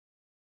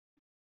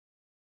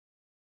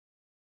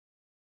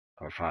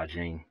 Or Fa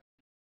Jing.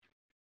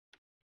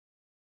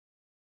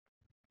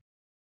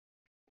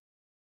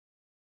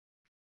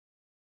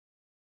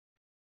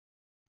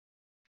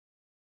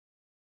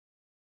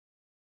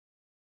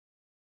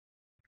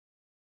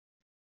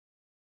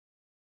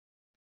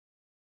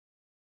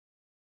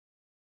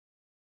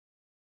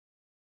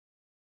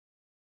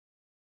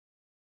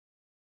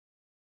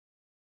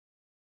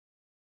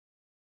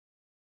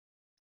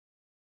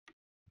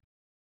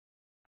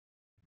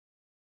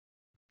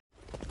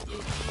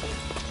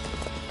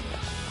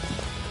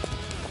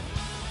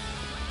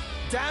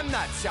 Damn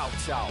that Cao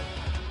Cao!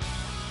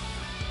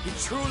 He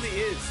truly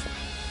is.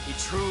 He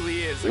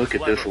truly is. Look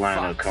at this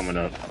lineup coming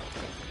up.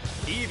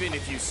 Even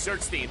if you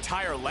search the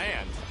entire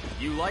land,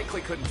 you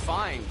likely couldn't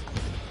find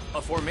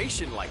a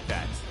formation like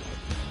that.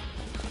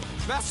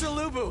 Master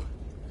Lu Bu,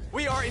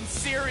 we are in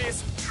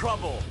serious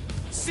trouble.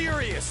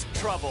 Serious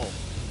trouble.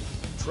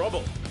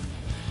 Trouble?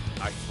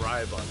 I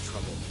thrive on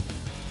trouble.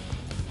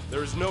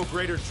 There is no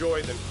greater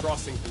joy than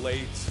crossing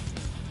blades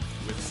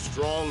with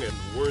strong and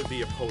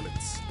worthy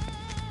opponents.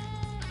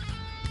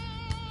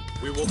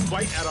 We will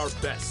fight at our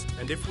best,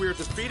 and if we are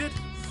defeated,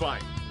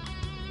 fine.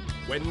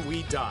 When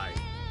we die,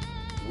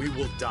 we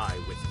will die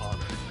with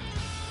honor.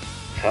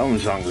 Tell him,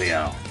 Zhang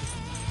Liao.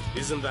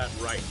 Isn't that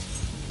right?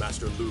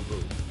 Master Lu Bu.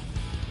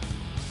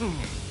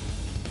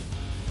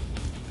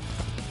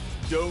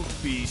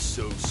 Don't be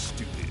so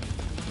stupid.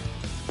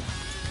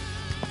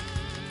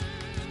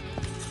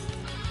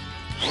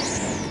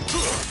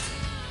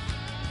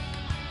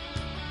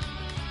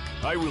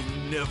 I will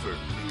never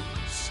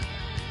lose.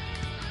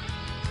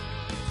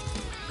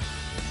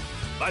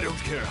 I don't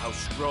care how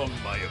strong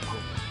my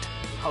opponent,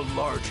 how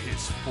large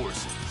his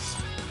forces.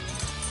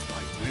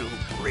 I will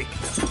break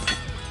them.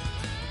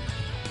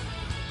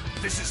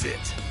 This is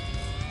it.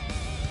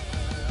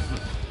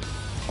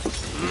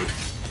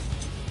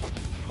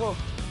 Oh.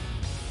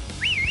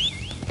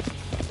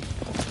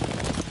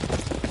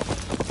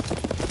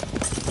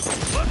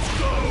 Let's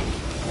go!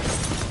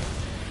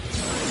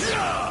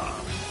 Yeah!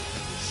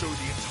 Show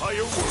the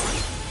entire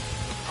world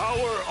the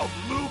power of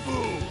Lu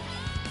Bu!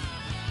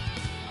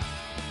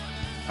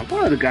 I'm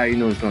one of the guy you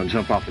know is gonna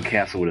jump off a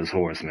castle with his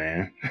horse,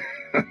 man.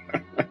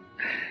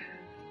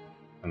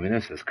 I mean,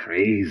 that's just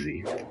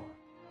crazy.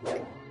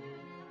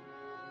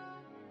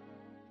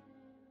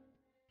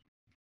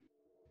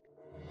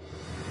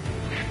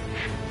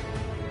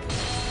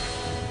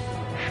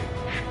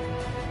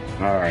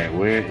 Alright,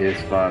 where is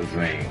Fa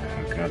Zheng?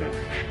 I gotta...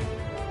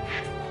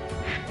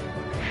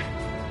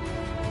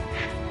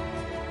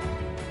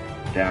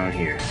 Down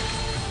here.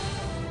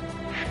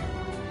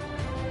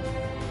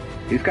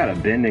 He's got a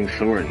bending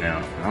sword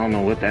now. I don't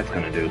know what that's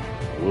gonna do.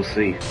 We'll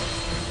see.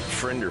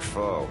 Friend or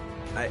foe,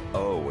 I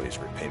always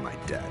repay my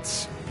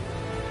debts.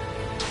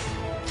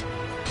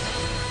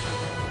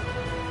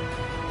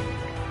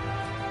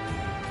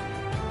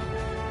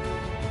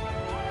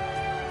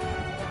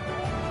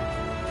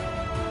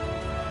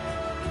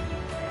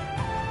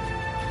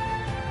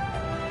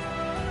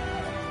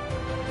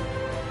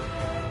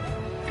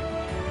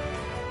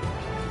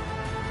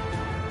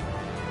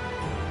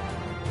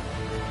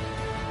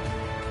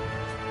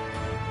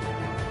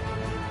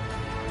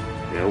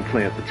 Yeah, we'll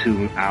play up to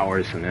 2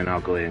 hours and then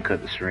I'll go ahead and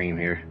cut the stream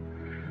here.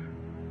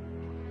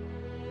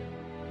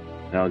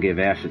 That'll give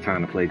Asher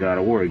time to play God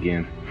of War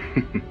again.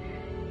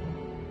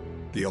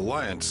 The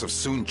alliance of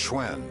Sun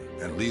Quan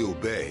and Liu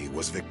Bei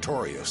was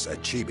victorious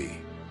at Chibi.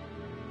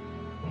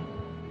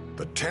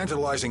 The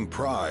tantalizing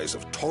prize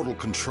of total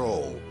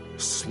control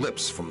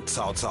slips from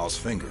Cao Cao's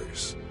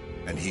fingers,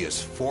 and he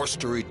is forced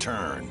to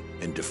return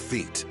in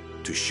defeat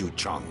to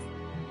Xucheng,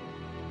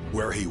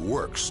 where he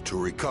works to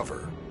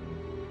recover.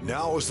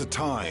 Now is the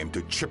time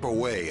to chip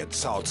away at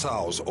Cao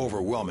Cao's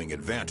overwhelming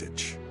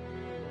advantage.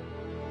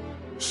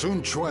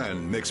 Sun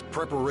Quan makes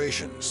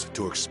preparations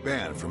to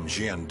expand from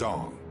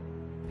Jiandong.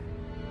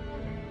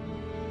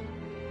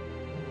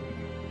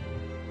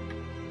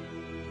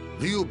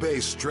 Liu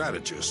Bei's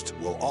strategist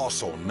will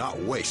also not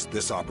waste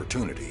this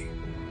opportunity.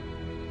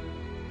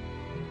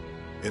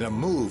 In a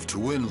move to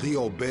win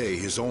Liu Bei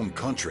his own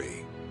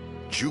country,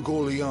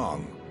 Zhuge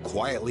Liang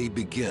quietly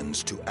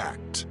begins to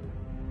act.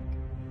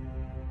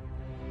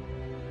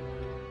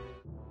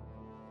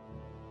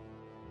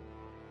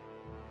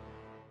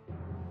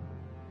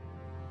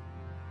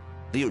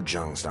 Liu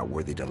Zheng's not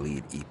worthy to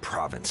lead Yi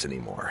Province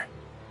anymore.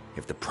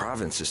 If the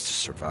province is to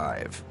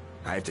survive,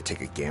 I have to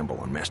take a gamble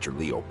on Master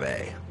Liu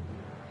Bei.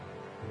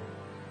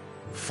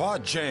 Fa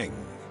Zheng.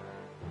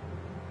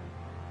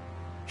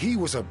 He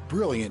was a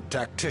brilliant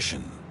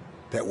tactician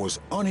that was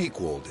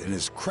unequaled in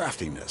his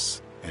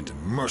craftiness and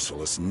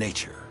merciless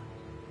nature.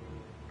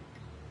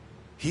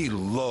 He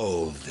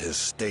loathed his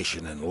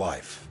station in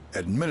life,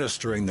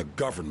 administering the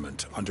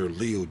government under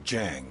Liu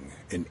Zhang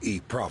in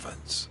Yi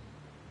Province.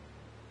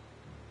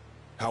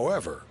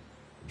 However,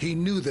 he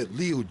knew that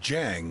Liu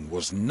Zhang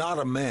was not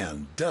a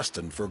man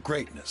destined for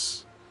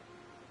greatness.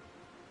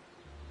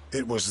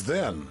 It was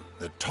then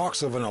that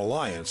talks of an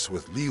alliance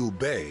with Liu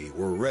Bei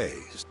were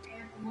raised.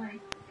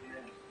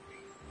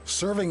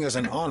 Serving as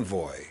an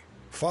envoy,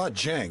 Fa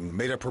Zheng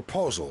made a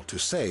proposal to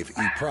save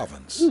Yi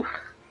Province.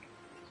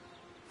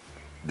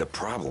 The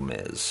problem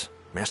is,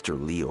 Master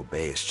Liu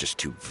Bei is just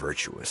too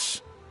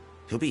virtuous.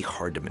 He'll be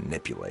hard to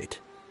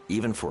manipulate,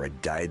 even for a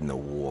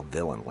dyed-in-the-wool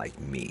villain like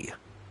me.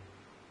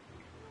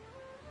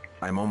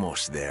 I'm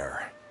almost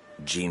there.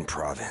 Jin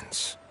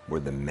Province, where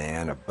the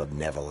man of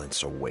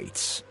benevolence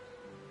awaits.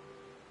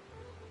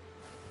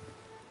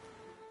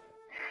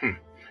 He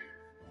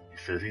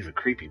says he's a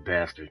creepy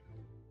bastard.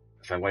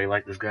 Is that why you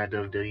like this guy,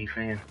 WWE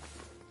fan?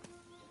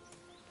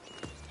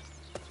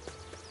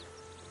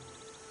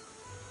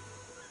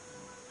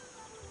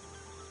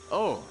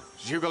 Oh,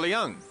 Zhuge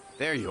Liang,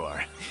 there you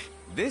are.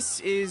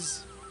 This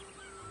is...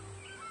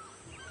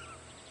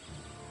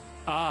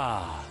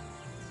 Ah,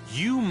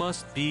 you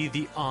must be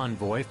the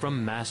envoy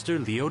from Master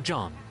Liu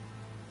Zhang.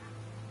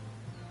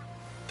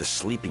 The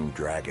sleeping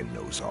dragon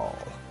knows all.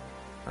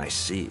 I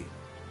see.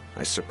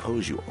 I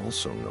suppose you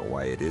also know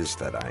why it is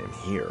that I am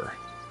here.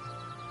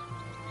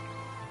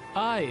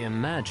 I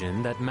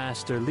imagine that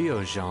Master Liu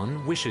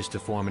Zhang wishes to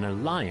form an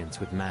alliance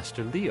with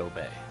Master Liu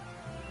Bei.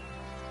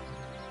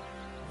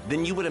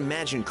 Then you would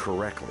imagine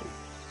correctly.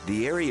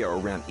 The area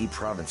around Yi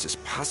Province is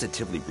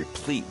positively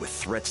replete with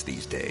threats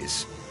these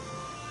days.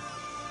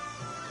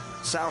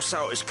 Cao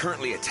Cao is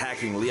currently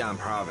attacking Lian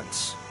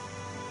Province.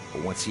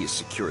 But once he has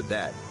secured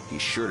that,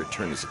 he's sure to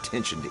turn his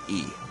attention to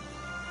Yi.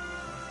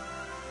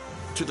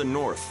 To the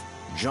north,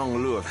 Zhang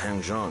Lu of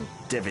Hangzhong,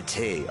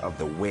 devotee of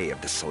the Way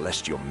of the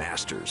Celestial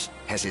Masters,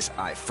 has his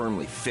eye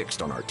firmly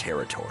fixed on our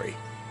territory.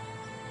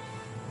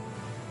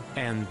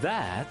 And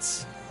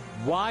that's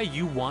why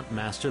you want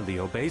Master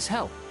Liu Bei's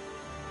help.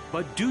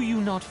 But do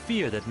you not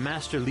fear that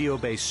Master Liu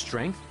Bei's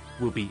strength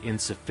will be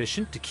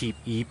insufficient to keep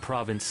Yi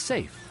Province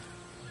safe?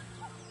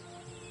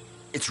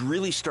 It's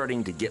really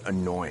starting to get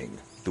annoying,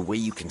 the way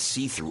you can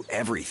see through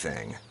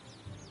everything.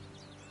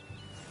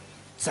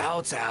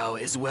 Cao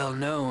Cao is well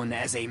known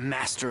as a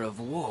master of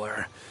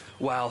war,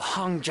 while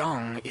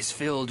Hangzhong is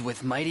filled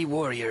with mighty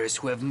warriors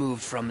who have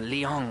moved from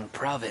Liang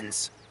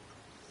Province.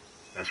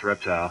 That's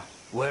Reptile.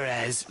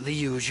 Whereas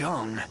Liu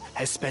Zhang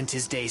has spent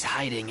his days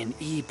hiding in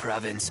Yi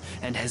Province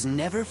and has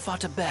never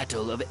fought a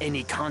battle of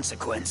any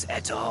consequence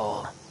at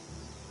all.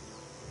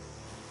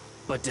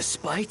 But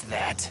despite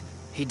that,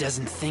 he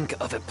doesn't think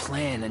of a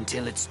plan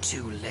until it's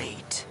too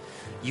late.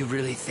 You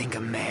really think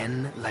a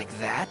man like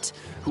that,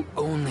 who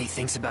only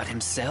thinks about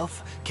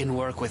himself, can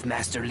work with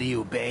Master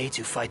Liu Bei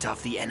to fight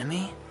off the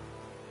enemy?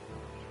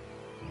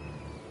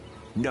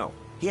 No,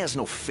 he has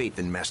no faith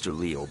in Master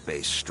Liu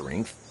Bei's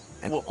strength,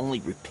 and will only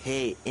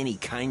repay any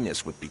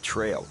kindness with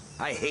betrayal.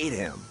 I hate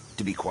him,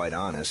 to be quite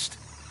honest.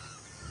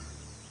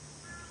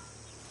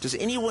 Does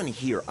anyone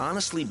here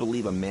honestly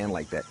believe a man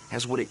like that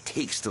has what it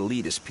takes to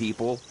lead his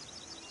people?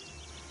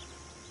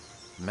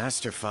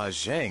 Master Fa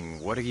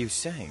Zheng, what are you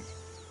saying?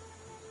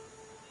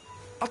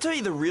 I'll tell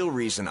you the real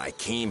reason I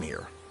came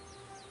here.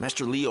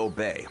 Master Liu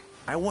Bei,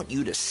 I want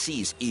you to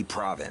seize Yi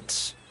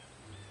Province.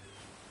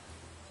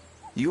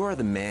 You are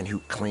the man who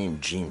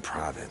claimed Jing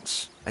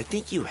Province. I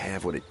think you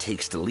have what it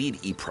takes to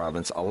lead Yi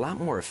Province a lot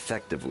more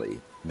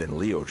effectively than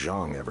Liu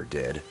Zhang ever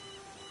did.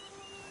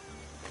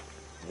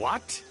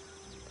 What?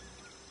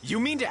 You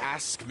mean to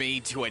ask me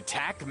to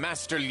attack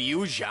Master Liu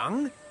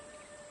Zhang?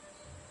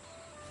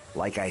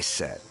 Like I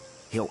said,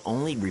 he'll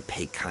only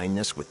repay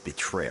kindness with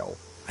betrayal.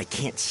 I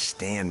can't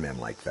stand men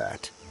like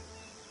that.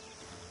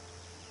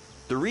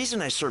 The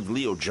reason I served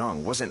Liu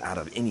Zhang wasn't out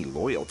of any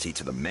loyalty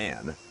to the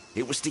man.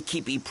 It was to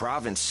keep Yi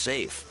Province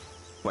safe.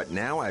 But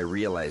now I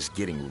realize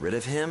getting rid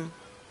of him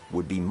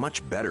would be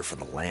much better for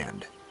the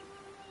land.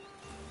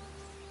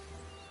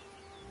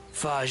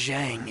 Fa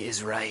Zhang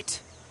is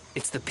right.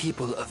 It's the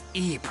people of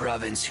Yi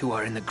Province who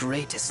are in the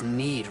greatest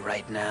need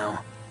right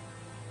now.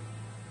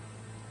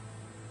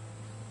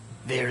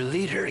 Their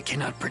leader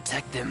cannot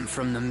protect them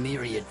from the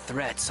myriad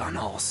threats on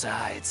all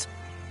sides.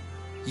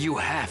 You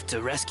have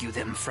to rescue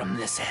them from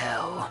this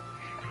hell.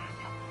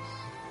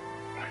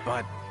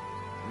 But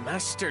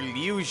Master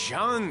Liu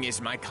Zhang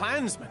is my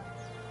clansman.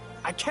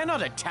 I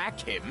cannot attack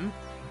him.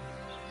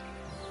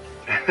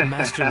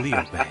 Master Liu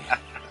Bei,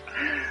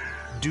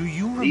 do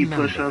you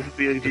remember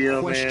the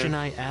question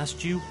I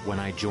asked you when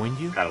I joined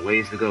you? Got a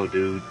ways to go,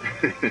 dude.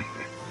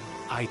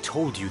 I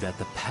told you that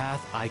the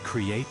path I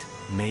create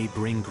may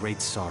bring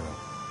great sorrow.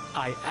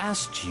 I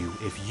asked you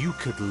if you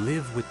could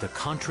live with the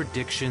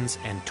contradictions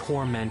and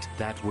torment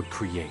that would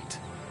create.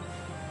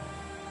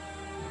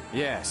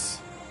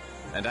 Yes,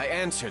 and I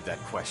answered that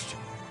question.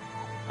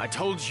 I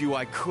told you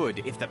I could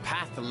if the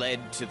path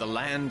led to the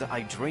land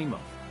I dream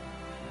of.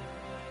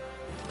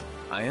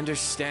 I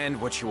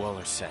understand what you all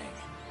are saying.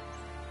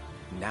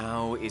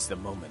 Now is the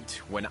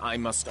moment when I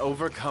must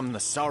overcome the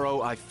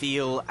sorrow I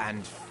feel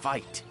and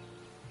fight.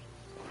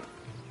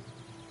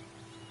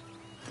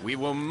 We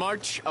will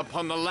march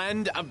upon the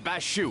land of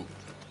Bashu.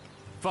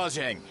 Fa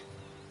Zheng,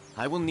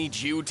 I will need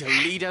you to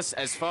lead us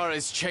as far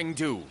as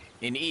Chengdu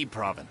in Yi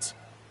Province.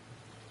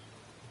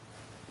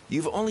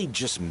 You've only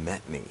just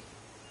met me.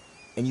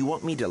 And you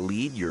want me to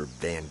lead your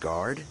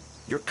vanguard?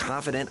 You're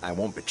confident I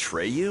won't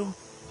betray you?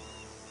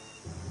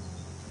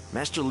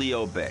 Master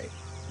Liu Bei,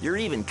 you're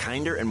even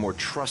kinder and more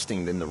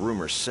trusting than the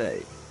rumors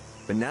say.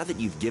 But now that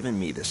you've given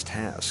me this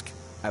task,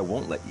 I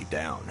won't let you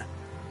down.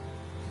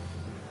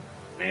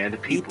 Man, the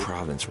people. Yi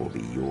Province will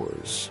be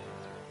yours.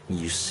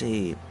 You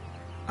see,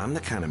 I'm the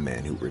kind of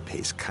man who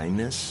repays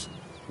kindness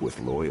with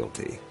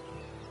loyalty.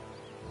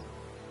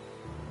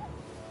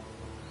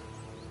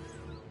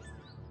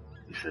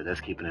 You said that's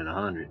keeping it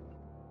 100.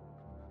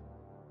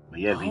 But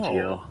yeah,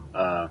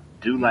 VTL,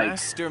 do like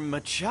Master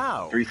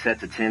Machao. 3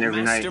 sets of 10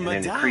 every night, and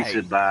then increase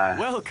it by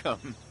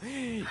welcome.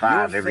 5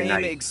 your every fame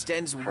night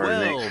extends for well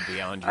the next,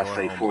 beyond your I'd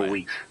say 4 homeland.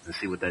 weeks, and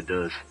see what that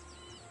does.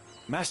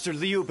 Master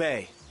Liu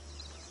Bei,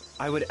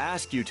 I would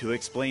ask you to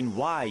explain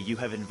why you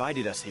have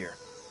invited us here,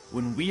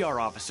 when we are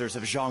officers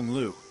of Zhang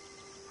Lu.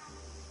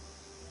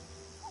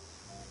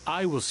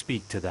 I will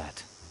speak to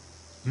that.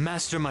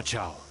 Master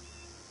Machao,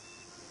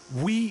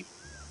 we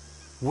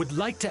would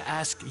like to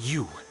ask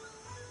you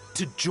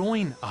to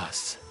join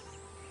us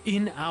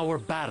in our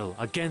battle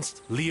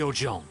against Liu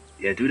Zhang.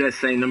 Yeah, do that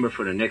same number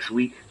for the next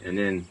week, and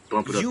then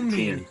bump it up You to 10.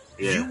 mean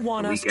Yeah, you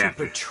want the us week to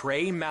after.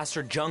 betray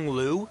Master Zheng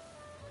Lu?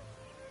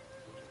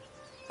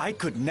 I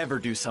could never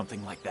do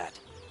something like that.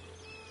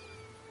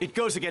 It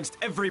goes against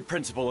every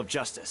principle of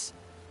justice.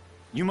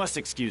 You must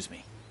excuse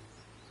me.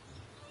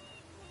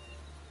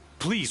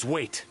 Please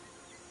wait.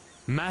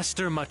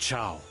 Master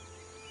Machao,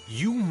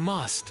 you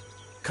must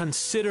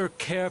consider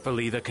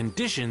carefully the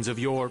conditions of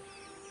your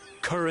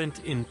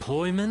current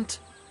employment.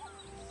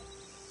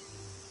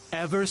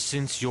 Ever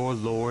since your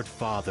Lord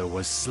Father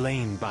was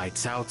slain by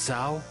Cao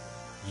Cao,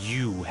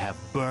 you have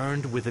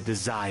burned with a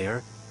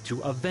desire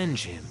to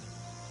avenge him.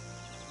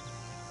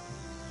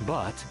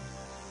 But,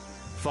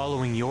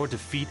 following your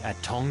defeat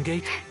at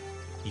Tonggate,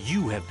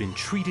 you have been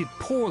treated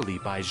poorly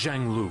by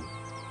Zhang Lu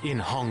in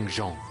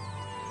Hongzhong.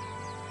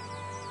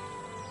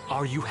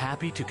 Are you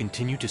happy to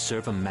continue to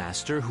serve a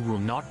master who will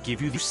not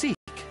give you the seek?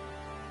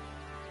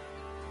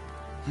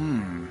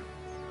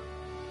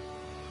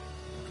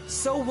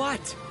 So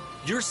what?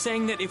 You're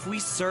saying that if we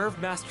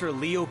serve Master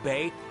Liu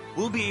Bei,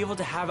 we'll be able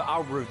to have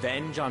our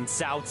revenge on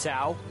Cao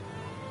Cao?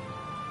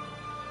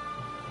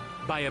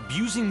 By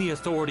abusing the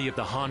authority of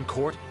the Han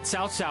Court,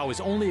 Cao Cao is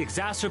only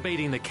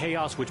exacerbating the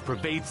chaos which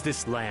pervades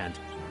this land.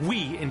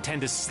 We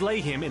intend to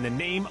slay him in the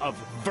name of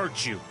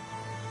virtue.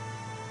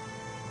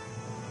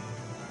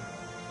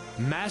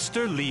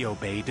 Master Liu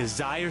Bei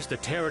desires the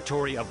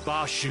territory of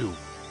Ba Shu,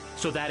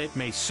 so that it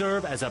may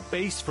serve as a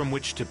base from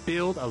which to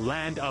build a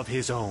land of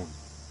his own.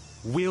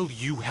 Will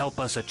you help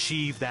us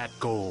achieve that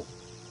goal?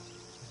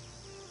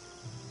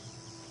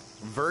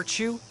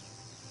 Virtue?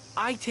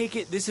 I take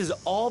it this is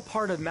all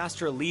part of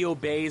Master Liu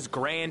Bei's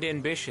grand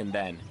ambition,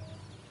 then.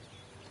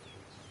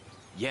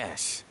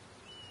 Yes.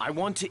 I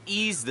want to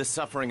ease the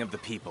suffering of the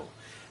people,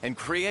 and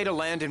create a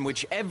land in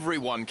which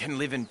everyone can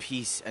live in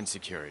peace and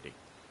security.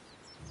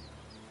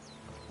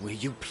 Will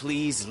you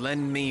please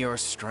lend me your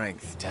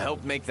strength to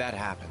help make that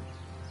happen?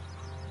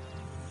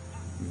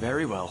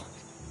 Very well.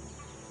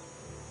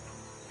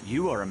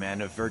 You are a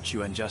man of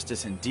virtue and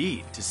justice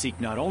indeed, to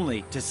seek not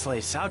only to slay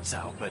Cao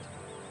Cao, but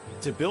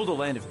to build a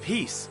land of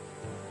peace.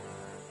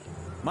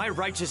 My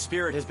righteous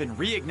spirit has been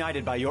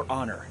reignited by your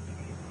honor.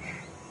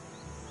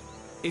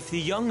 If the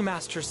young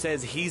master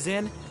says he's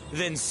in,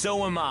 then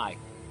so am I.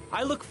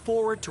 I look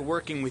forward to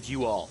working with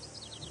you all.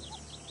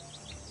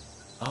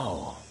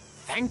 Oh,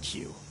 thank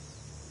you.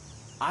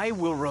 I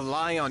will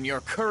rely on your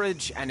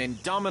courage and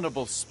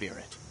indomitable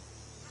spirit.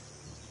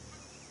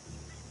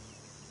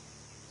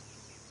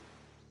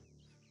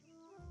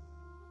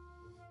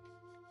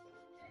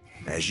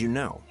 As you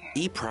know,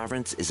 Yi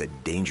Province is a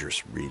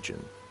dangerous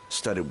region,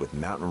 studded with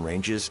mountain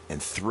ranges and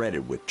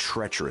threaded with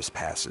treacherous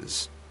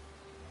passes.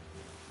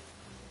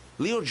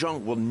 Liu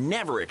Zheng will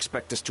never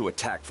expect us to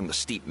attack from the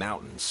steep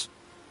mountains.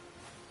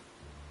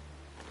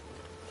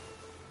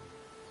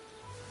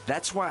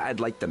 That's why I'd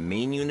like the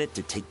main unit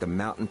to take the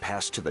mountain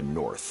pass to the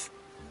north.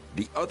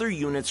 The other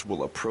units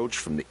will approach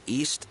from the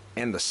east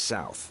and the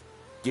south,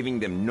 giving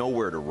them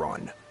nowhere to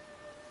run.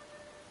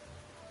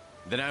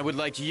 Then I would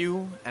like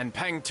you and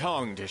Pang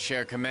Tong to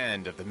share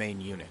command of the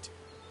main unit.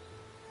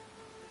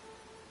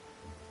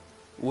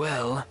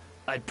 Well,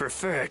 I'd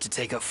prefer to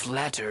take a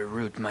flatter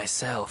route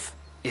myself,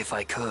 if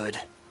I could.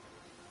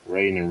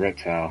 Raiden and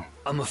Reptile.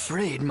 I'm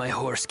afraid my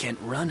horse can't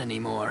run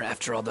anymore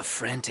after all the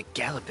frantic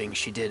galloping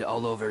she did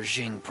all over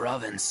Jing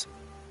Province.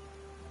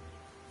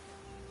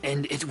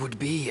 And it would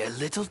be a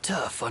little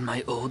tough on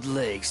my old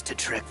legs to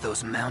trek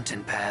those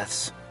mountain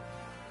paths.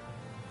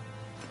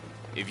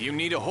 If you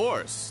need a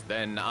horse,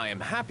 then I am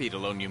happy to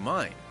loan you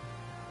mine.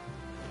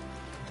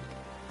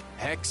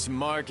 Hex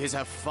Mark is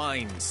a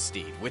fine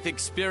steed, with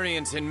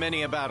experience in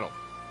many a battle.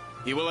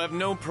 He will have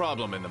no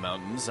problem in the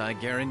mountains, I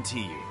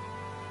guarantee you.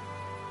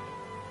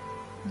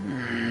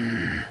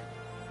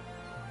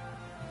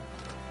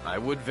 I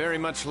would very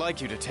much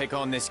like you to take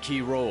on this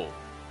key role.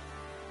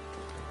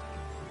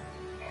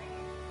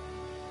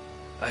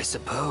 I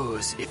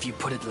suppose, if you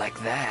put it like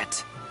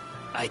that,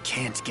 I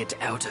can't get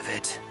out of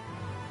it.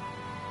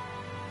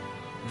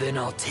 Then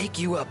I'll take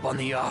you up on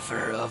the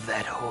offer of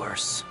that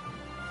horse.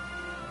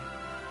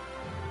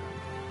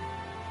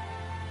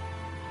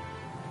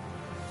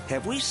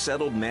 Have we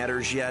settled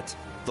matters yet?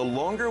 The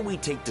longer we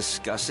take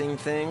discussing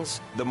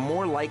things, the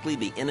more likely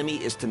the enemy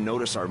is to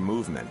notice our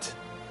movement.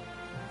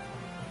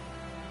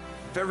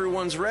 If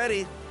everyone's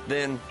ready,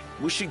 then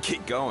we should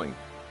get going.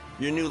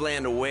 Your new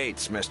land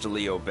awaits, Mr.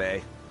 Liu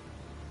Bei.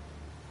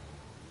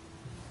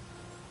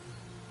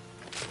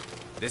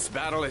 This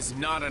battle is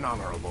not an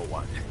honorable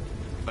one,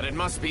 but it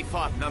must be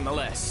fought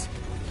nonetheless.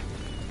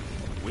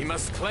 We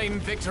must claim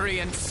victory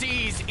and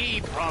seize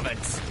Yi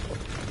Province.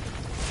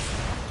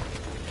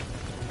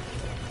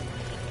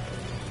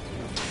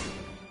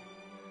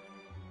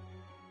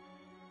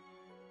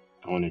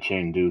 Going to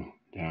Chengdu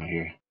down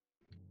here.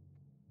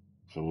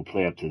 So we'll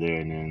play up to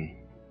there and then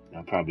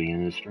I'll probably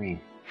end the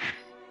stream.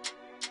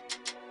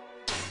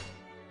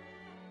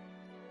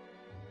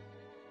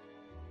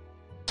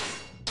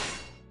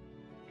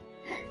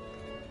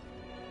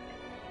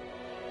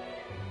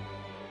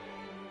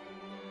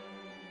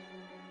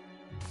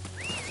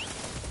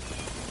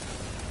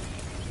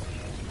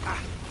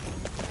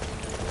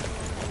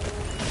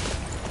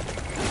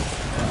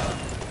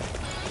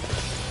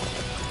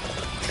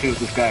 See what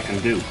this guy can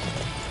do.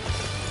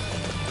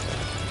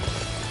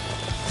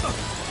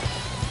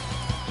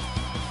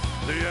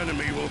 The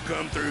enemy will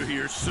come through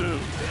here soon.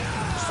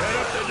 Set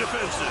up the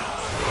defenses.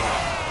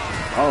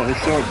 Oh, his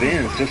sword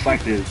bends just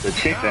like the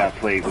chick that I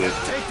played with.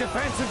 Take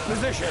defensive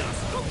positions.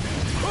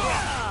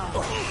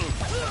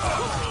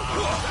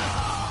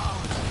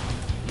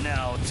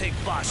 Now take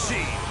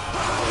Bashi.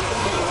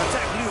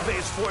 Attack Liu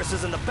Bei's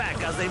forces in the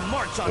back as they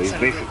march on. So he's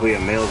basically a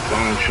male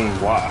Zhang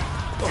Chunhua.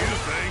 You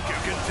think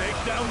you can take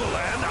down the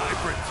land I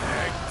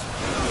protect?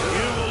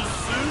 You will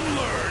soon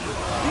learn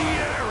the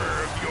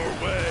error of your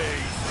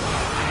ways,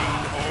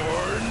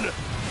 Greenhorn.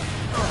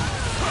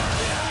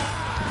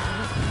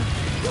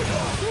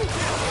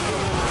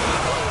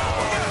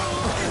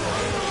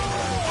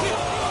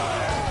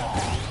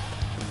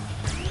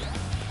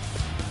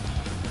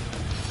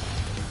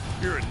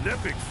 You're an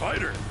epic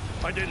fighter.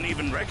 I didn't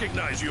even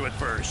recognize you at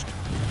first.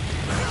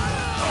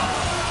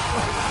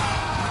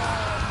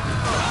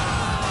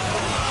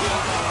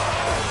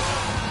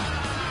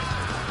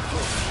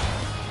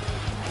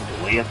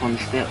 Way up on the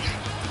steps.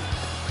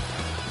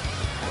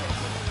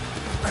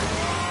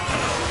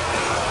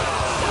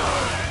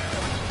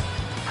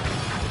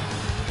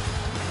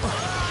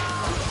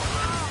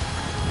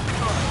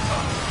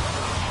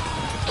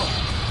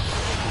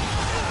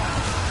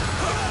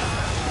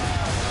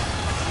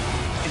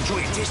 Enjoy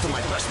a taste of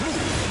my best move.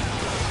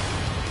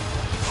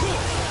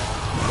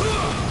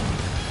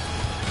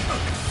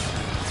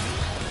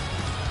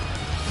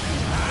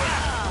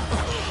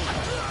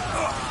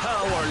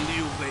 How are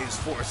Liu Bei's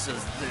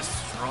forces this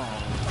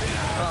strong?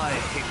 I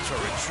hate to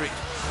retreat,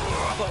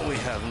 but we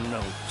have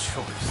no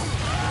choice.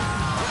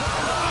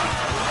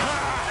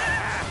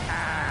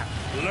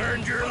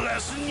 Learned your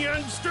lesson,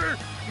 youngster?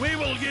 We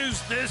will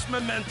use this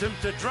momentum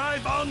to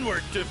drive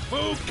onward to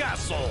Fu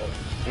Castle.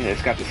 Yeah,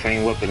 it's got the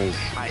same weapon as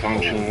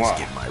Zhang Chunhua.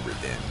 Get my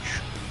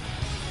revenge.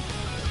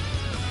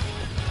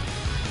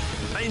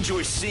 I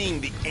enjoy seeing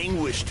the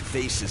anguished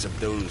faces of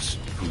those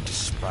who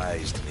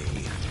despised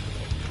me.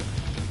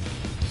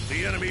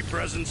 The enemy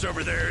presence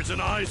over there is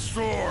an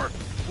eyesore.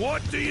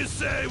 What do you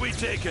say we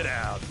take it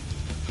out?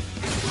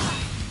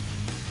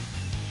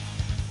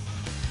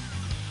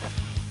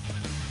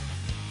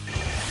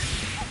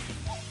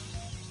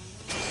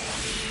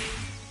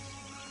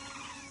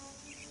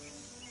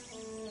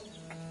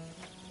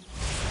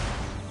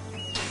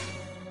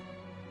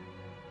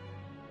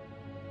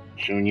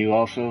 Shun Yu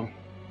also.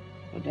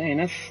 But dang,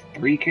 that's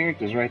 3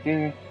 characters right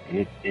there.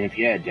 And if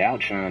you add Dao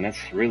Chan,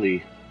 that's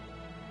really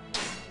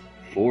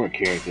 4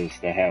 characters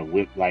that have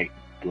whip-like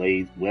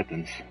blade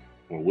weapons,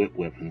 or whip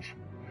weapons.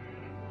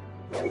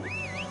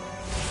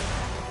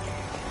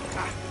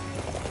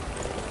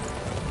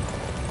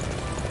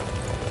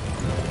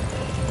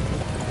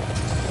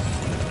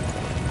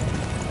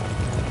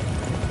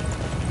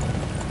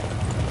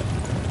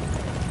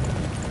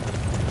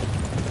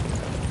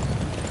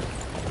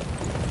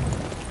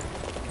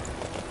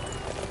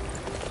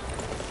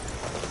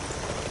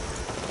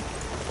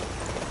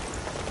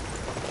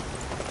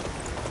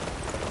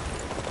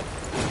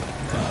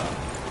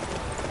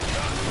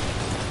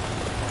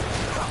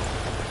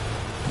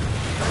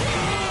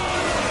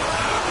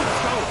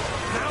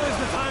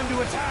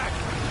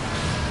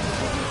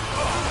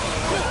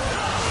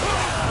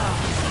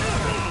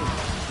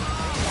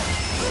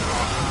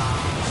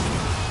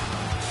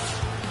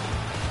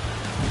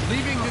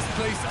 Leaving this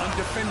place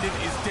undefended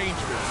is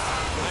dangerous.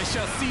 I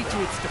shall see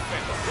to its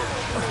defense.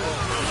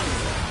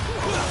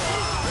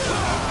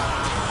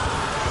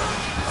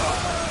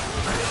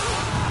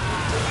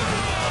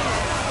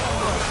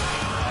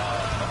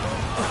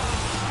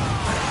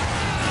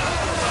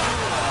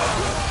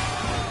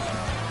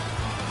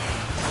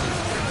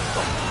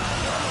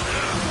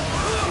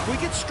 If we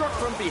get struck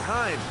from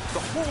behind, the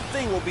whole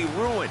thing will be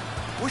ruined.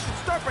 We should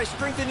start by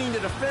strengthening the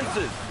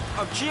defenses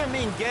of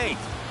Jiamin Gate.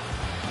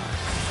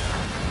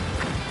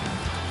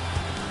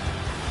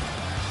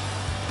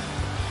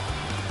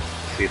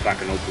 See if I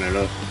can open it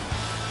up.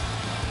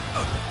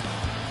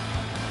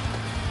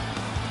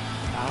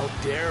 How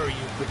dare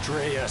you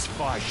betray us,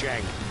 Fa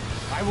Zheng?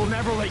 I will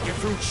never let you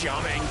through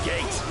Jiamin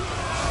Gate.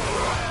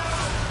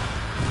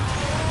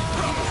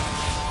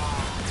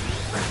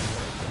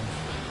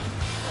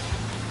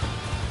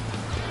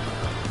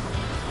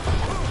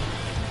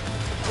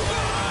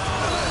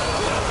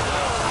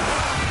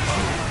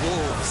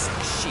 Wolves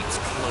in sheep's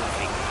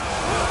clothing.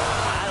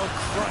 I'll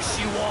crush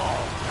you all.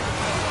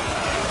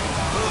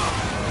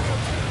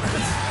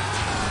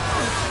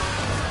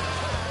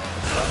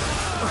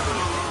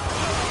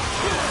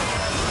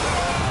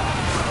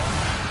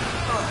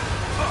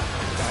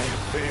 I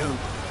have failed.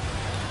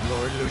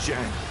 Lord Liu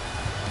Zhang,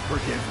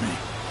 forgive me.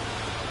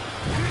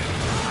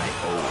 I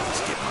always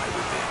get my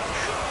revenge.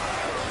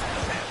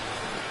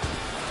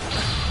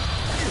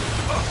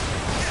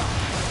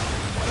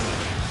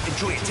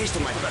 Enjoy a taste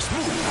of my best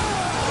move.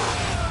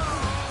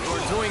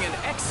 You're doing an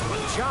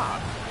excellent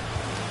job.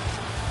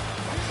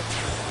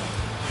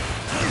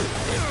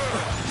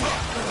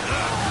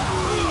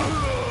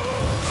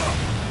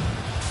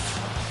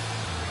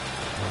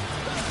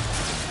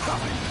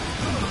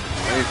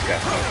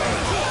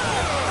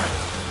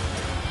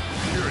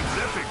 You're an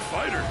epic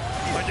fighter.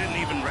 I didn't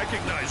even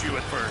recognize you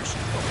at first.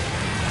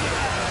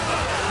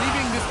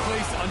 Leaving this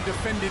place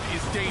undefended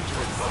is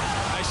dangerous.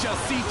 I shall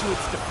see to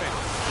its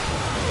defense.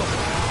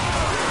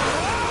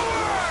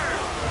 Forward!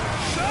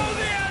 Show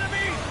the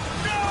enemy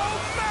no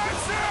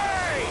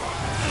mercy!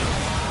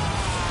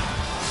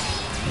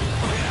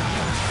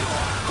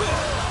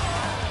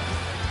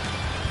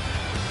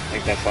 I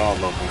think that's all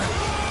local.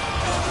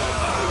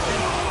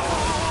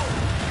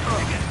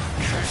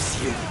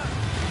 Curse you.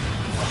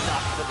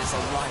 Not for this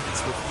alliance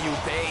with you,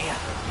 Bay.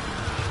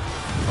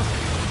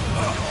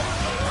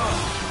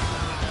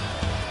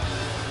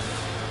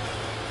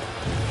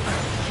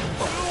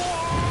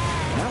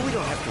 Now we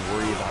don't have to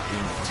worry about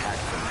being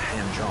attacked from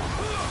Hanzhong.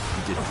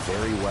 You did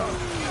very well.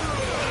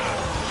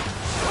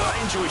 I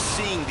enjoy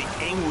seeing the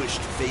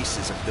anguished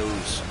faces of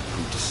those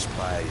who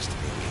despised me.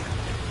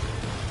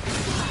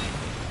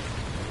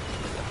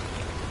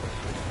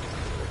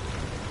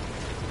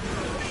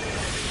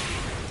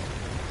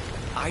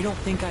 I don't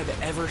think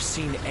I've ever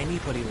seen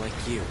anybody like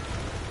you.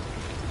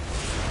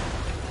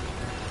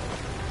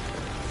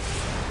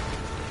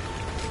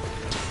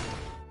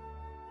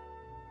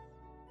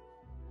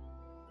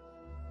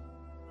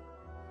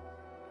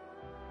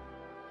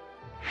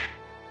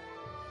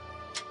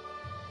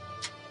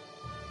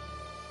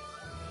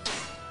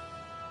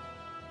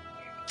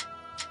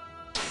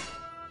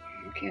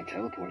 You can't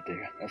teleport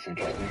there. That's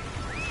interesting.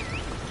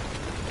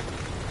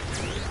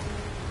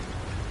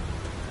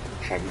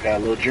 Looks like we got a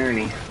little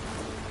journey.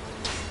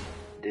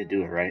 Did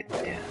do it right,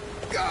 yeah.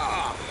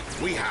 Gah!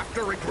 We have to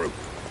regroup.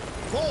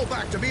 Fall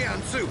back to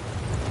Miansu.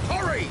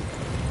 Hurry!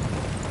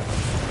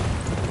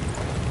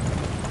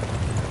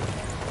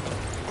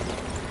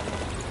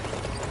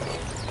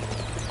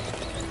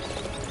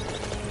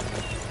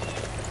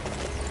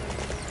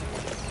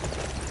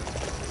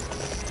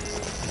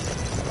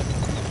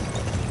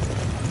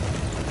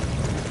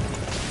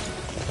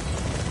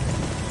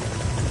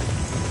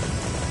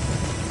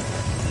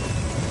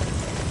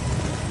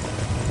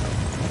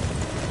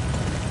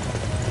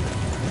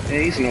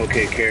 Yeah, he's an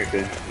okay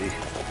character.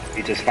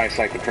 He just fights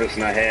like the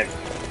person I had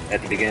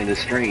at the beginning of the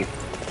stream.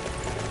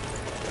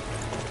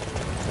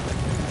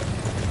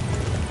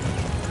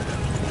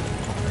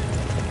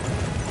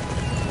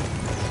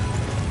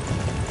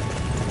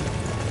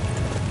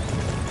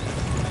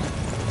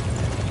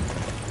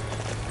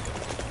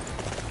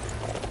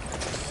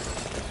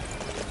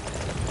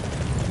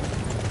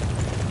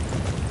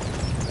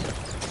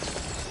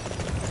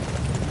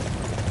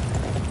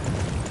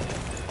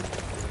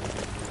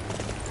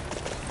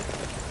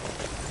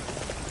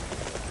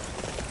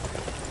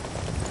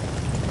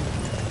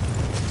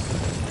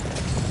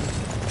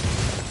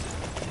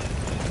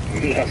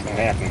 That's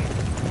gonna happen.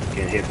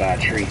 Getting hit by a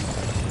tree.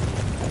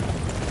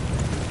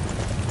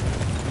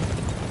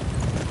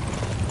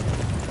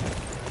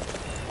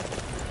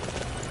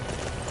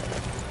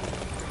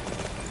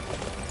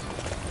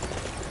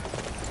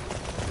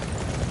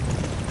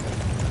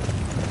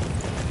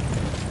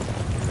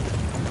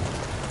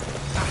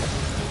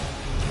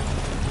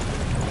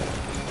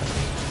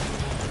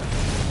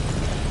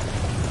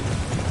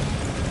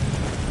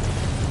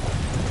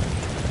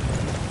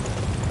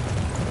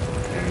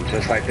 And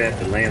just like that,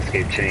 the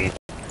landscape changed.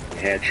 You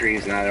had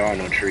trees, now there are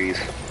no trees.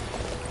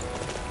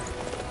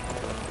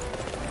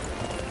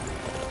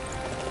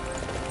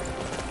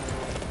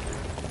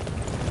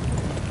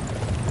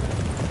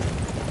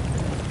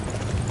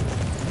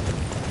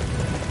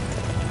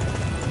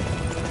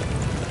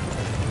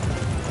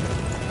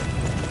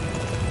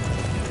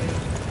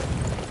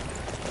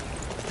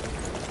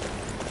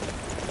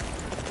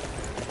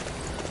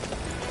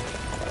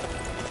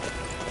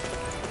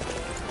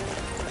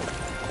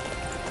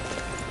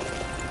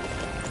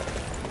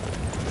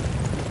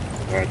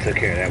 Well, I took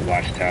care of that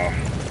watchtower.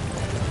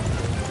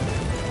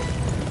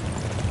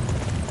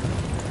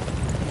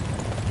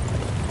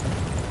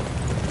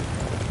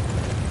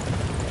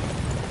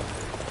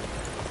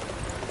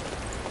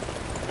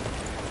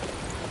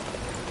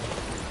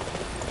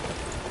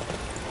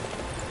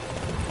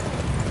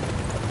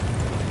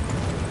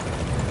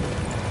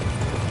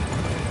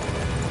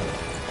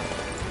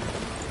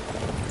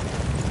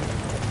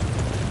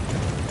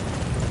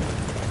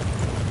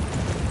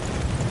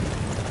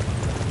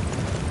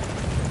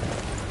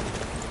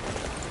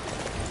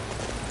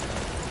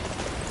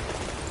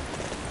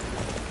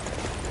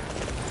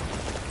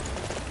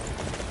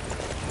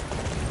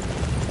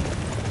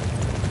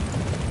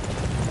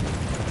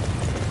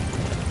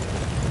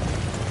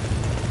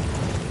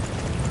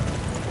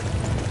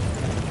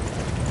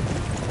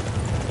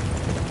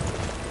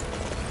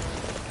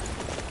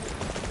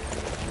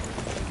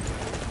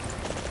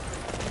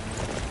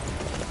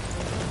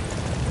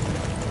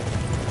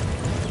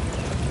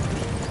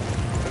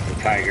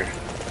 Tiger. I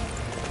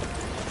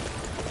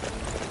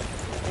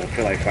don't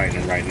feel like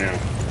fighting him right now.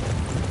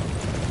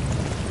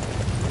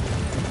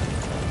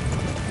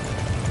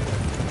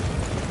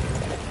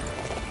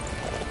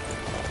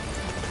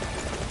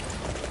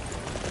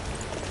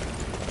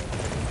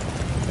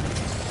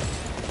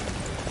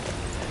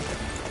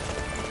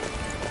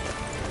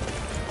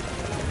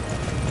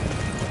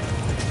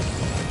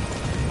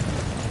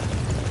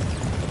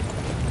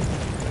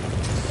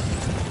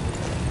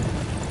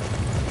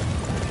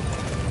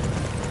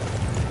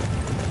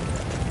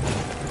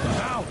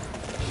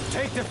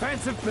 Take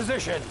defensive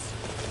positions.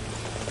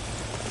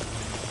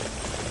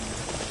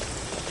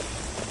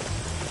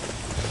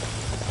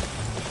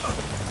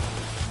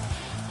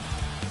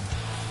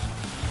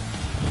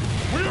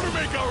 We never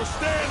make our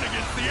stand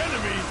against the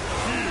enemy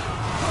here.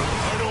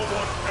 I don't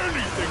want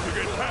anything to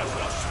get past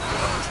us.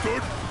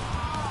 Understood?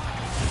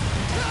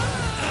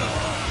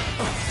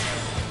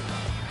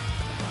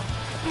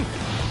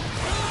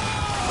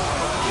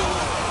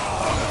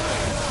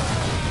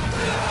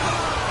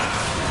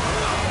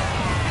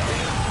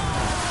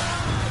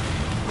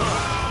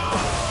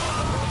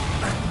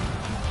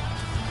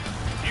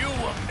 You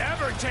will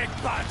never take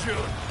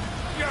Bajun.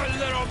 Your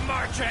little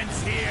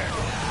merchants here.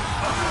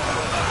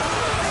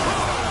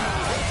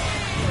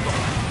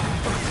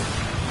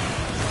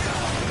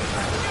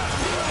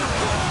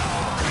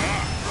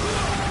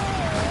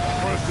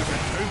 Impressive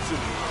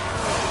intensity.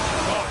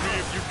 Stop me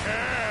if you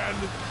can.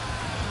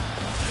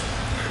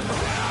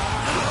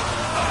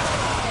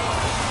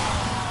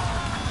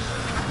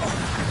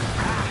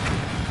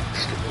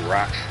 Stupid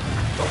rocks.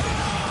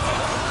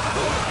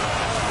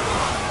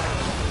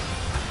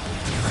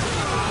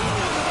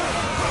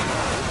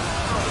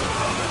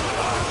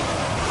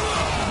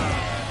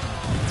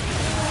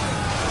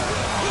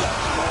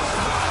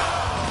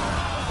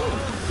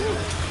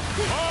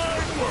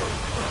 Fine work.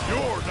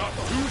 You're not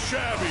too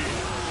shabby.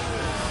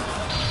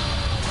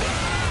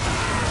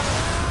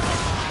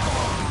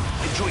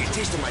 Enjoy a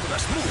taste of my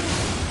best move.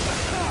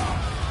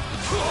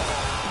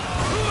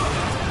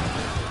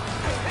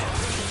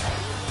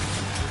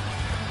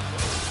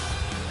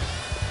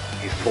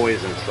 He's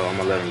poisoned, so I'm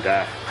gonna let him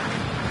die.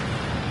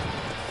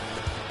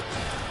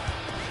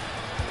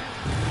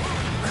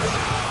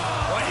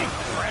 What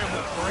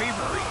incredible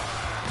bravery.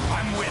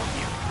 I'm with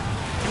you.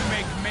 You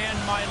make man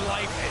my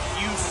life as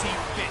you see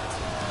fit.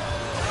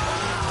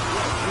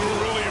 You're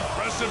really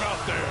impressive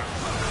out there.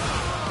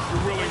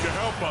 You're willing to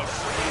help us.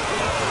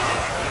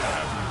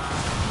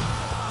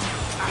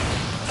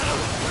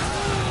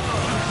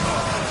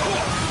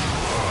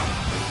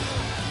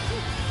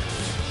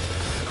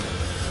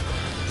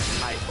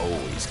 I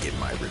always get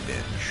my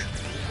revenge.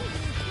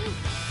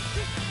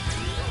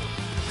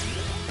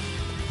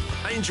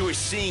 I enjoy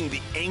seeing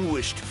the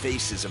anguished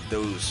faces of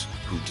those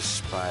who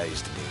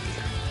despised me.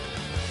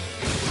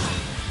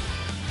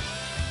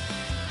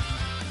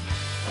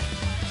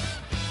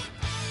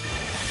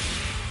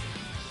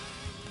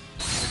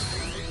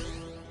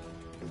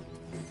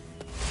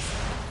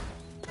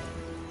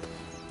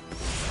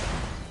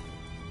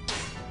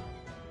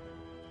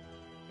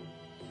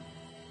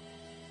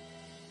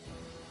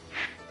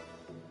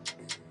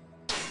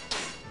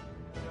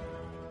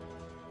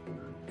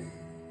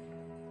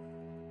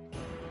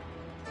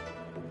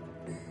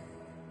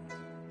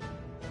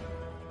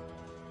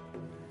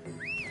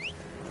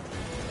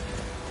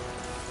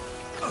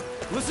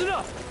 Listen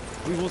up!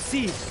 We will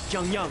seize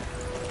Zheng.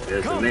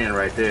 There's the man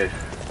right there,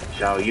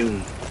 Xiao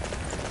Yun.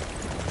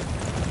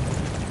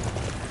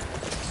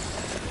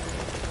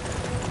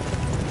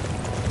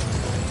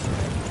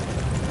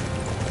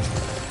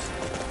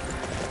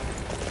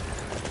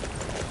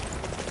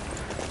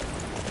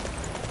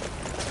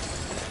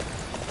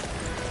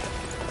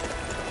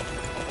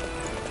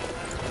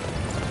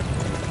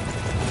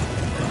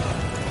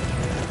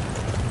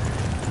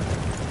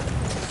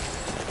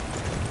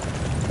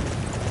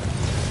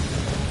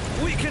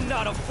 We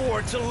cannot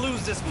afford to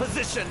lose this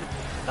position.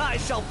 I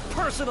shall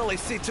personally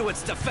see to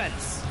its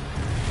defense.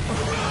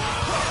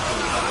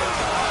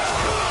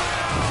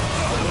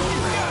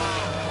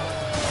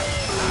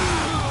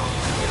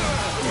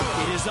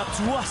 It is up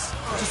to us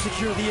to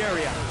secure the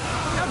area.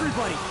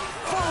 Everybody,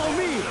 follow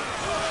me!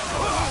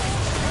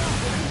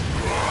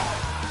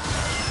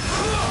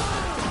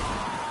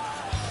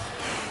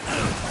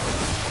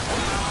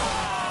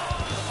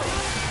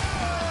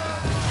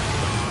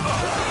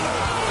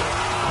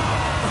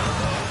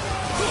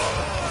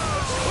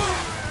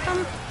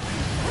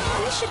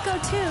 I should go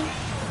too.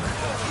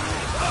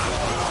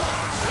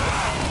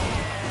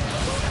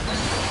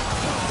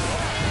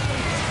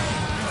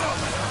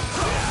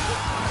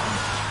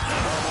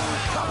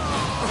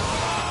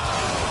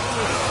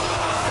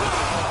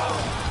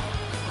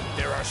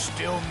 There are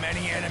still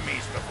many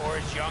enemies before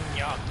Zheng.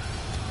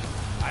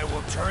 I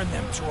will turn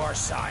them to our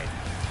side.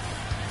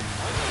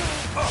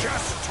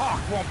 Just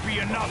talk won't be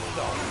enough,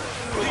 though.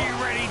 Be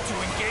ready to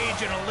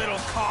engage in a little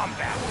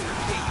combat.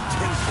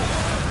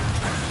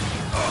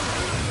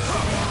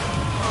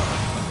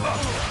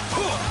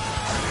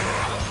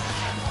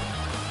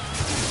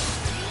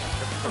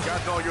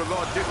 Forgotten all your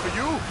Lord did for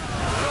you?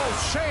 No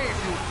shame,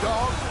 you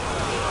dog!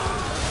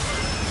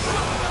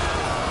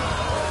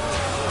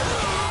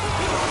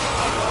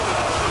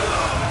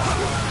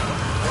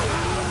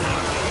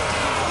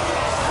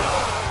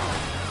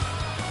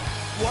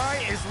 Why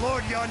is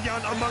Lord Yan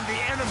among the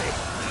enemy?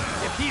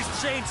 If he's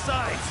changed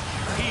sides,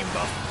 he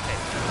must pay.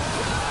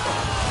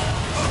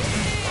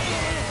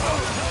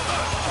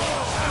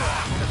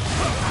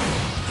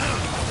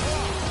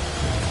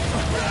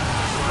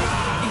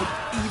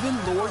 Even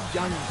Lord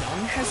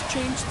Xiangyang has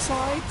changed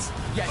sides,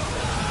 yet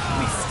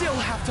we still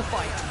have to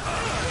fight.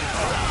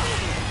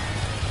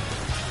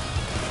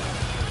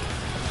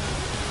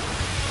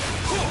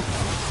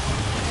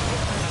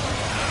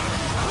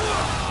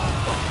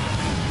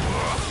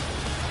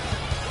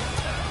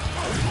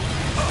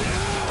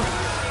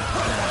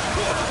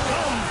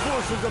 Come,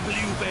 forces of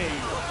Liu Bei!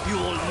 You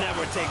will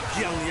never take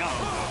Jiangyang!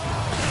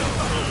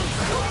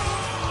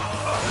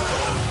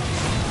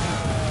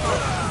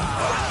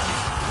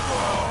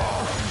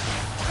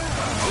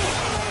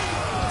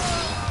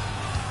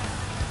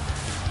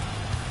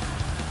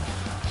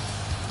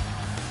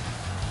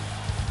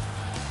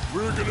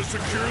 We're gonna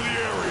secure the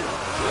area.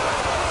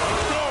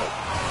 Let's go!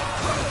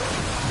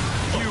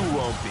 You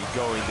won't be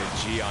going to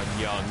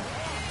Jianyang.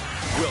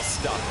 We'll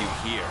stop you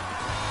here.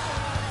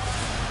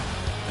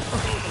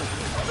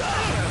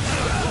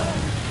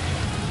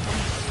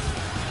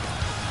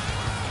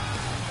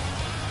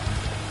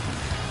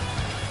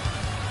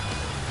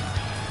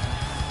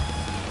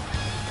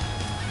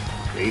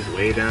 He's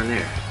way down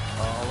there.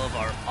 All of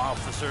our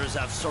officers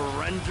have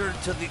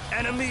surrendered to the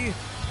enemy?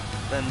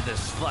 Then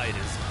this fight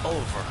is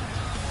over.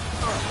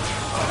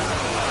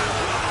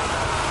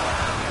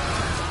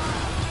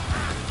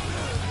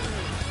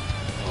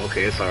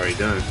 Okay, it's already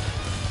done.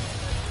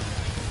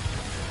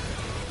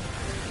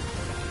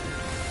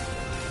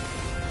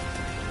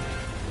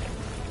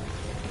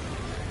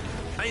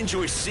 I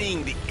enjoy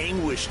seeing the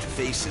anguished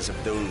faces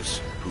of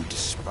those who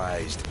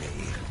despised me.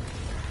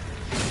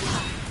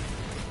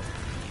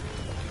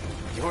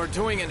 You're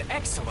doing an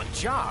excellent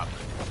job.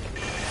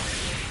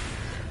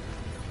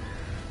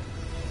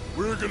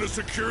 We're gonna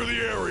secure the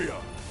area.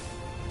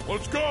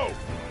 Let's go!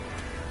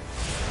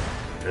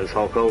 There's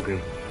Hulk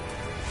Hogan.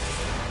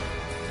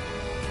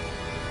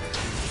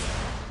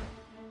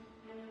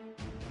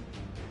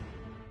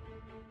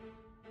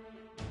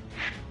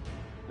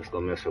 Let's go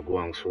mess with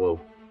Guang Shuo.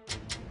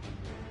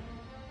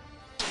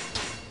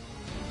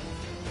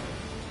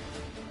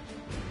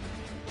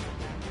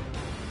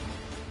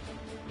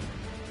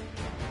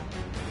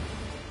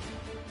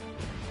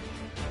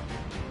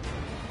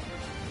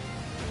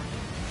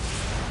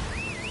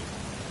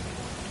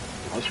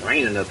 Oh, it's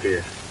raining up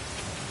here.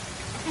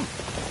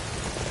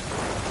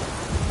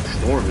 It's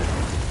storming.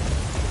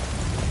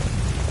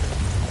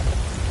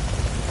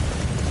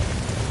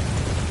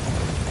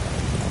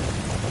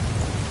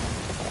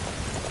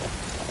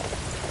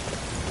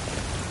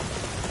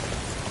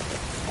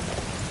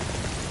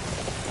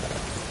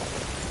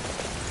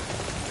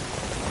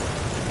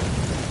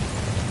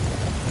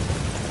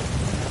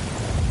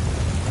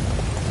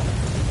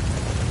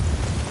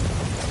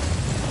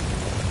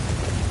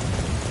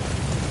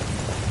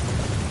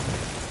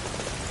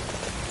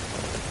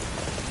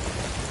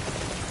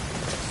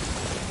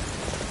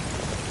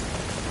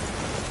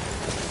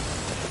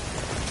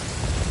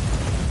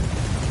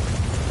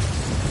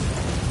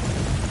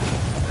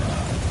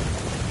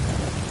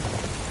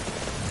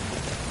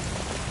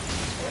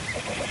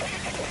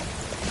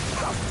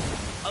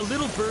 A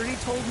little birdie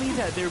told me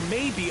that there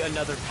may be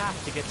another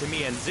path to get to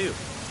Mianzhu.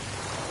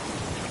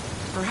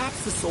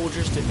 Perhaps the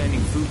soldiers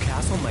defending Fu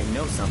Castle might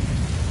know something.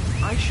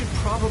 I should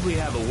probably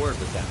have a word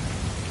with them.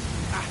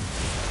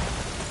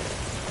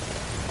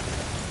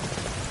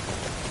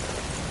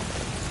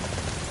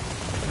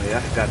 Oh yeah,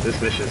 I forgot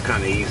this mission is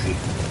kind of easy.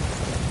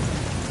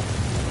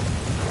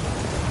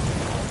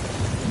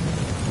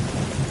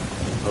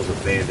 Those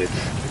are bandits.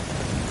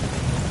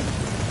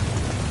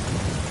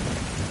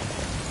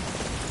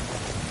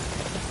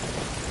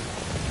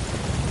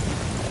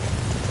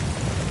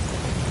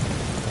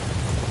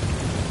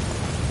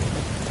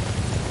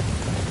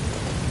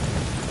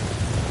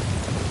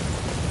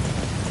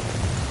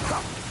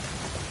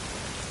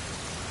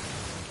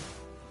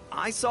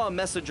 I saw a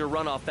messenger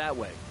run off that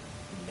way.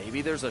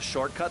 Maybe there's a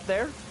shortcut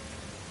there?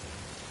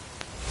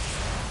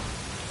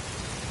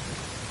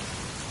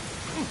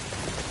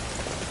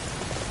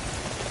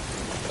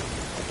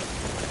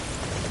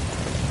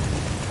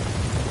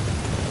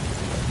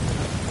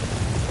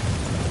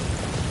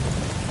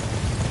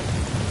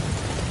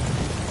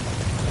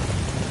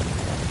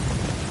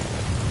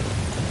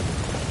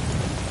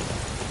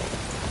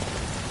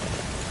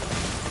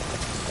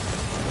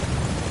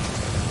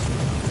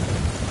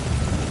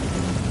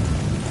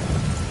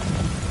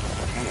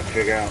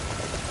 Figure out.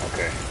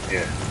 Okay,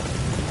 yeah.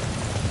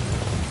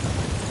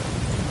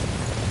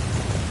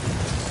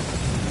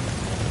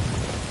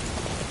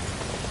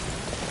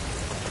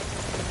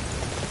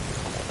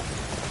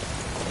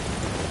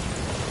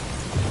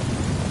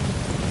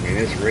 I mean,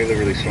 it's really,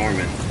 really storming.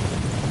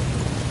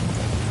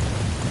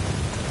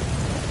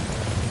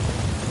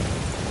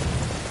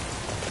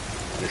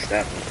 Missed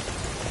that one.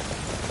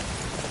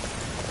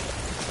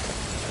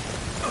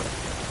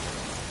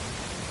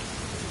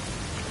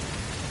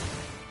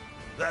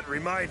 That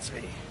reminds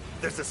me,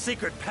 there's a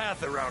secret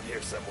path around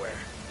here somewhere,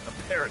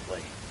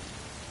 apparently.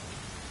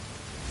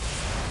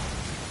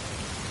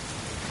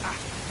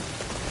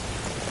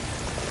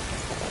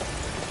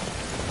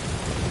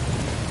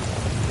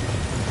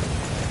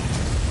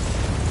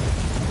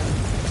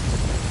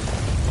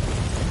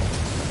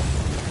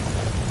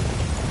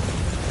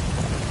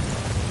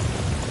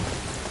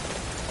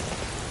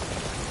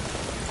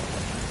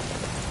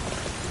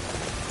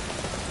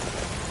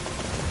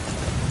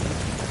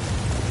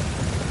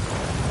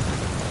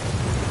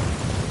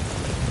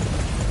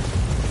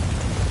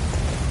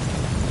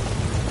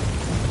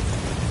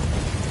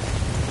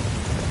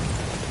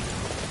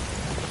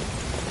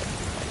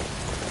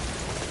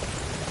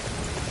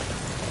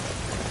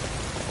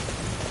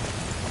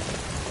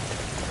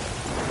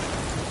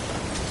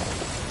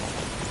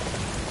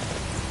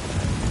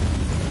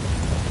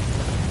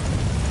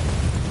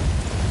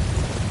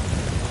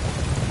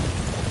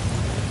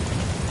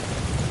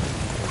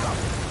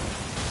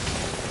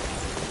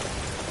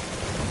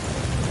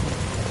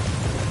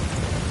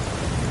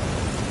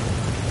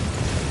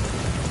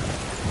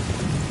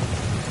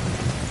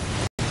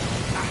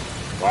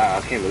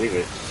 I can't believe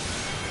it.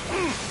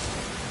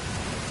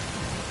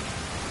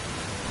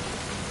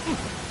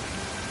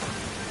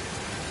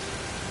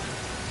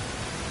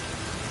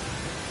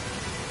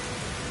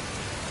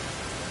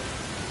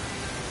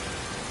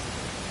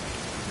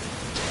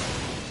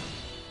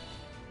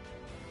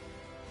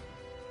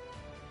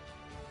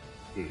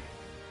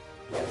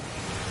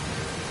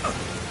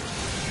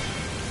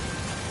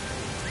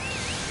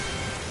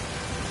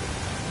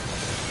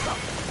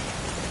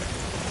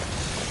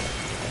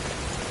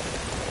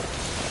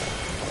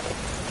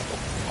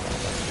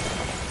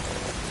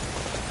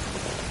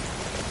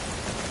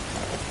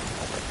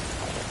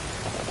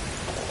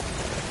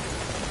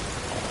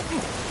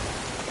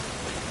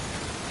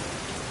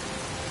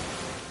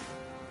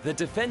 The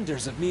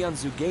defenders of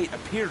Mianzu Gate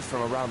appeared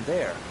from around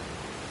there.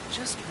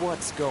 Just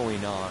what's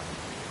going on?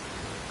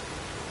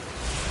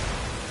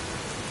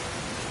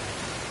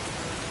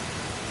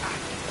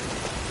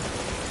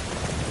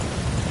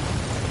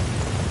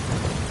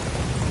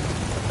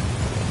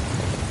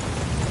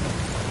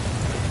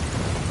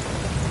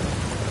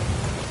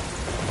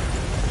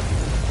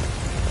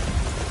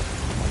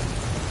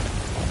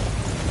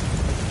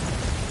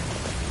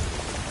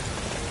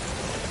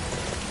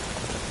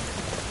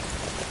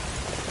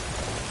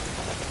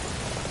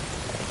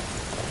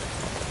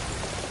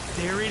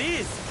 There it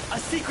is! A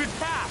secret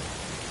path!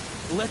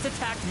 Let's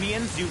attack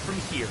Mianzu from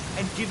here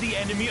and give the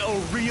enemy a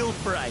real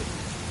fright.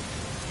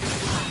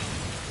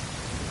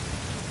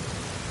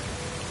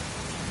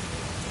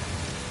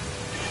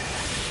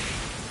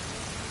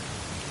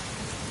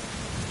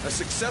 A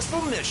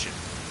successful mission.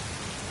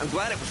 I'm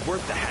glad it was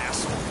worth the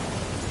hassle.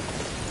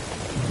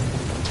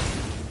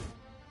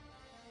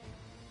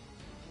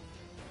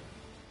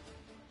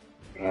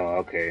 Oh,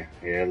 okay.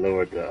 Yeah, it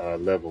lowered the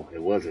level.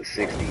 It was at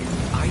 60.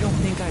 I don't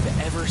think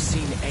I've ever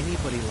seen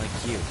anybody like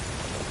you.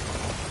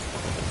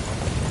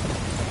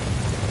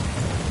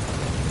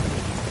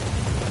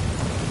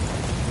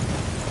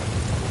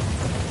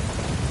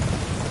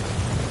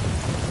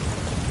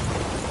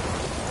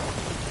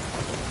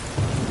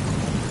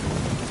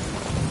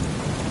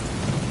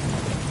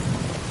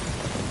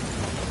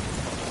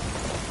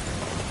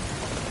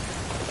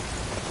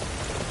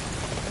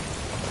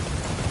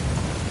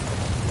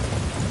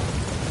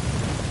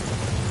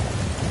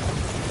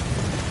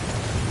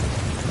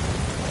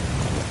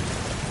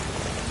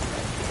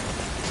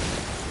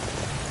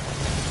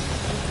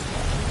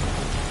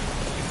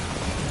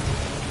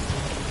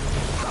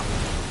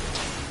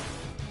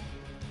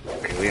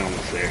 We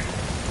almost there.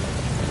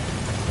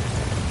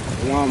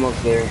 We're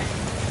almost there.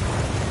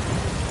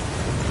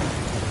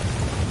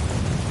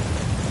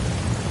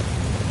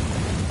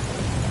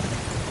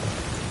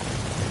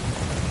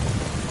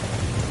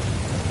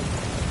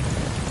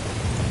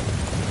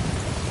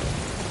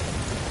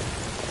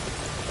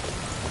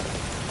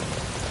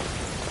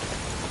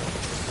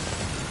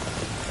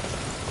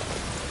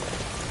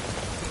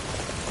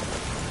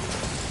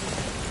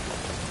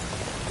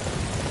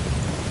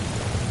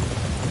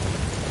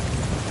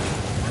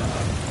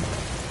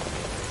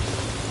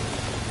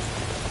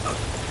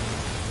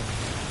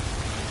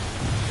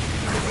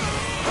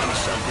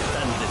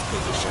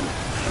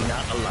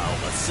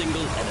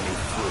 Single enemy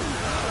through.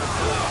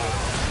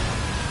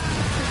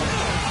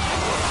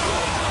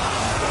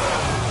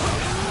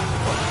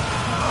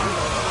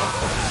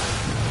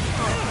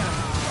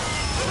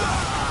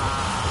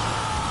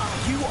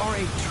 You are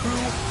a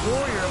true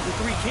warrior of the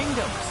Three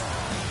Kingdoms.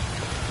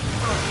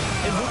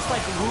 It looks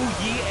like Wu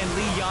Yi and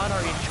Li Yan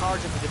are in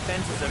charge of the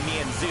defenses of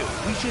Mianzu.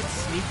 We should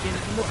sneak in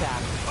from the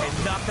back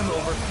and knock them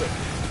over quickly.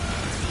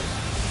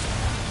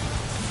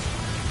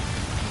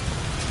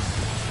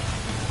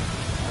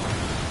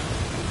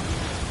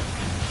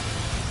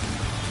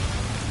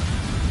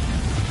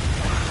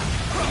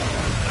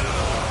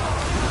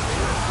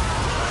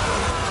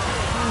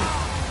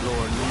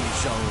 Lord Li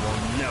Zheng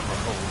will never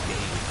hold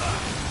game.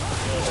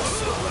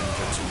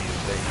 Surrender to Liu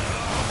Bei.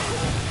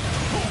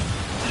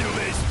 Liu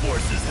Bei's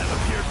forces have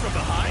appeared from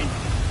behind?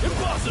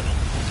 Impossible!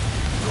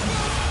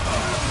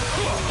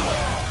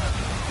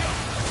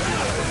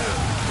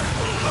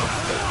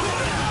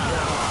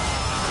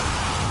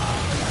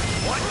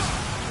 What?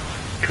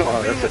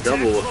 Oh, that's a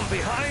double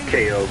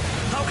KO.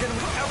 How can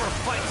we ever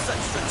fight such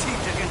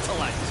strategic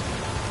intellect?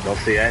 Don't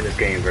see that in this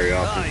game very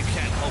often. I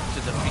can't hope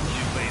to defeat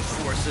Liu Bei's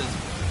forces.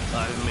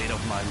 I've made up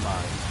my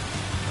mind.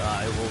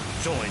 I will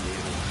join you.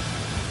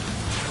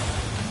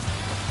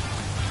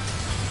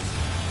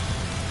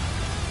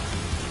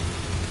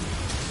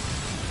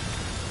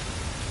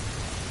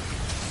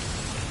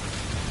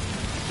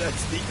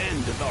 That's the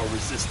end of our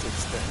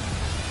resistance, then.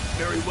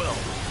 Very well.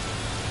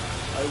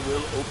 I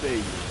will obey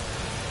you.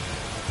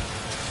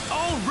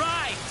 All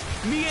right!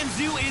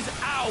 Mianzu is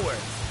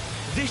ours!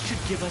 This should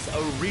give us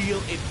a real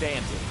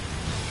advantage.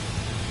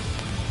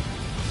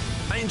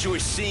 I enjoy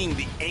seeing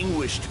the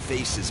anguished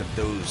faces of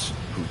those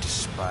who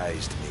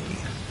despised me.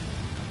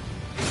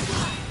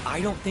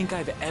 I don't think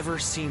I've ever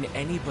seen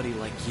anybody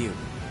like you.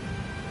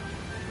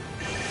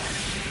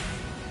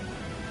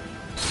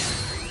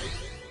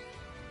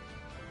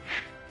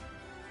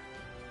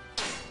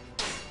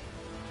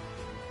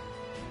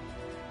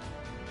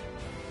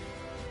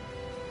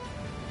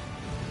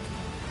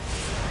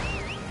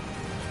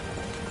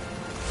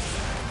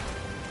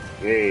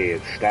 Hey,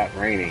 it stopped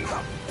raining.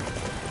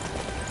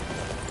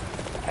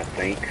 I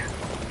think.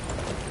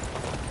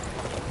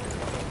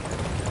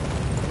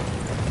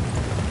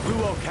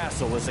 Luo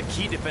Castle is a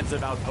key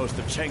defensive outpost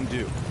of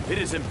Chengdu. It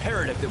is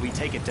imperative that we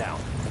take it down.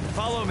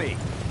 Follow me.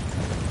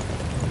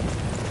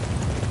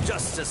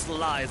 Justice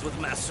lies with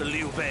Master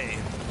Liu Bei.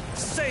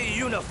 Stay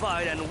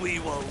unified and we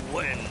will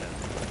win.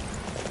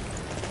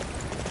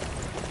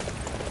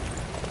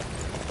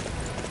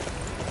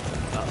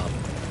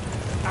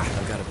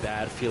 I've got a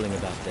bad feeling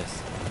about this.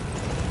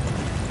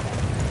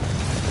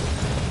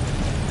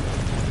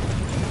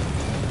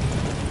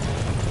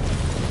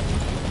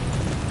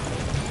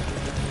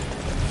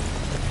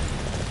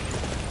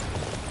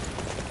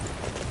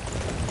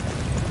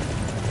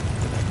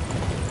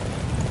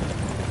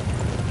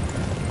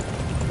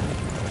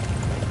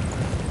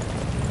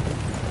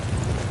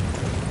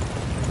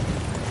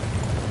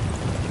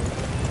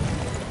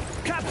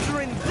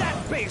 Capturing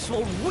that base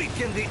will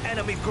weaken the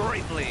enemy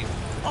greatly.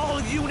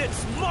 All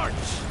units march!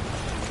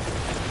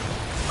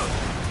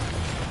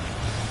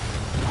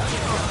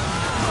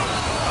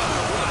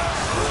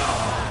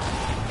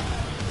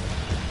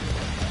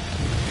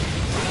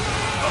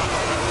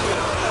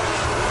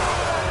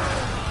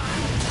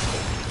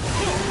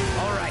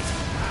 All right.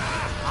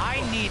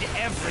 I need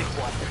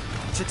everyone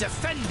to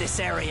defend this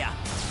area.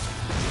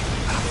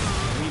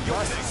 We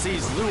must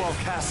seize Luo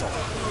Castle.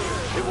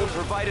 It will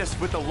provide us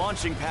with the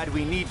launching pad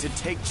we need to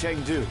take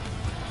Chengdu.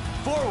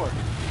 Forward!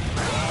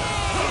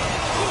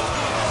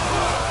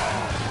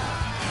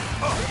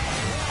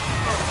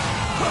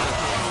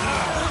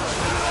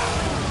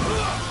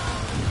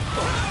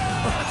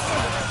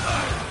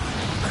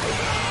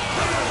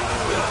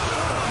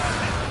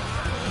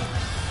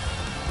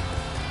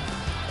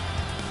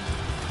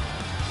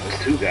 There's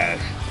two guys.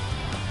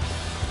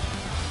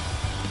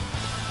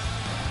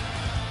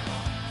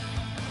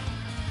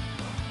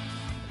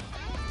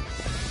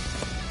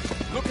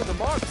 Look at the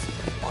marks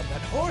on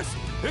that horse.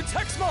 It's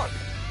hex mark.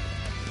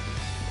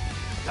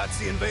 That's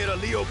the invader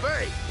Liu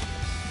Bei.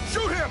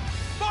 Shoot him!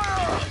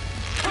 Fire!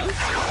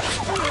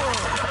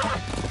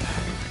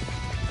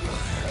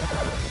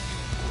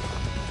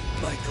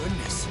 My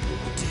goodness,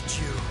 did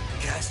you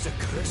cast a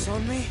curse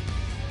on me?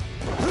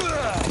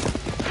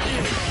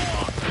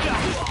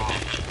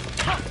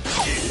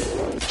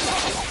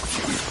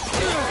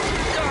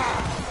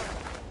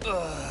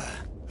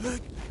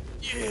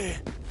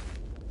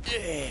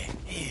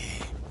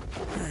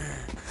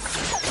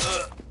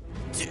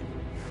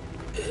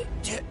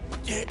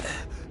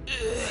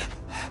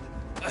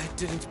 I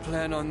didn't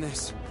plan on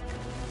this.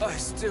 I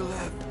still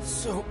have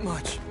so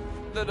much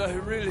that I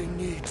really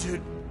need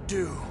to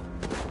do.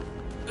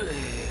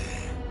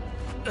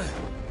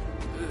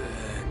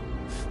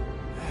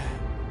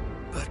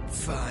 But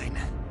fine.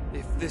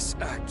 If this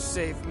act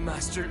saved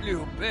Master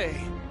Liu Bei,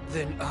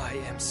 then I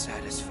am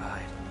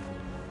satisfied.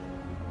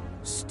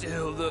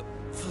 Still, the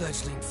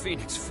fledgling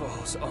Phoenix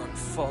falls on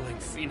falling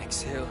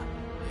Phoenix Hill.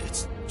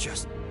 It's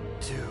just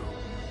too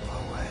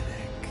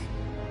poetic.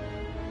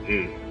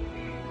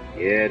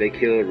 Yeah, they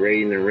killed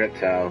Raiden and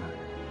Reptile.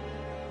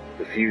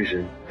 The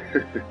fusion.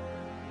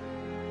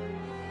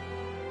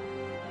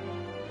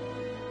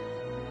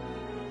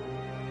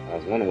 I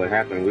was wondering what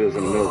happened. We was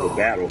in the middle of a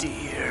battle.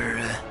 Dear,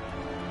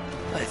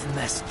 I've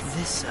messed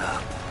this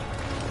up.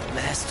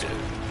 Master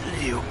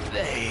Liu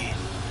Bei,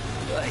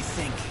 I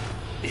think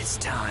it's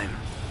time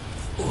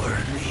for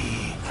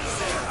me to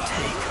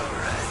take a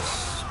rest.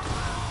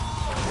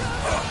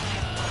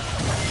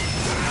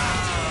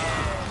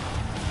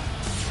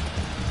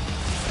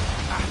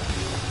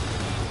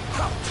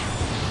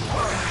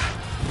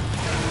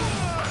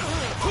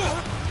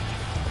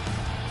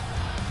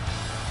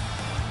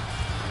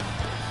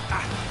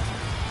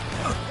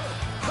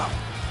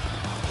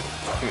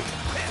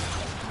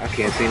 I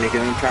can't seem to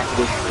get on top of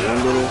this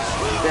one little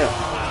step.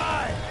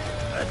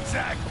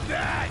 Attack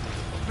that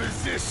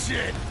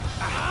position.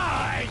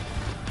 I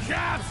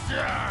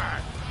capture.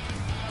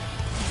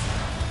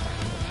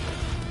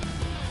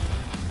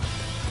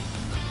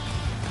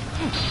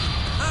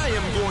 I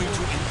am going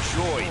to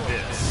enjoy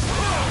this.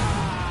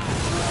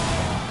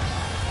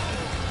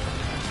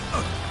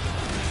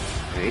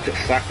 Man, he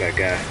just socked that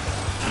guy.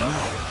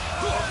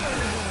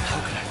 How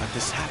can I let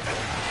this happen?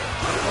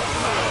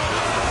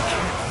 I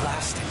can't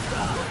last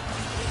anymore.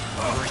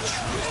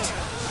 Retreat.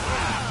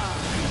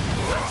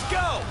 Let's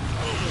go!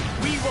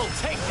 We will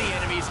take the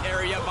enemy's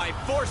area by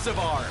force of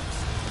arms.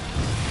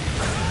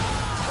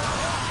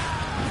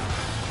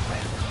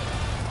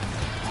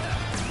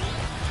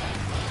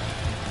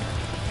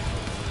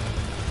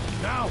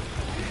 Now,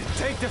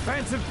 take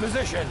defensive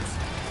positions.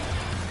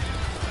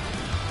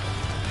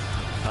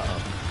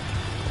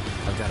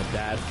 I've got a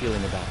bad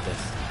feeling about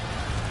this.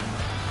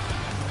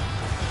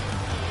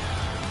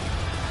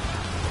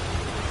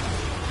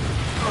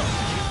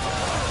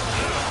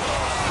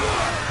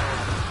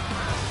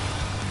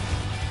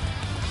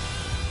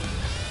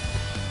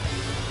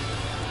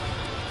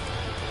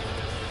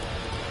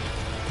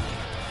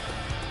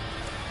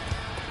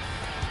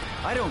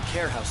 I don't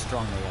care how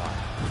strong they are.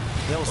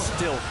 They'll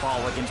still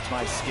fall against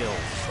my skills.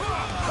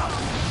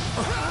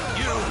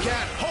 You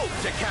can't hope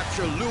to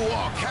capture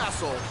Luo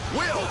Castle.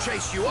 We'll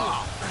chase you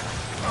off.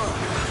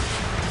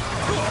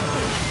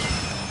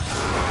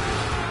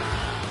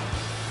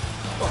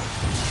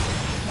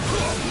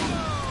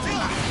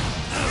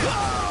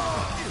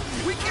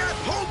 We can't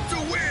hope to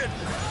win.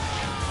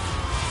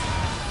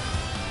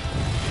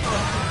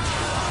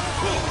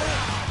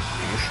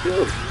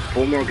 Still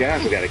 4 more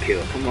guys we gotta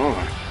kill. Come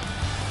on.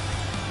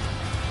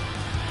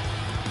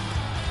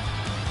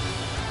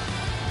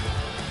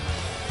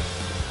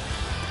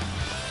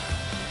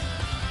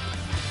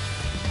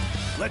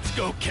 Let's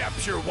go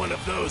capture one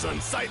of those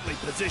unsightly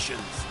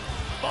positions.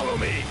 Follow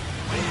me.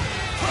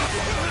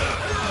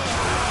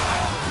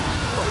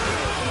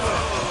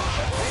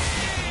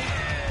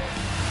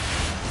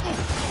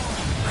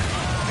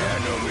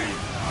 Enemy.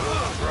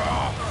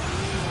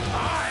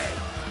 I.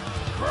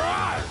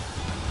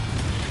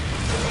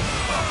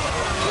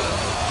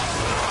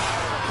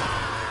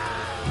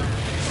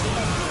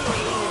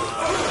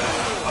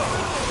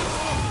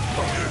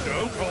 You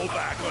don't hold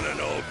back on an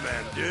old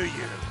man, do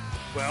you?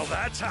 Well,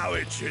 that's how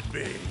it should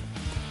be.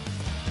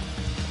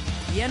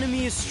 The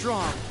enemy is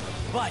strong,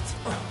 but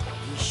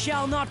we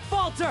shall not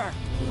falter!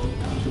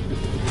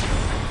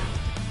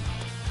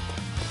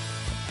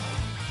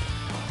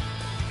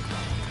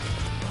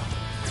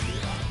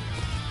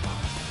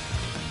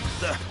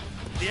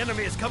 The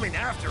enemy is coming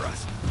after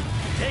us.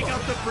 Take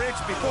out the bridge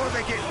before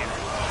they get here.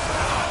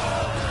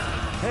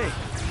 Hey,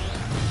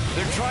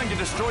 they're trying to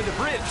destroy the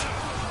bridge.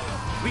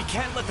 We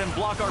can't let them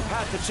block our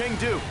path to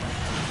Chengdu.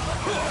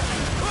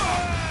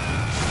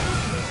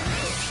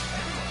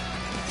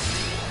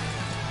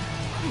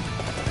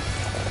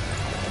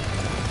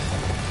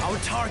 Our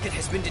target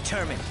has been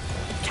determined.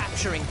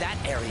 Capturing that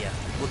area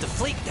will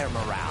deflate their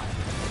morale.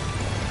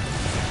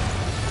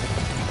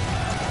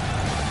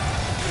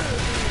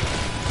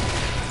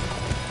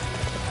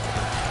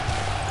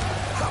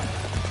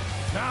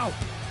 Now,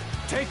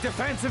 take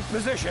defensive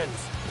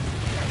positions.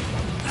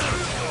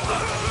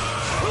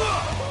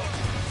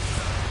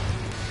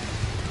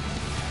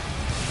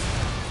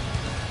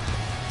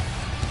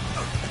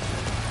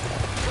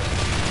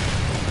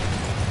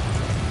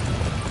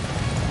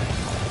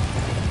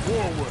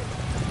 Forward.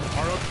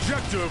 Our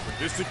objective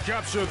is to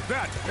capture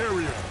that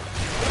area.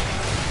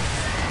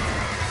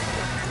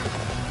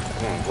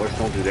 Come on, boys,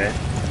 don't do that.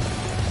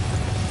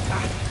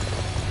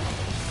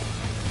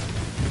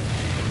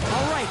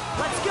 All right,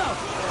 let's go!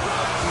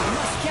 We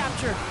must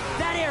capture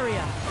that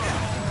area!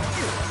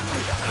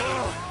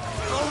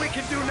 All we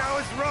can do now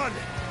is run!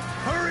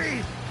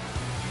 Hurry!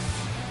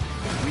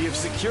 We have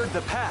secured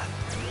the path.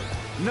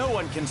 No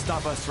one can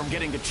stop us from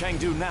getting to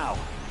Chengdu now.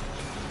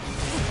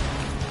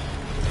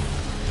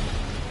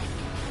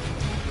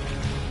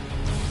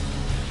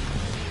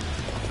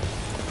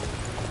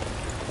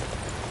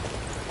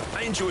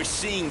 I enjoy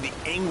seeing the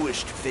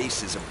anguished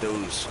faces of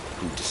those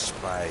who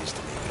despised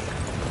me.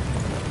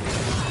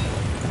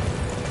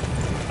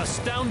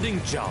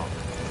 Astounding job.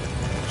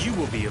 You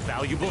will be a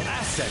valuable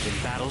asset in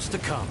battles to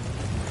come.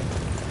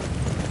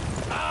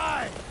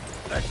 I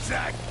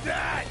attack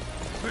that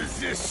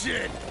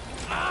position.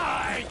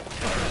 I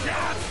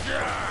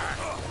capture.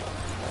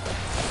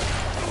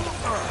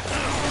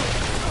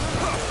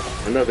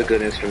 Another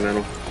good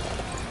instrumental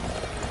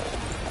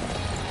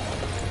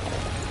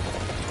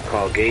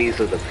called Gaze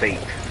of the Fate.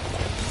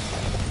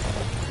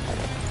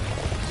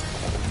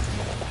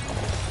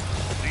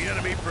 The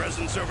enemy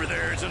presence over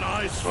there is an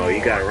ice. Oh,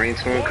 you got a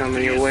rainstorm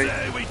coming your way?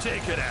 Say we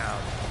take it out.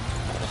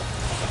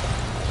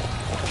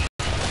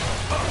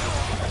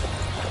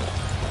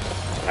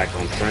 Like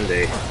on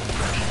Sunday.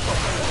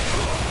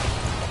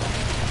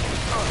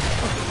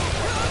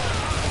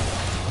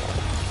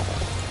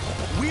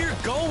 We're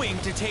going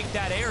to take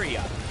that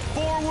area.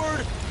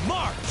 Forward,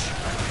 march!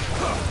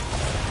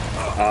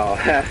 Oh,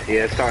 yeah,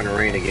 it's starting to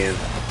rain again.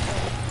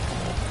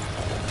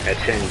 At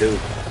Chengdu.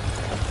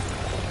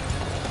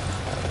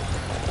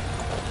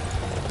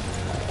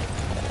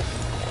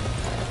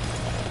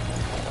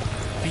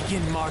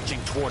 Begin marching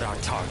toward our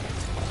target.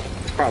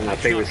 It's probably my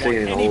favorite city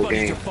in the whole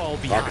game.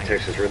 The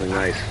architecture is really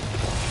nice.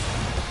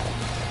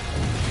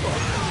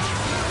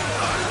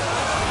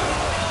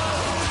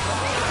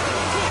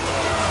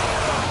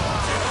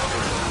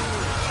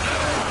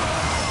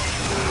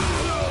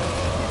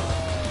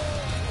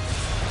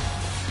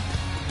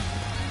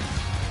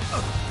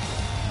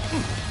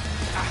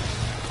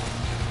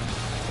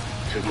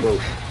 Too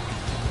close.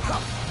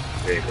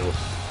 There you go.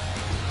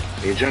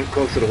 You jump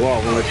close to the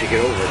wall, won't let you get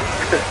over it.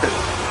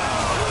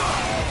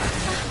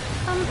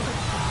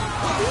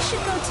 We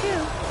should go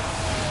too.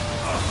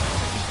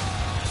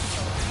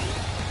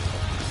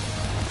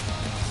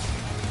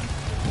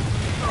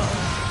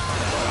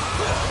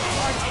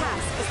 Our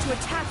task is to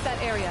attack that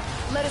area.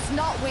 Let us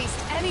not waste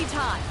any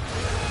time.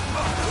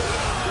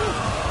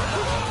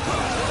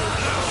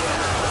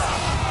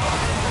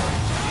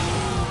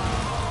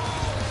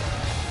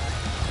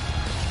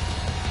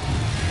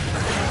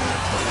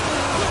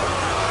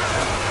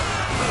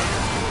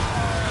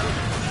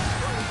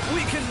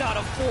 We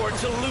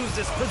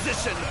lose this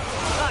position,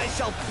 I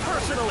shall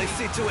personally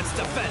see to its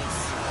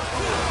defense.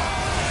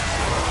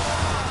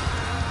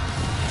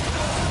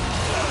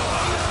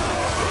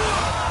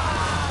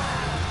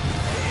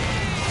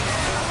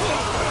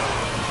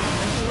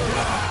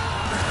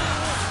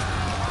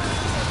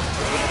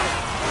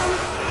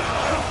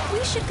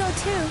 We should go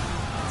too.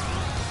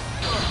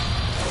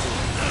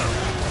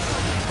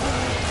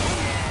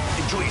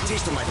 Enjoy a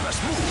taste of my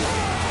best move.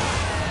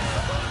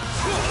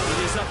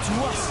 It is up to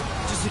us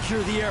to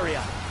secure the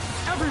area.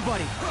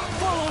 Everybody,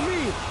 follow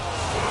me!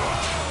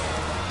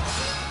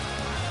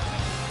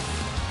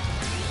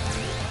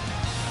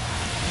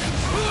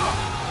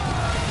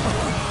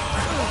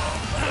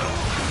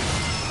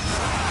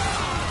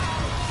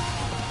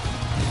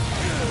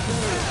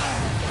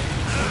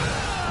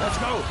 Let's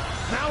go!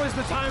 Now is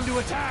the time to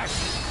attack!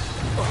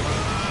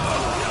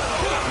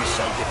 We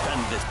shall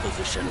defend this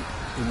position.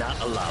 Do not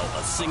allow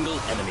a single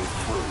enemy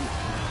through.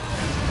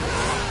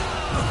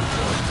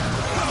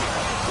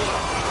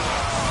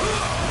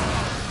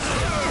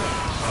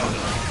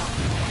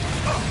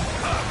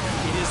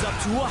 It is up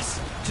to us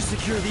to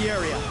secure the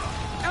area.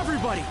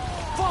 Everybody,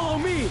 follow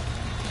me!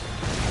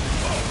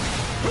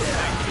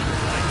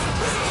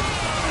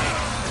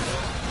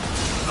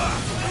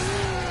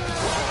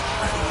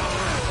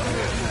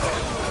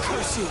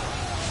 Curse you!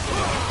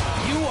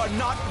 You are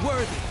not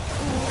worthy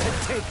to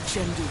take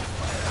Chengdu.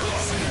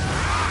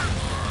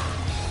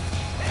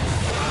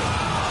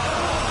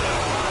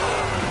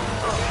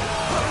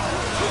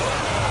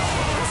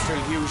 Mr.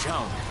 Liu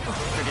Zhang,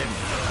 forgive me.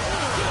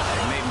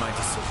 I made my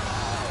decision.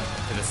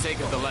 For the sake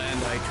of the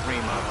land I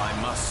dream of,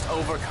 I must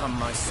overcome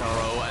my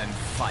sorrow and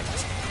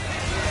fight.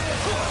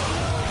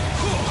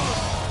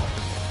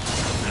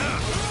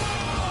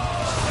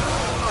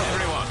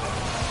 Everyone,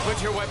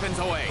 put your weapons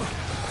away.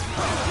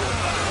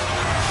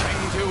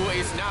 Chengdu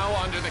is now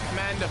under the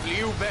command of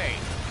Liu Bei.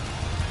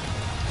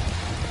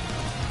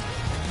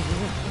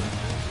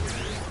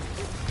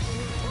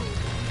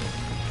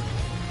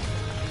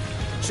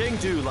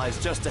 Chengdu lies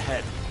just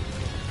ahead.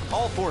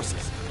 All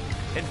forces,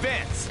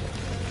 advance!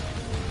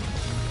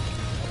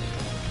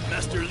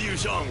 Master Liu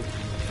Zhang,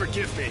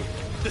 forgive me.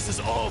 This is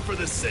all for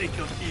the sake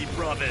of Yi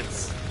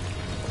Province.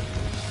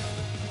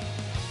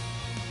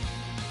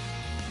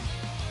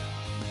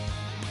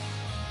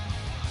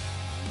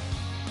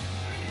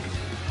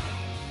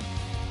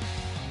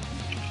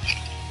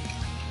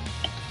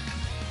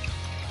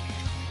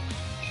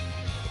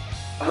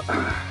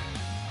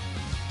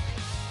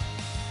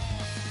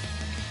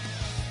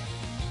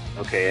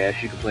 Okay,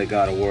 Ash, you can play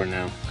God of War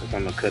now, because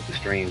I'm going to cut the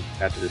stream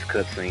after this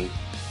cutscene.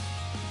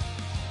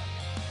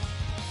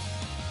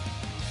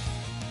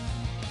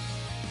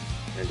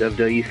 And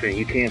WWE fan,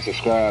 you can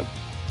subscribe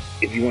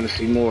if you want to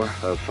see more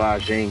of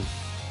Zheng.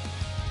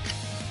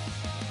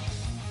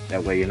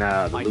 That way you're not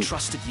out of the loop. I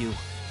trusted you.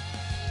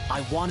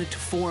 I wanted to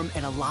form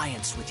an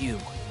alliance with you.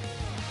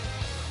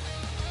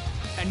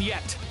 And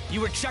yet,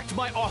 you reject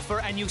my offer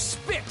and you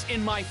spit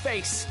in my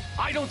face.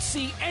 I don't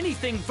see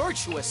anything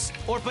virtuous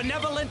or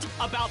benevolent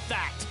about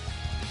that.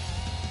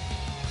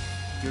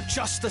 You're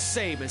just the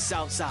same as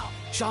Cao Cao,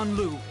 Shan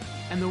Lu,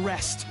 and the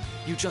rest.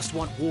 You just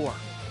want war.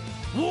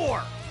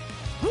 War!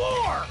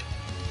 War!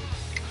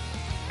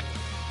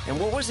 And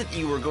what was it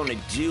you were going to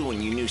do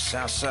when you knew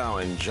Cao Cao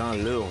and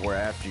Zhang Lu were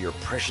after your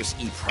precious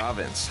Yi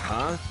Province,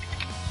 huh?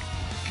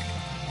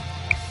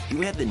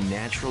 You had the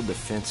natural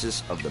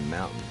defenses of the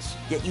mountains,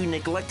 yet you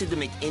neglected to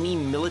make any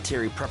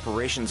military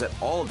preparations at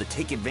all to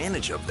take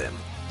advantage of them.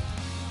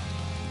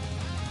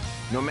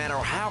 No matter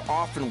how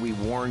often we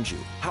warned you,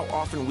 how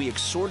often we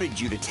exhorted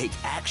you to take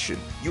action,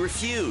 you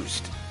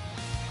refused.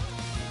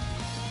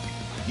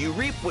 You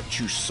reap what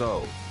you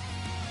sow,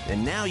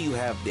 and now you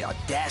have the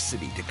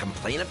audacity to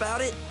complain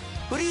about it?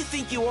 Who do you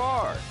think you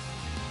are?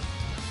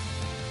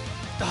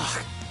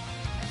 Ugh.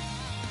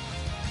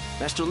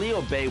 Master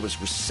Liu Bei was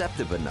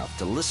receptive enough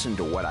to listen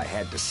to what I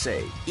had to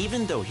say,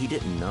 even though he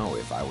didn't know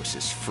if I was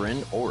his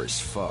friend or his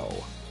foe.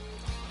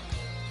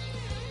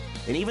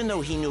 And even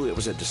though he knew it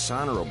was a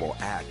dishonorable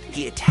act,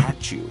 he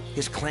attacked you,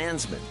 his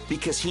clansmen,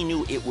 because he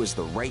knew it was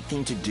the right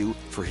thing to do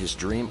for his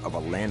dream of a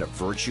land of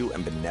virtue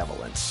and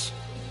benevolence.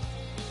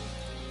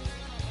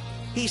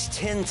 He's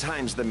 10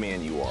 times the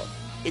man you are.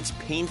 It's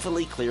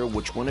painfully clear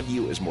which one of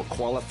you is more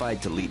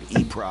qualified to lead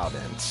Yi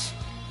Province.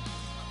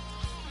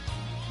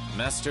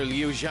 Master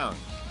Liu Zhang,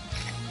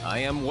 I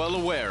am well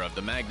aware of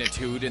the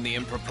magnitude and the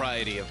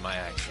impropriety of my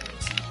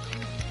actions.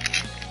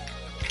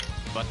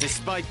 But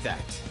despite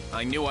that,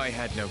 I knew I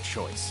had no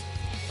choice.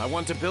 I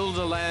want to build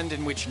a land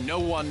in which no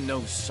one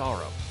knows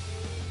sorrow.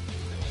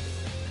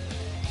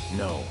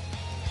 No,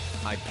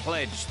 I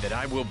pledge that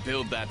I will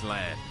build that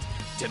land.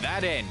 To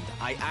that end,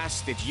 I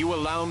ask that you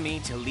allow me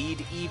to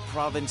lead Yi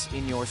Province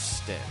in your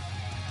stead.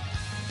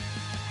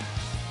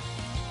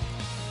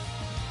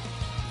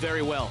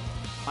 Very well.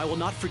 I will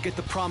not forget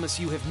the promise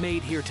you have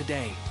made here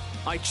today.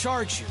 I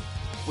charge you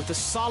with the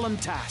solemn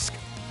task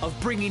of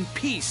bringing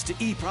peace to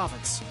Yi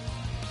Province.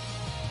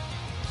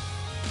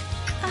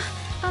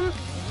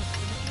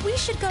 We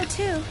should go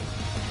too.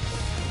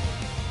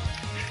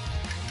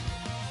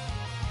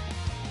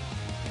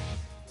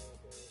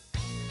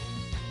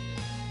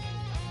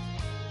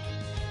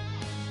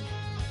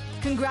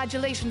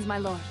 Congratulations, my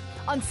lord,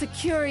 on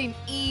securing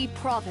E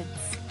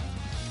Province.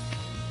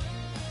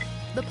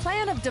 The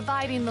plan of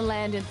dividing the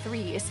land in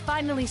 3 is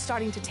finally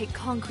starting to take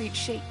concrete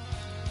shape.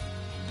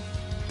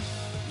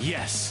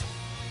 Yes,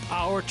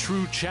 our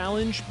true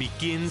challenge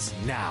begins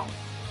now.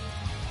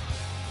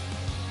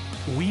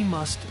 We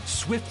must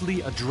swiftly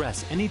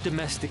address any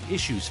domestic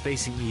issues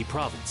facing E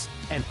Province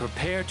and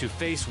prepare to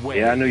face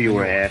Wei. Yeah, I knew you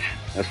were, Ash.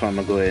 That's why I'm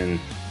gonna go ahead and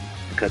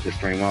cut the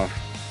stream off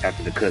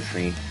after the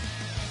cutscene.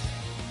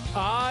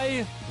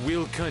 I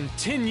will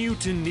continue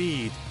to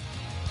need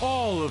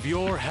all of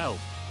your help.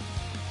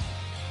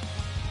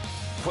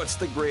 What's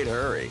the great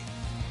hurry?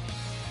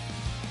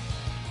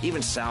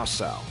 Even Cao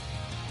Cao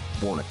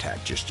won't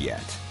attack just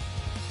yet.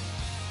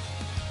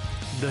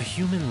 The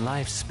human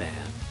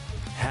lifespan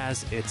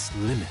has its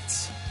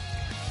limits.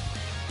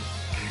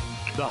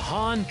 The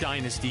Han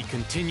Dynasty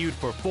continued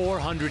for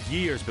 400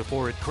 years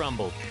before it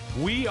crumbled.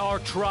 We are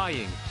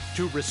trying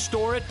to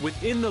restore it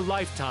within the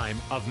lifetime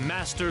of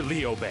Master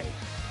Liu Bei.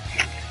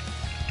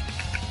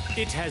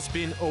 It has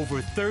been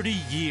over 30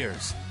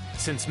 years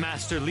since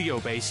Master Liu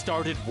Bei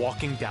started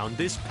walking down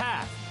this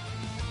path.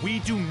 We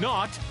do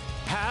not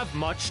have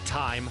much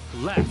time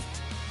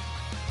left.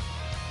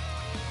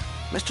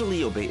 Master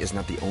Liu Bei is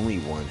not the only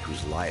one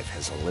whose life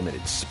has a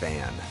limited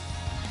span.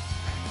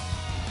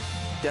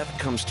 Death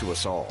comes to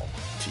us all,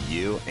 to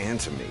you and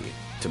to me,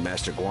 to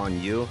Master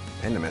Guan Yu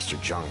and to Master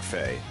Zhang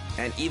Fei,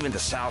 and even to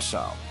Cao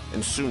Cao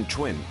and Sun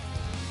Twin.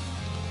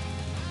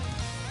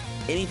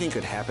 Anything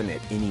could happen at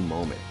any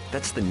moment.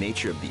 That's the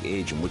nature of the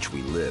age in which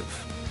we live.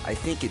 I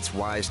think it's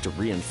wise to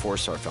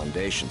reinforce our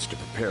foundations to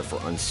prepare for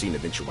unseen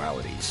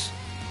eventualities.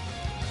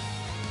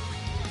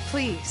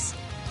 Please,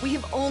 we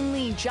have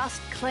only just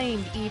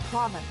claimed E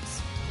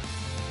Province.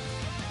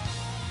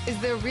 Is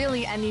there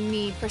really any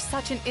need for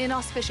such an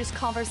inauspicious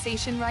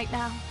conversation right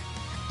now?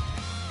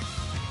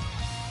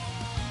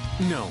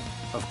 No,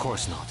 of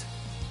course not.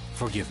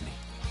 Forgive me.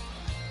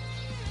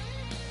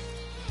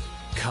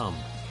 Come,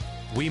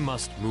 we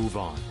must move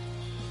on.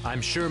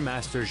 I'm sure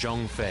Master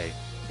Zhang Fei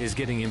is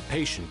getting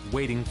impatient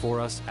waiting for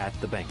us at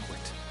the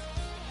banquet.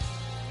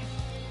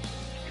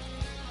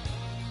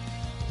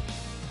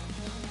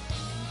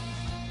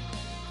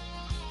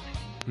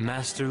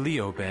 Master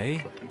Liu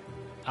Bei,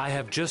 I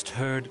have just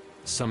heard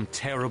some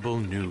terrible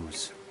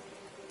news.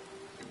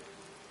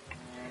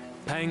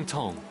 Pang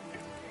Tong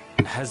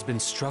has been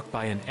struck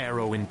by an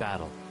arrow in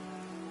battle.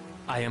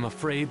 I am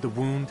afraid the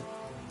wound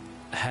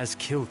has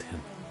killed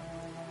him.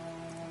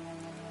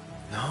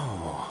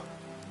 No.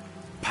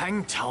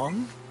 Pang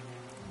Tong?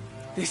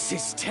 This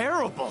is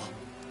terrible.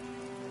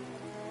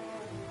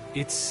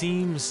 It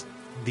seems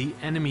the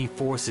enemy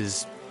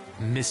forces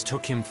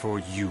mistook him for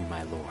you,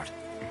 my lord.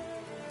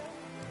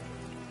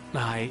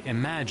 I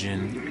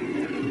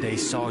imagine they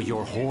saw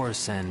your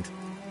horse and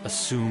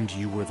assumed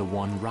you were the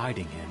one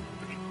riding him.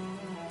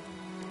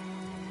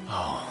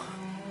 Oh.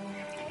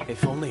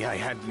 If only I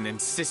hadn't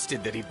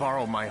insisted that he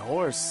borrow my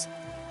horse.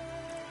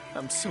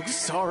 I'm so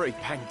sorry,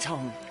 Pang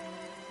Tong.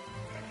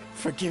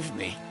 Forgive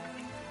me.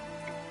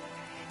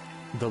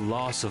 The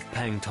loss of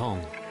Pang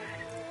Tong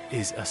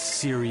is a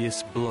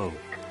serious blow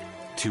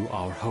to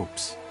our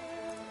hopes.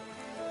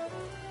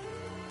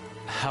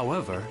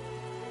 However,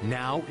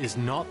 now is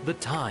not the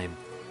time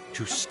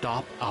to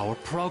stop our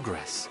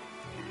progress.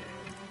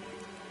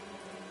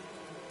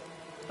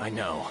 I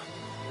know.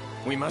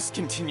 We must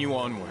continue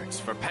onwards,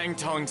 for Pang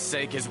Tong's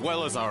sake as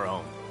well as our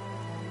own.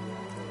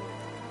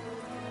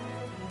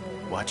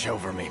 Watch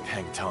over me,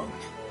 Pang Tong.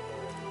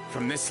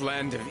 From this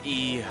land of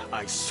E,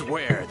 I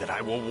swear that I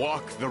will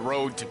walk the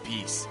road to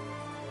peace.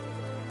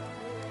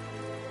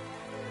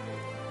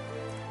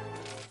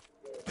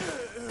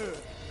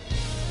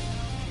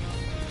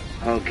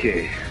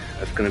 Okay,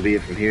 that's gonna be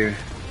it from here,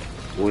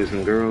 boys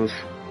and girls.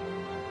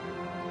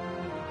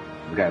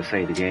 We gotta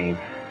save the game.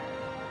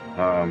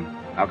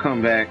 I'll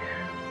come back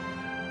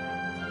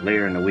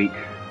later in the week,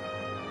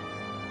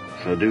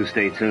 so do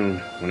stay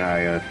tuned when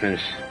I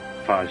finish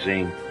Fa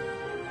Jing.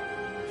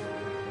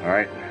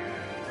 Alright,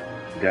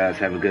 you guys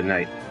have a good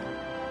night.